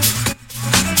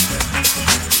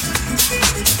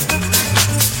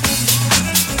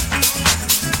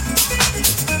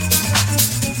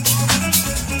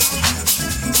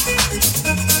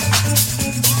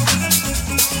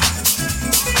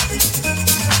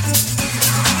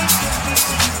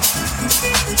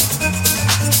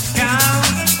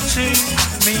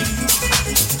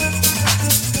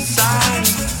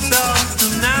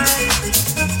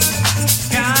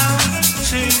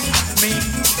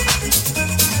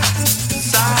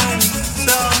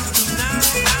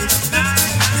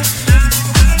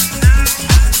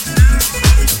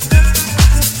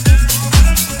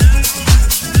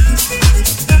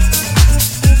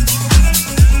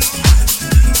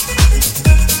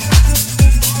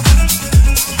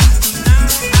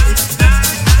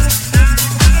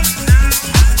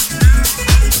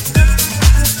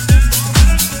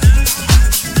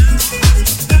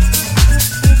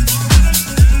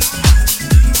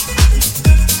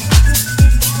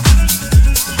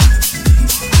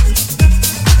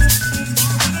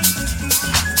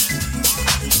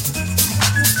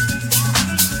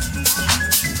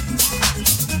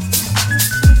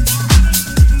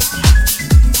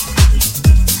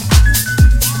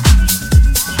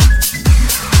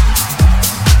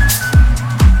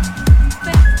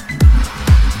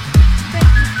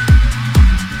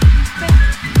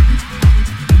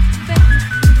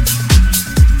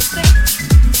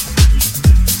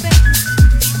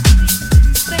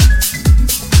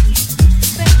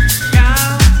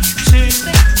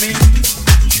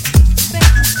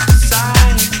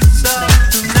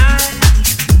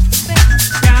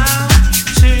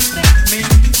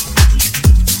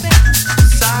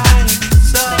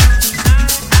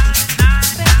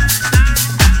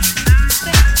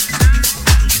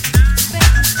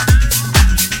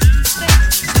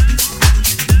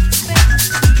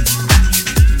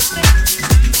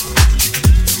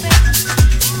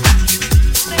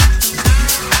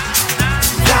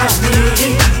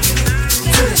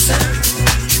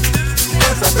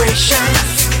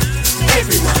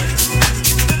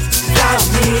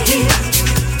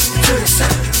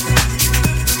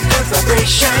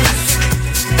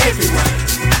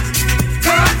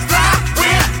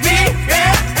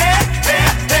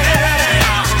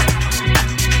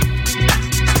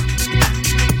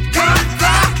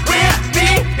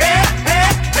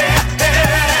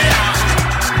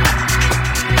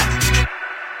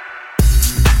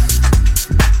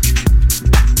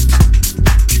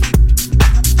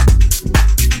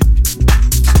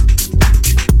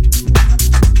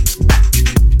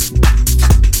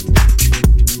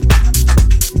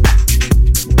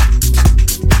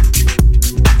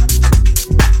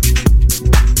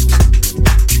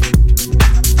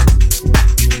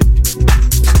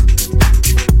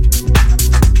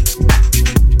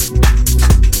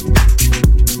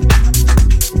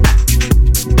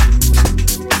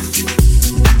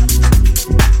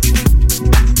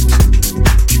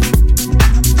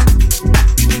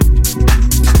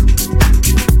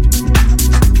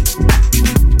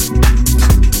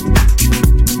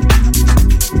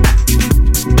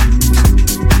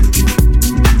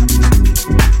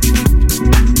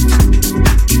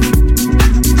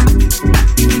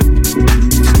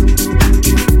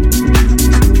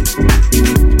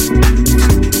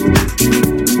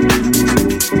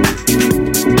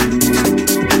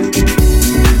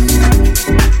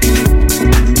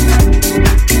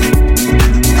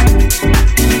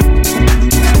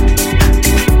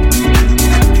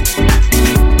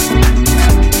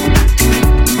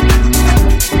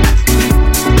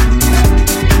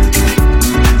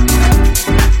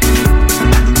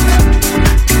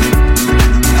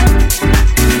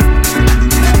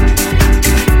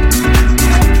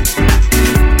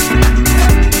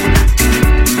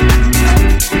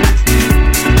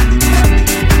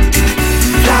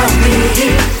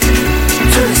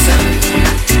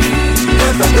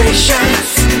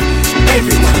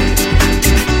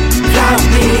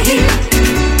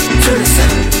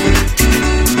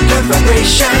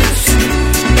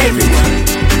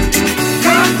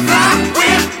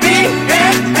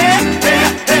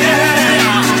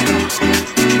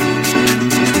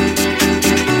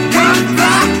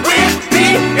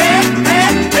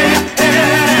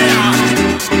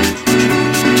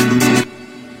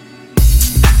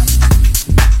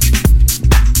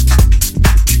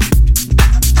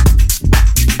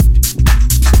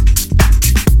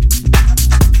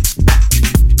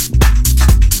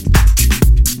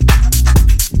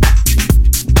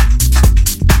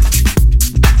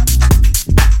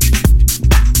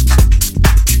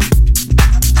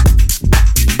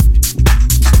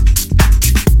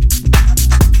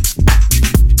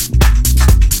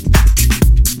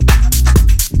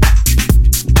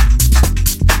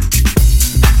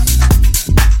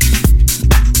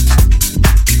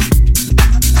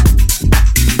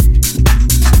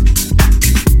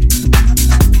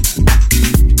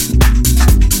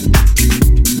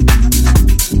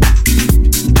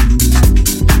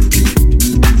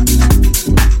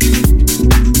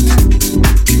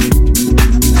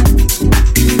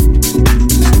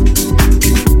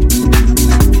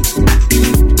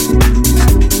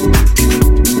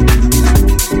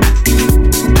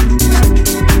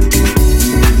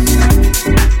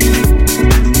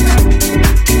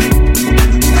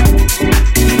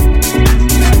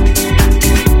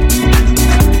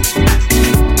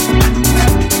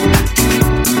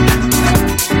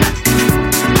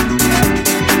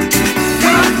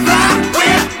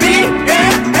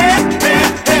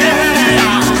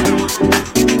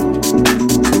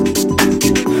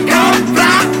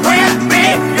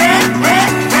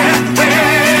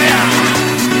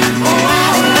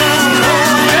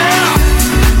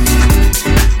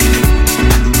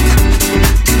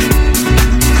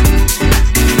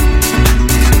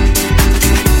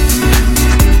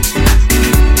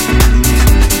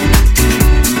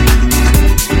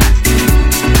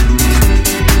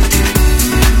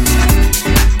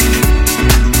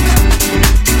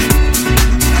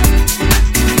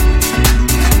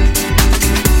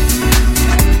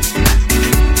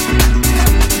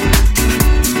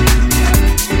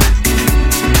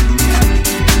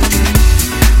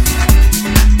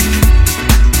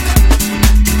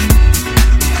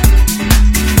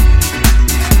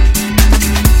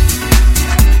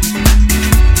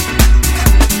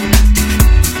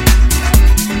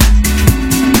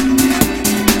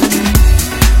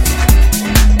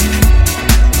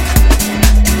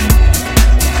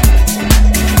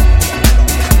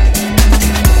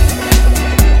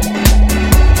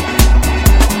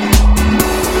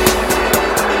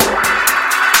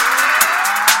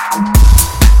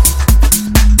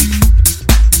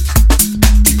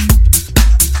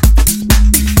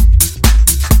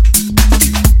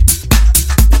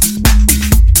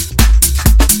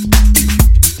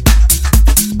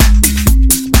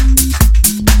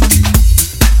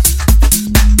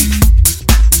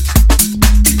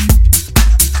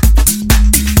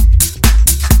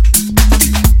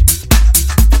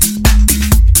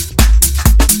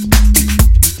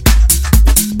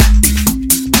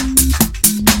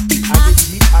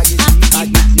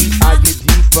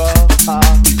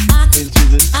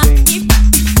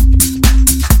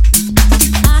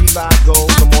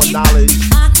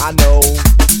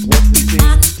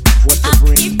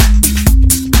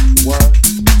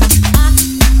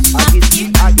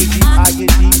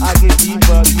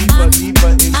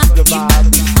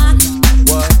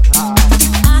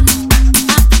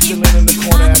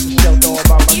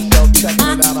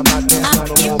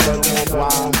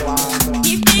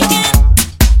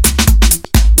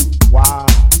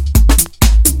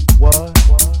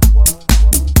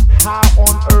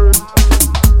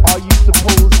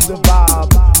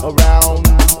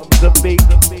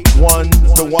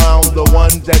 The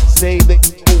ones that say they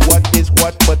know what is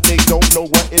what, but they don't know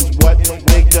what is what.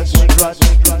 They just strut.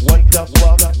 What the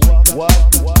fuck? What?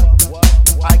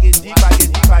 I get deep, I get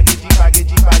deep, I get deep, I get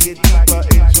deep, I get deeper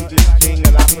into this thing,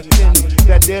 and I pretend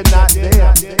that they're not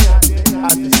there. I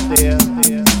just stare.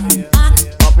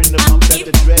 Up in the booth at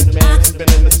the dread man,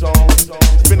 spinning the song,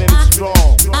 spinning it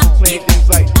strong, playing things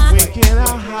like "When can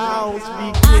our house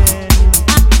begin?"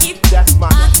 That's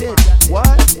my shit. What?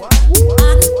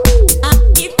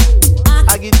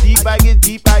 I get deep, I get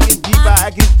deep, I get deeper,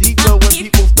 I get deeper when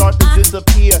people start to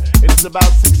disappear. And it's about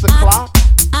 6 o'clock.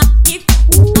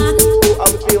 Ooh,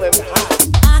 I'm feeling hot.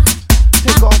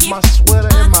 Take off my sweater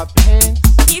and my pants,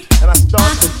 and I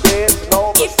start to dance, and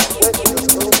all the sweat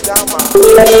just goes down my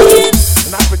face.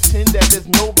 And I pretend that there's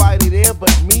nobody there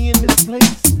but me in this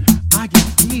place. I get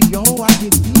deep, yo, I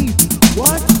get deep.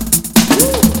 What?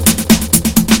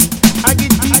 I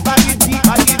get deep, I get deep,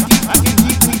 I get deep, I get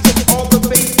deep. We take all the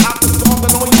bass out the song,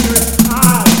 and all you hear is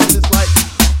high. And it's like,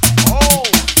 oh,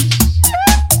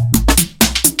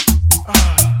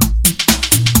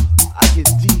 I get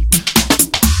deep.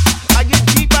 I get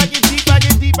deep, I get deep, I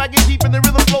get deep, I get deep, and the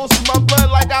rhythm flows through my blood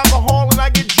like alcohol, and I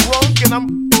get drunk, and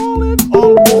I'm falling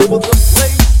all over the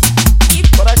place.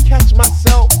 But I catch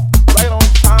myself right on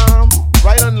time,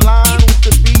 right on line with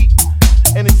the beat,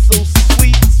 and it's so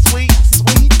sweet, sweet,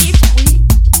 sweet, sweet.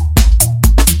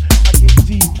 I get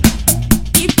deep.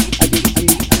 I get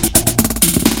deep.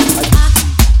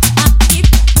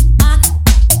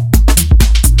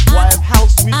 Why, if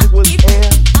house music was air,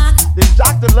 then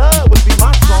Dr. Love would be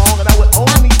my song, and I would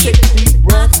only take deep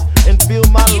breaths and fill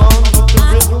my lungs with the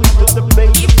rhythm, with the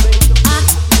bass.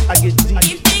 I get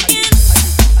deep.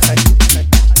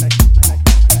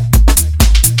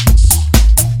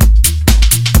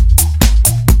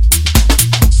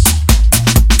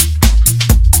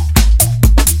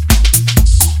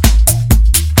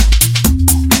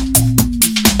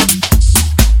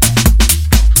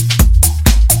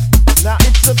 Now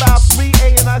it's about 3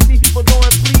 A and I see people doing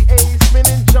 3 A,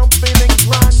 spinning, jumping, and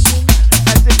grinding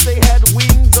as if they had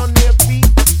wings on their feet,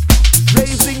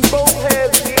 raising both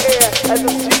hands in the air as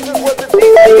if Jesus was a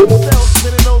DJ himself,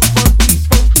 spinning those funky,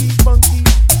 funky, funky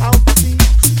house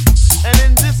beats. And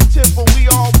in this temple we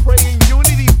all pray in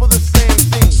unity for the same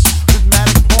thing.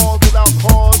 Rhythmic pause without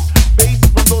cause, bass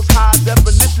from those high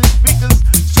definition speakers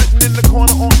sitting in the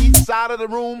corner on each side of the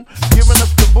room, giving us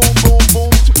the boom, boom,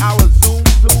 boom to our zoom,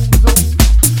 zoom, zoom.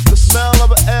 The smell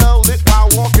of an L lit while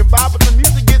walking by, but the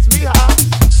music gets me high.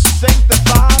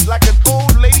 Sanctified like an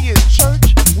old lady in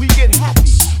church, we get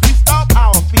happy. We stomp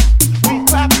our feet, we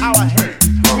clap our hands,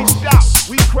 we shout,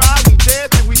 we cry, we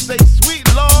dance, and we say, "Sweet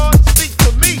Lord, speak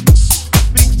to me,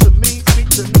 speak to me, speak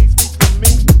to me, speak to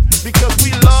me." Because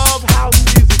we love house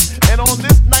music, and on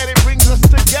this night it brings us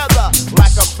together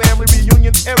like a family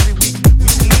reunion every week. We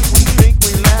eat, we drink,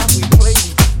 we laugh, we play,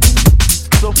 we speak.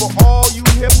 So for all you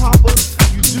hip hoppers,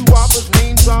 you doo-woppers,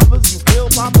 name droppers, you pill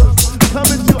poppers, come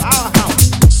into our house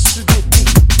to get deep.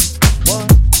 What?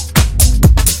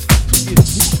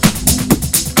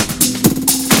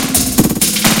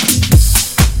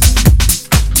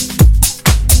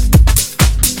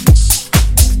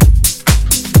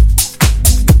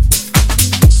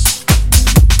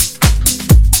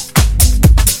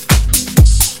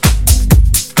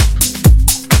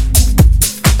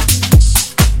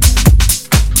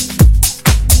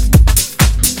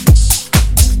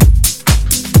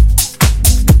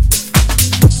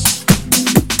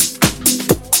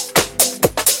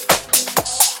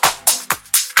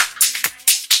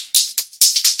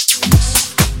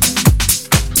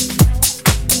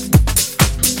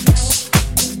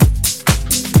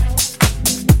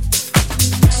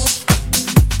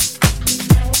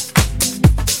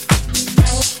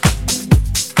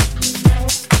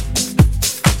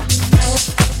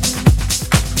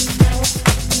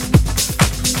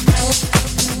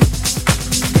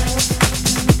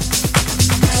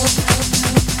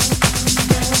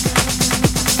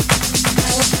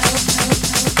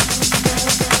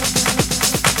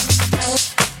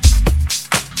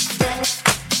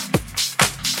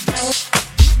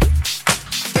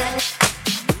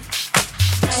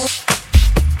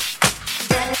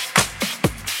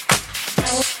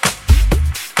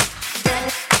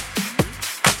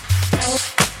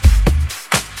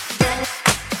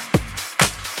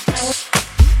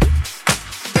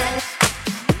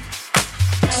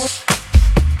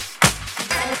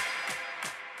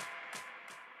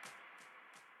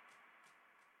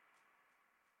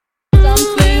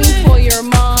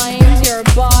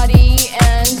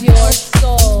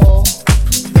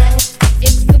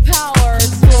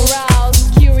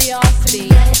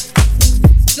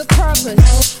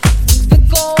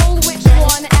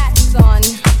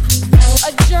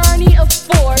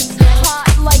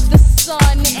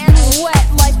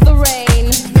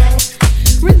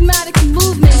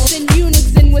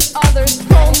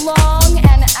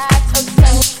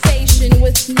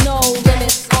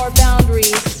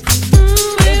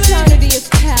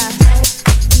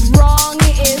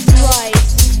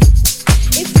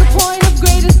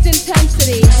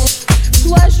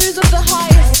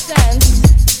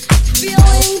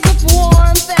 Feelings of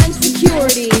warmth and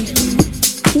security.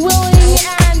 Willing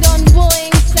and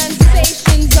unwilling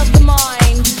sensations of the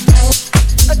mind.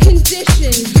 A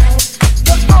condition.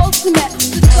 The ultimate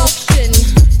seduction.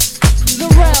 The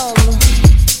realm.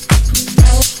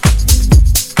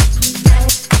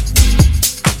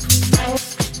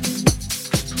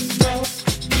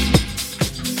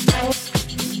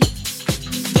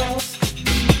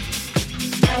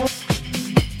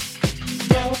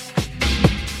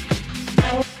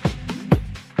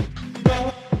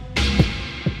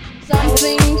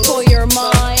 Something for your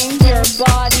mind, your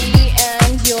body,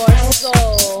 and your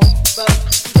soul.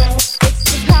 It's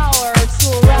the power to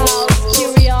arouse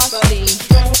curiosity.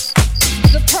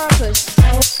 The purpose,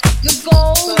 the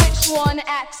goal which one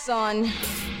acts on.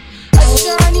 A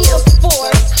journey of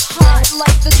force, hot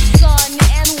like the sun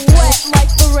and wet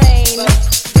like the rain.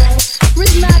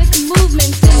 Rhythmic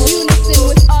movements in unison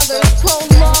with others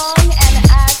prolong an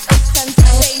act of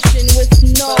sensation with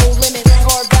no limits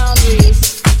or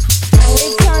boundaries.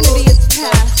 Eternity is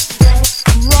past,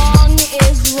 wrong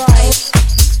is right.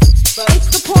 It's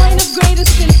the point of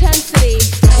greatest intensity,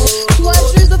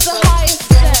 pleasures of the highest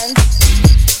sense,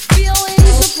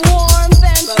 feelings of warmth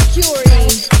and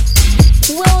security,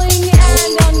 willing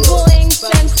and unwilling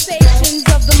sensations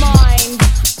of the mind,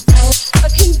 a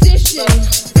condition,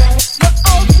 the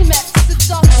ultimate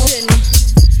seduction,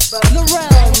 the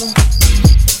realm.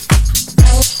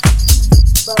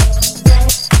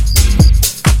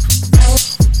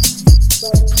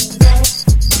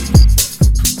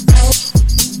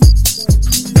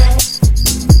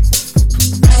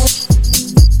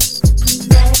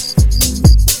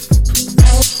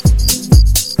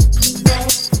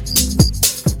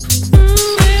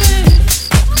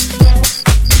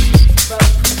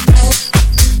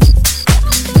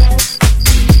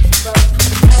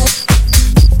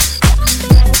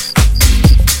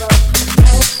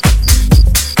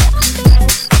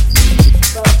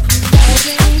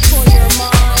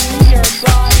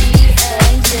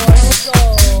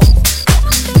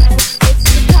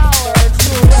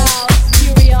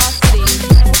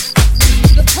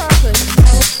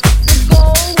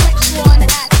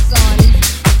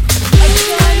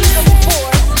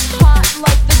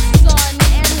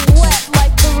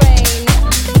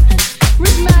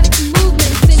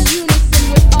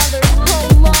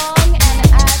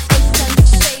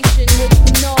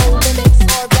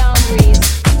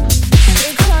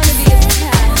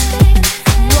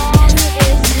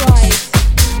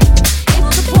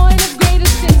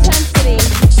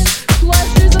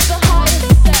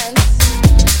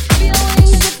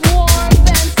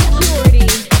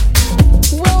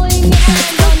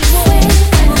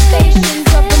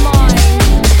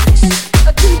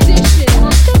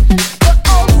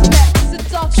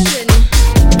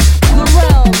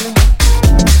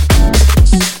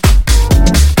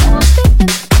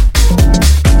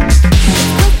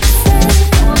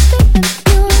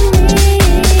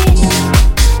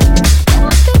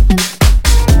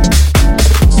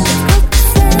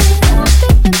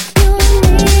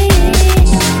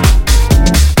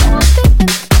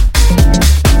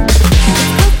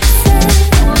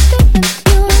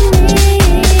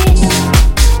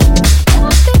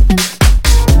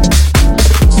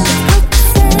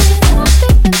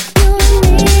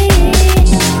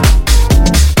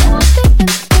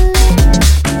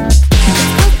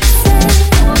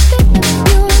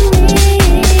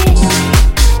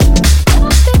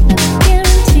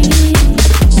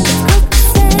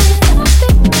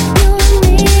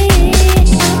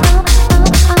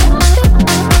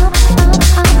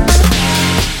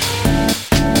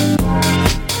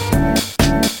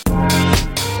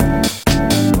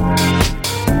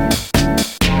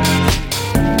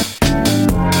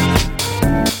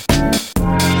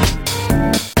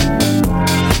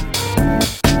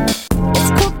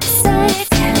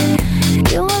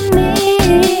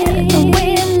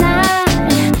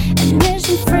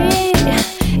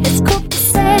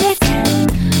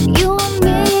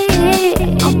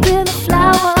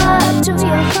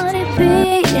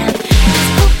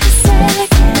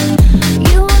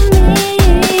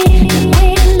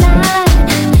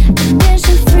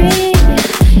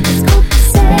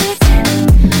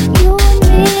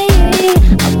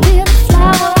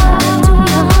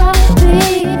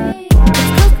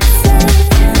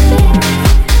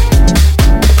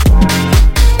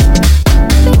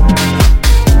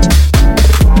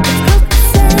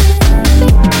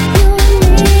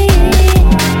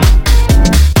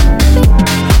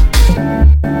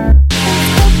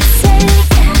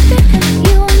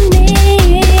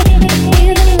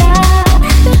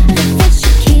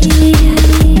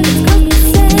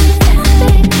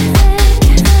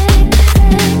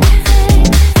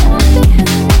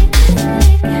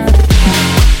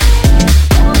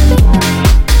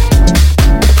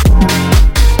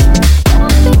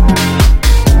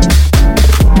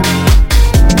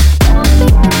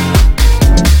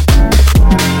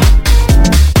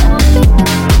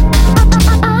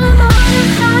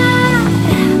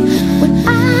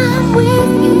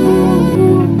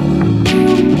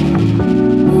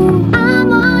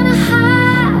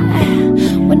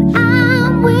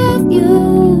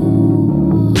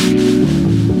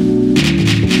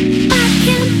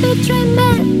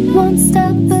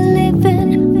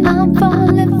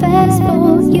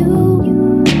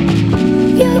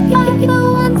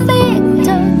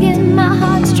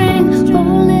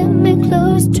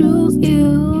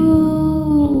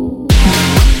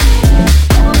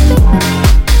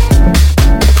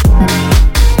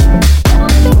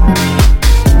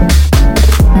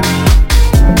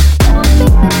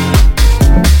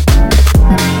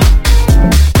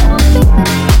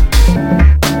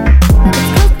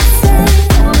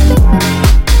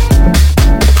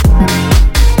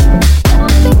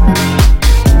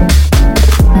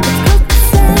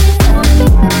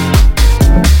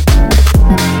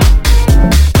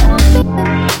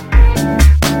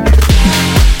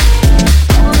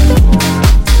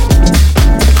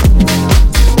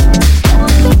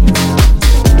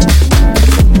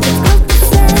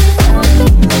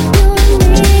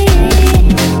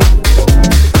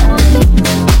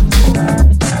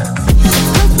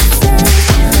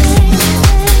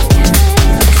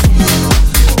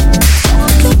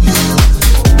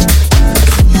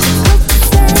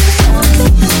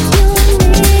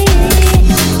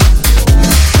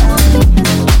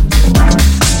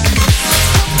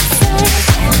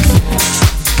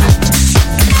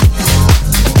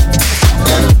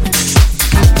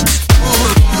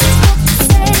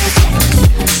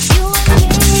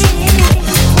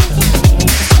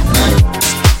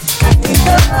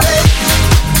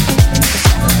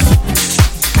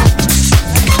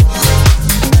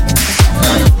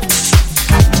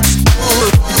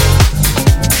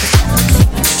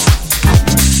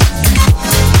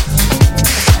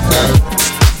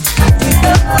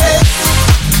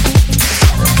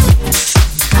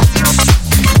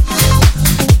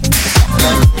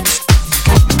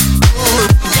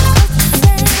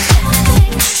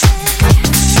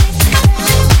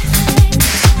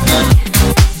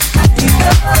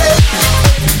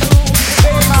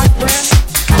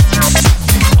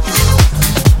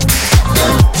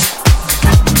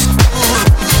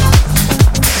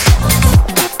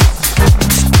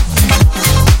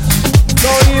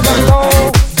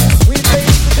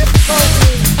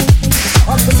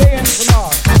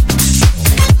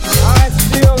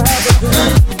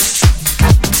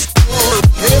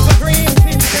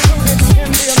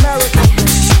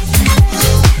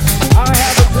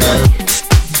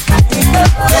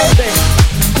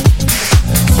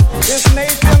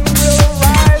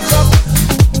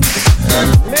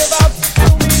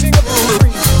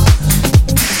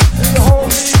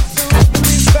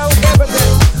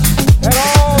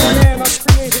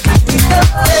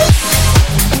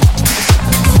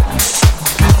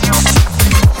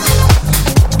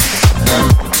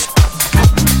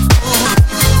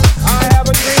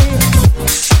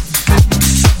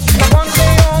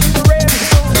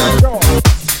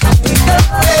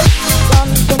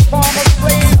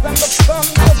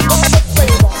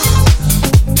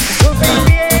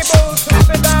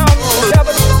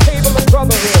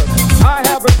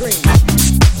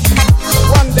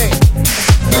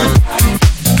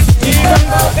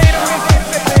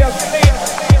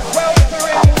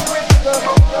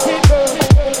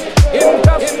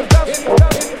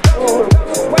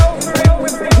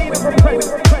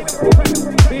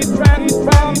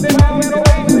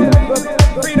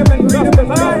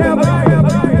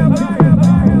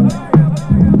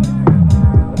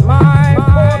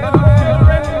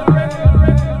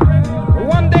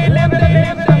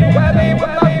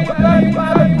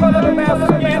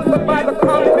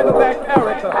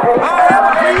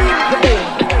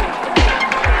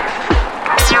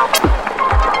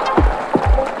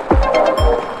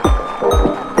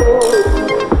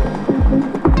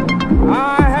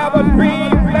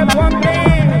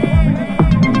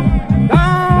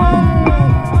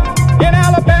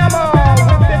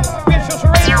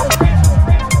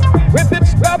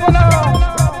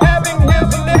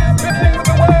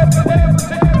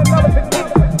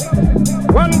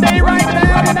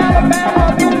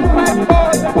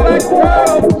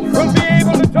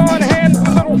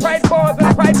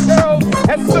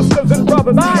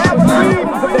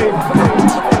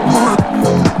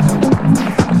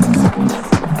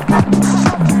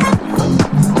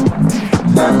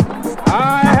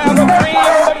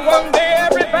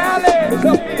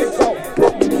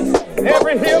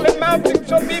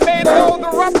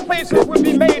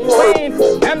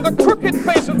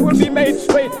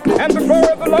 and the glory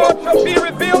of the Lord shall be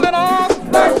revealed, and all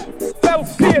flesh shall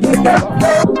see it together.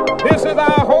 This is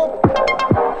our hope.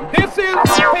 This is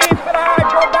the faith that I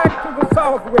go back to the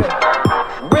south with.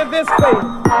 With this faith,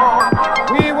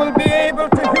 we will be able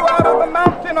to hew out of the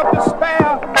mountain of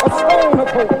despair a stone of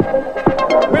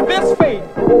hope. With this faith,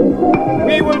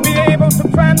 we will be able to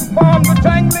transform the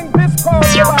jangling discord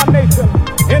of our nation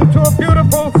into a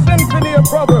beautiful symphony of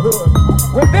brotherhood.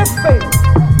 With this faith,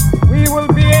 we will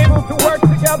be able to work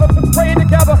together, to pray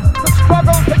together, to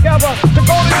struggle together, to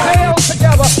go to jail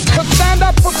together, to stand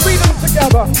up for freedom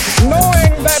together,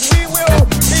 knowing that we will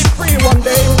be free one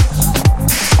day.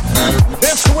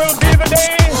 This will be the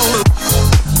day.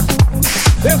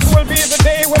 This will be the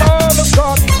day when all of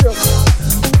God's children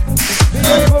be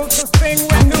able to sing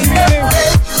with new meaning,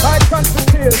 my country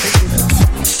tears of you.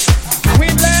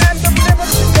 We land of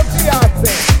liberty of the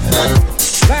ocean,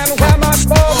 land where my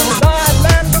fathers died,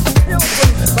 land of the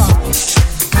pilgrims side,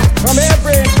 from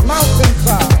every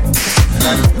mountainside.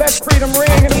 Let freedom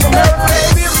ring, and if America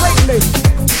will be a great nation,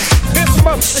 this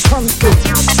must become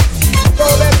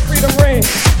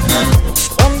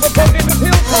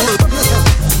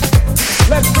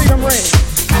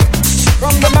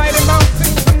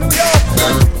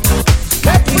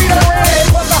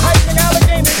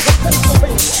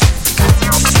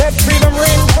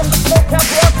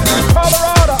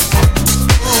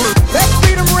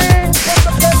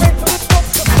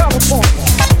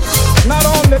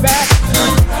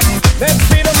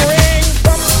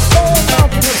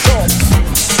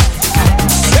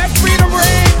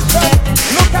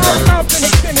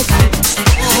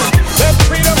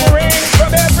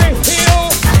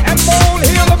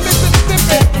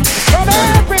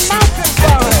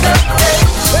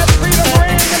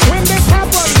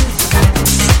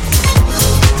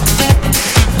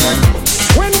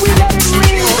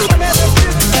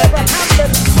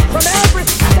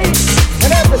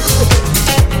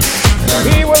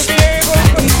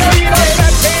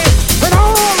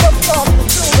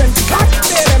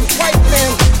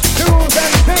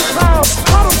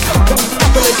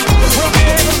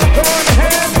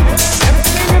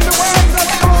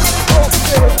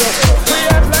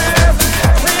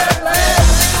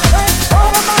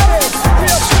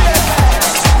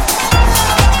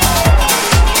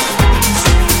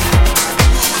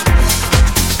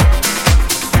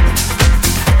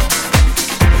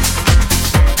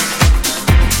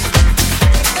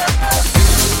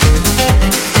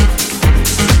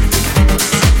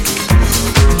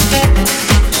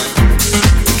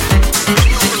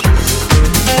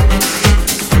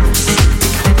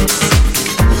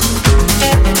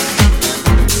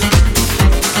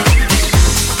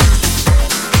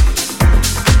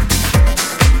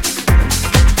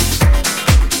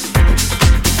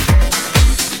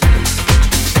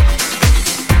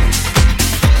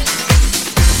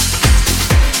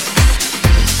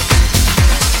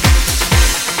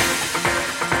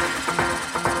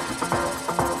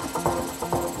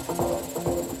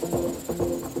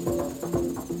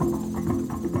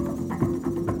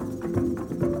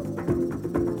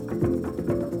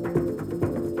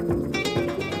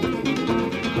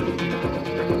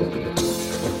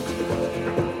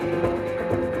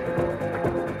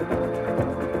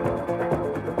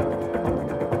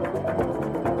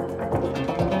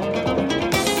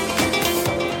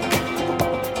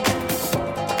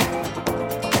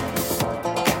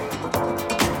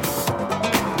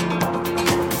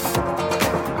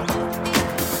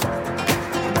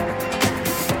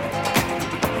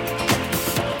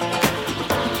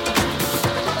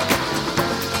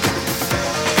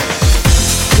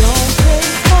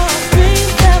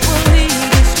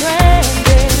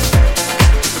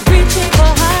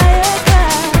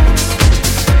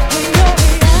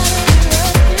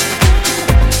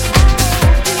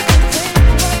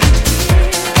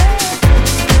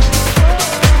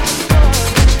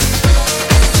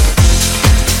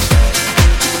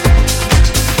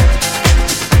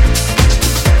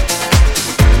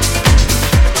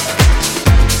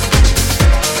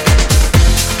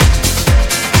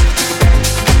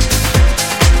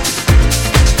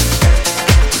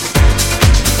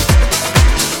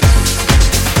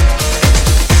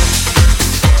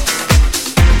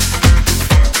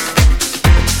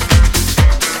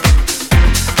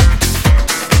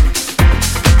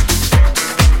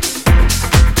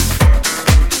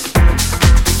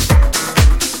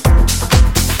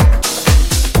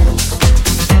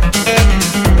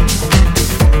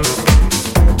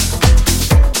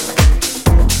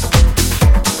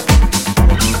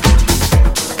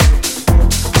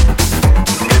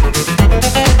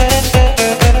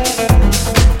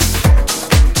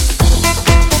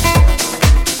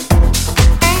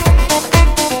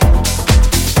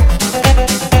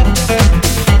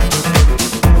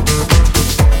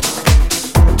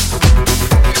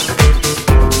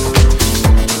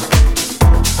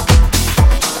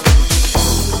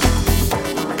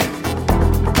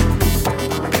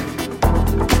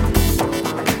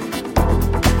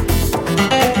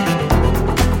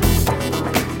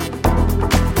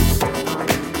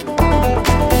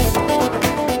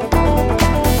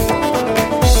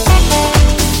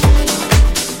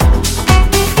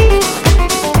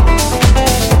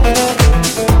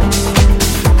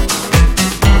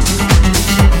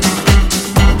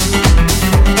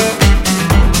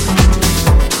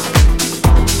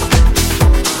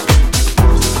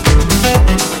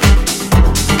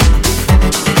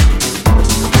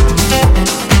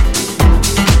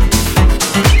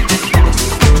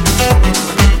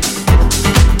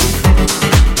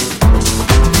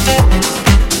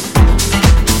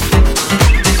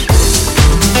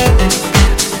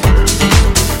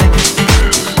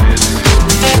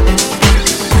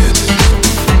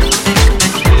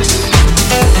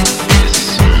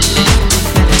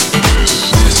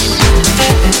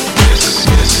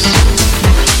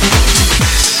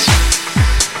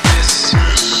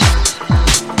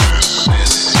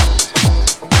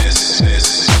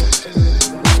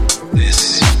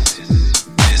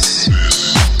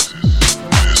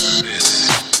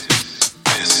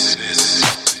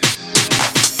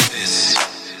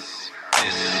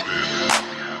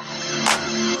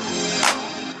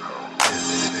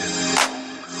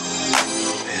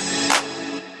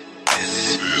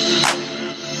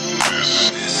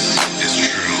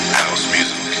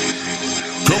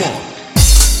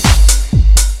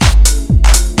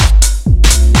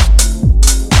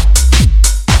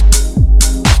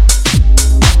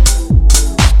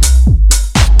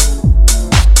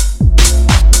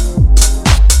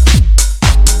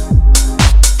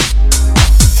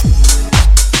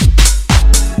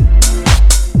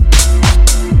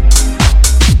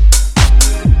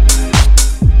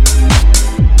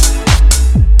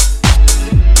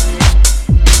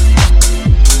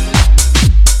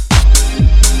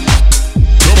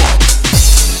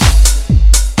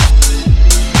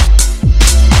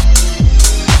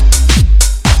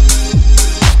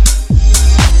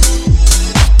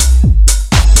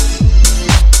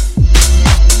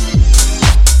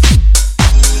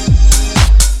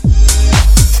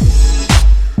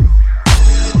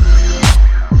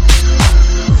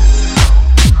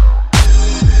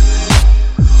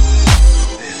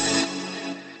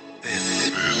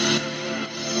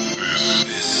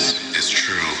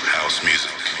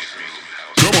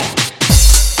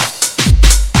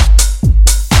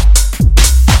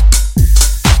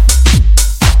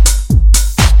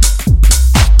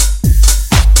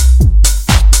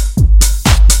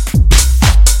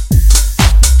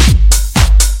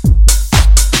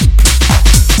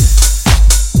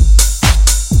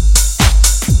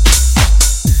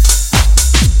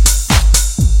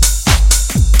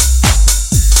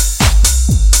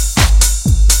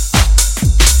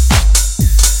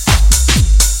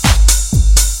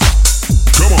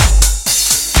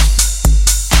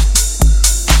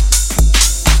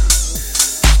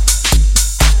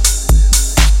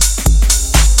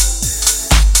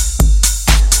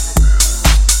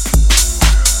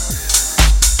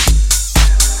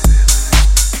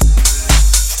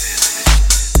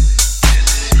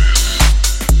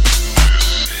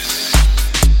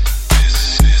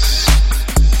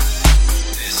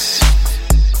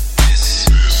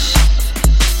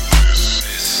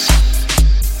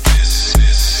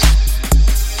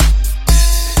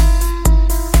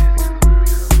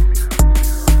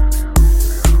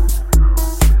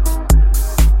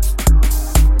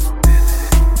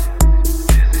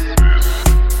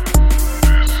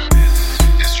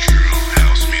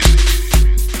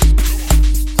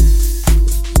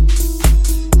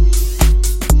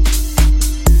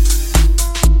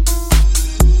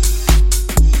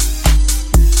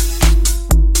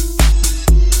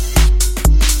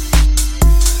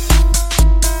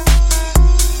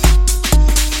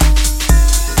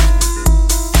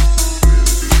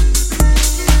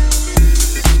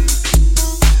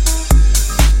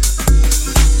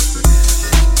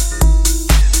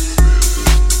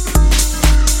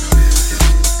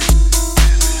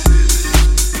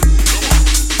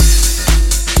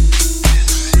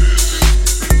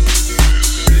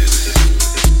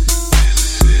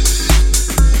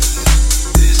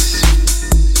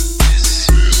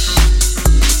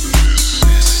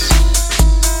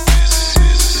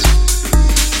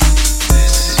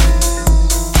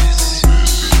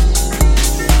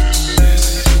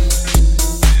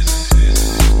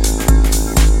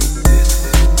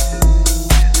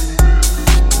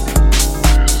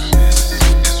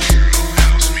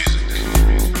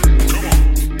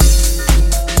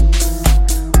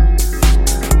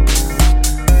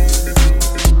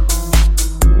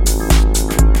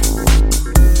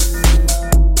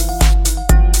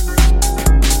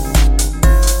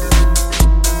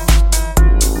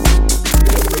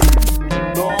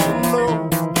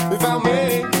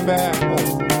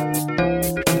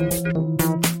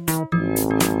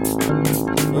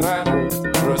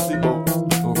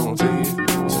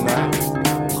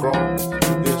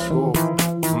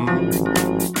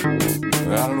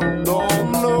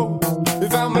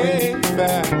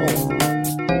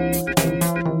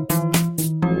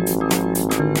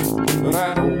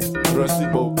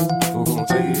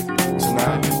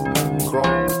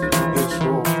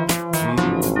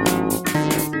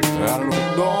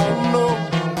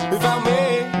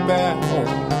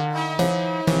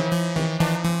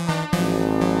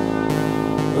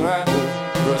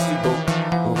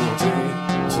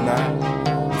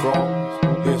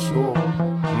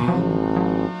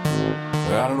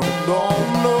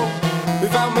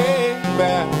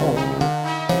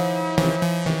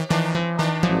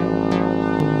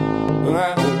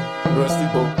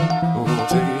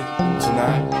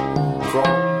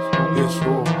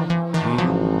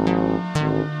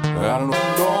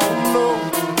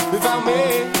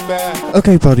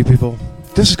Okay, party people,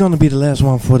 this is gonna be the last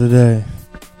one for today.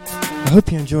 I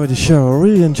hope you enjoyed the show. I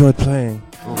really enjoyed playing.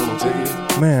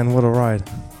 Man, what a ride.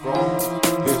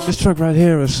 This track right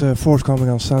here is forthcoming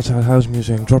on Southside House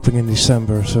Music, dropping in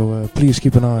December, so please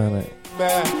keep an eye on it.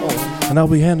 And I'll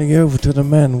be handing you over to the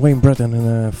man Wayne Breton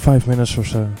in 5 minutes or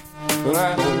so.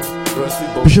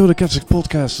 Be sure to catch the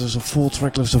podcast. There's a full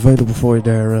track list available for you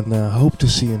there, and hope to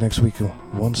see you next week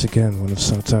once again when the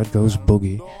Southside goes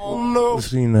boogie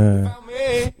between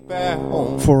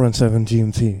 4 and 7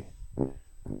 GMT.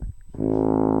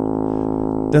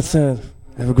 That's it.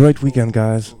 Have a great weekend,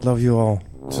 guys. Love you all.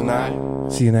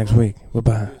 See you next week.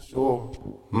 Bye-bye.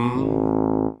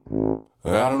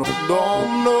 I don't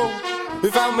know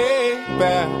if I make it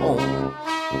back home.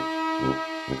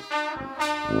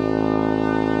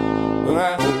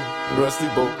 Rusty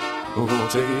boat, we're gonna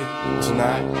take it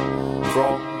tonight.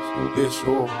 Cross this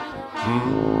shore.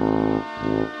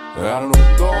 I don't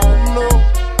know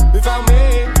if I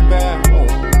make it back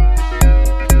home.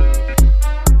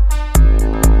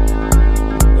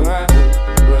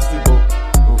 Rusty boat,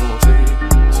 we're gonna take it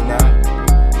tonight.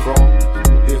 Cross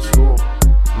this shore.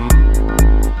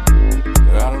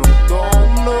 I don't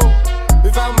know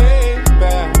if I make it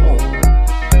back home.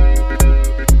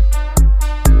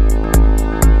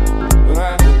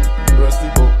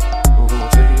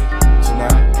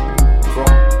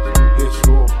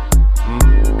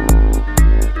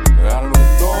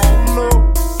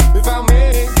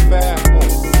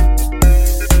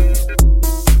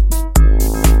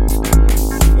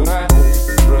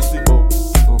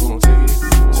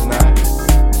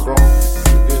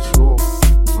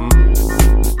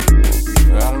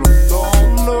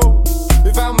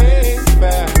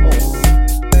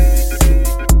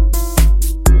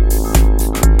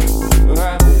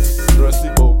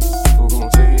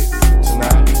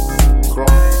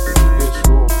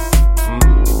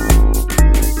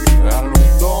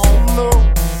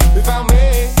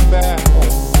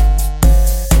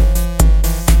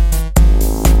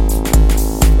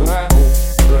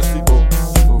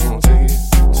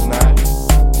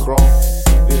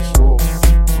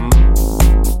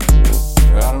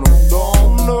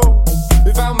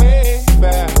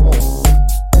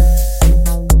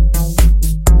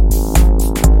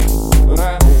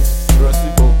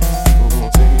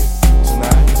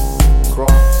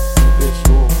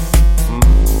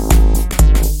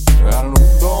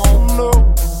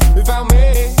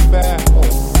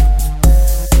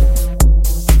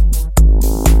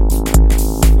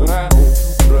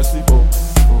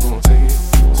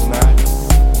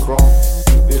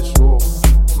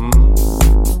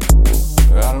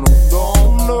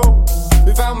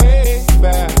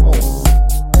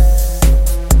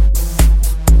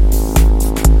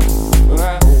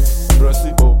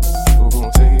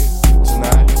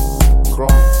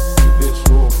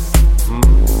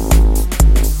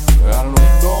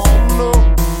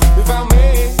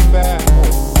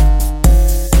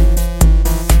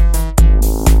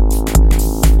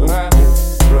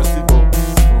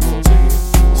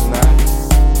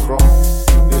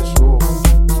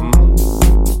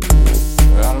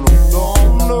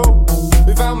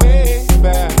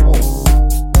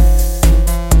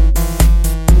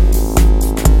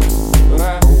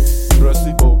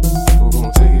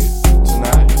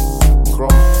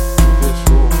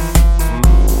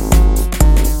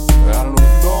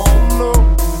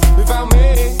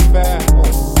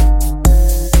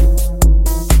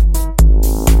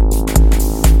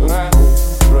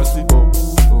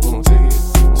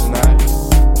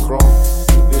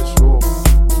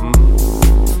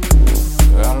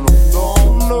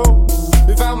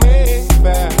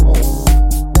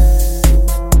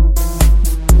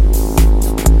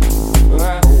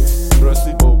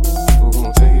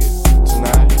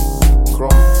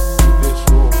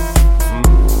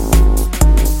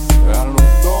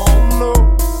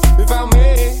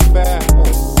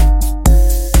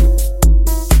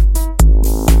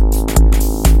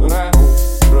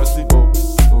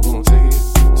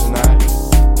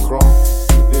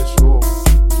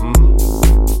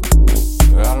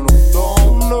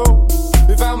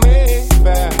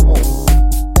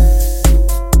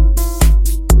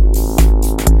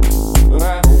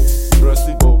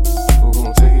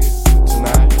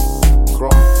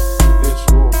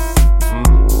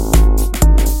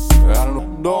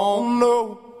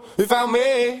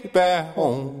 back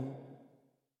home.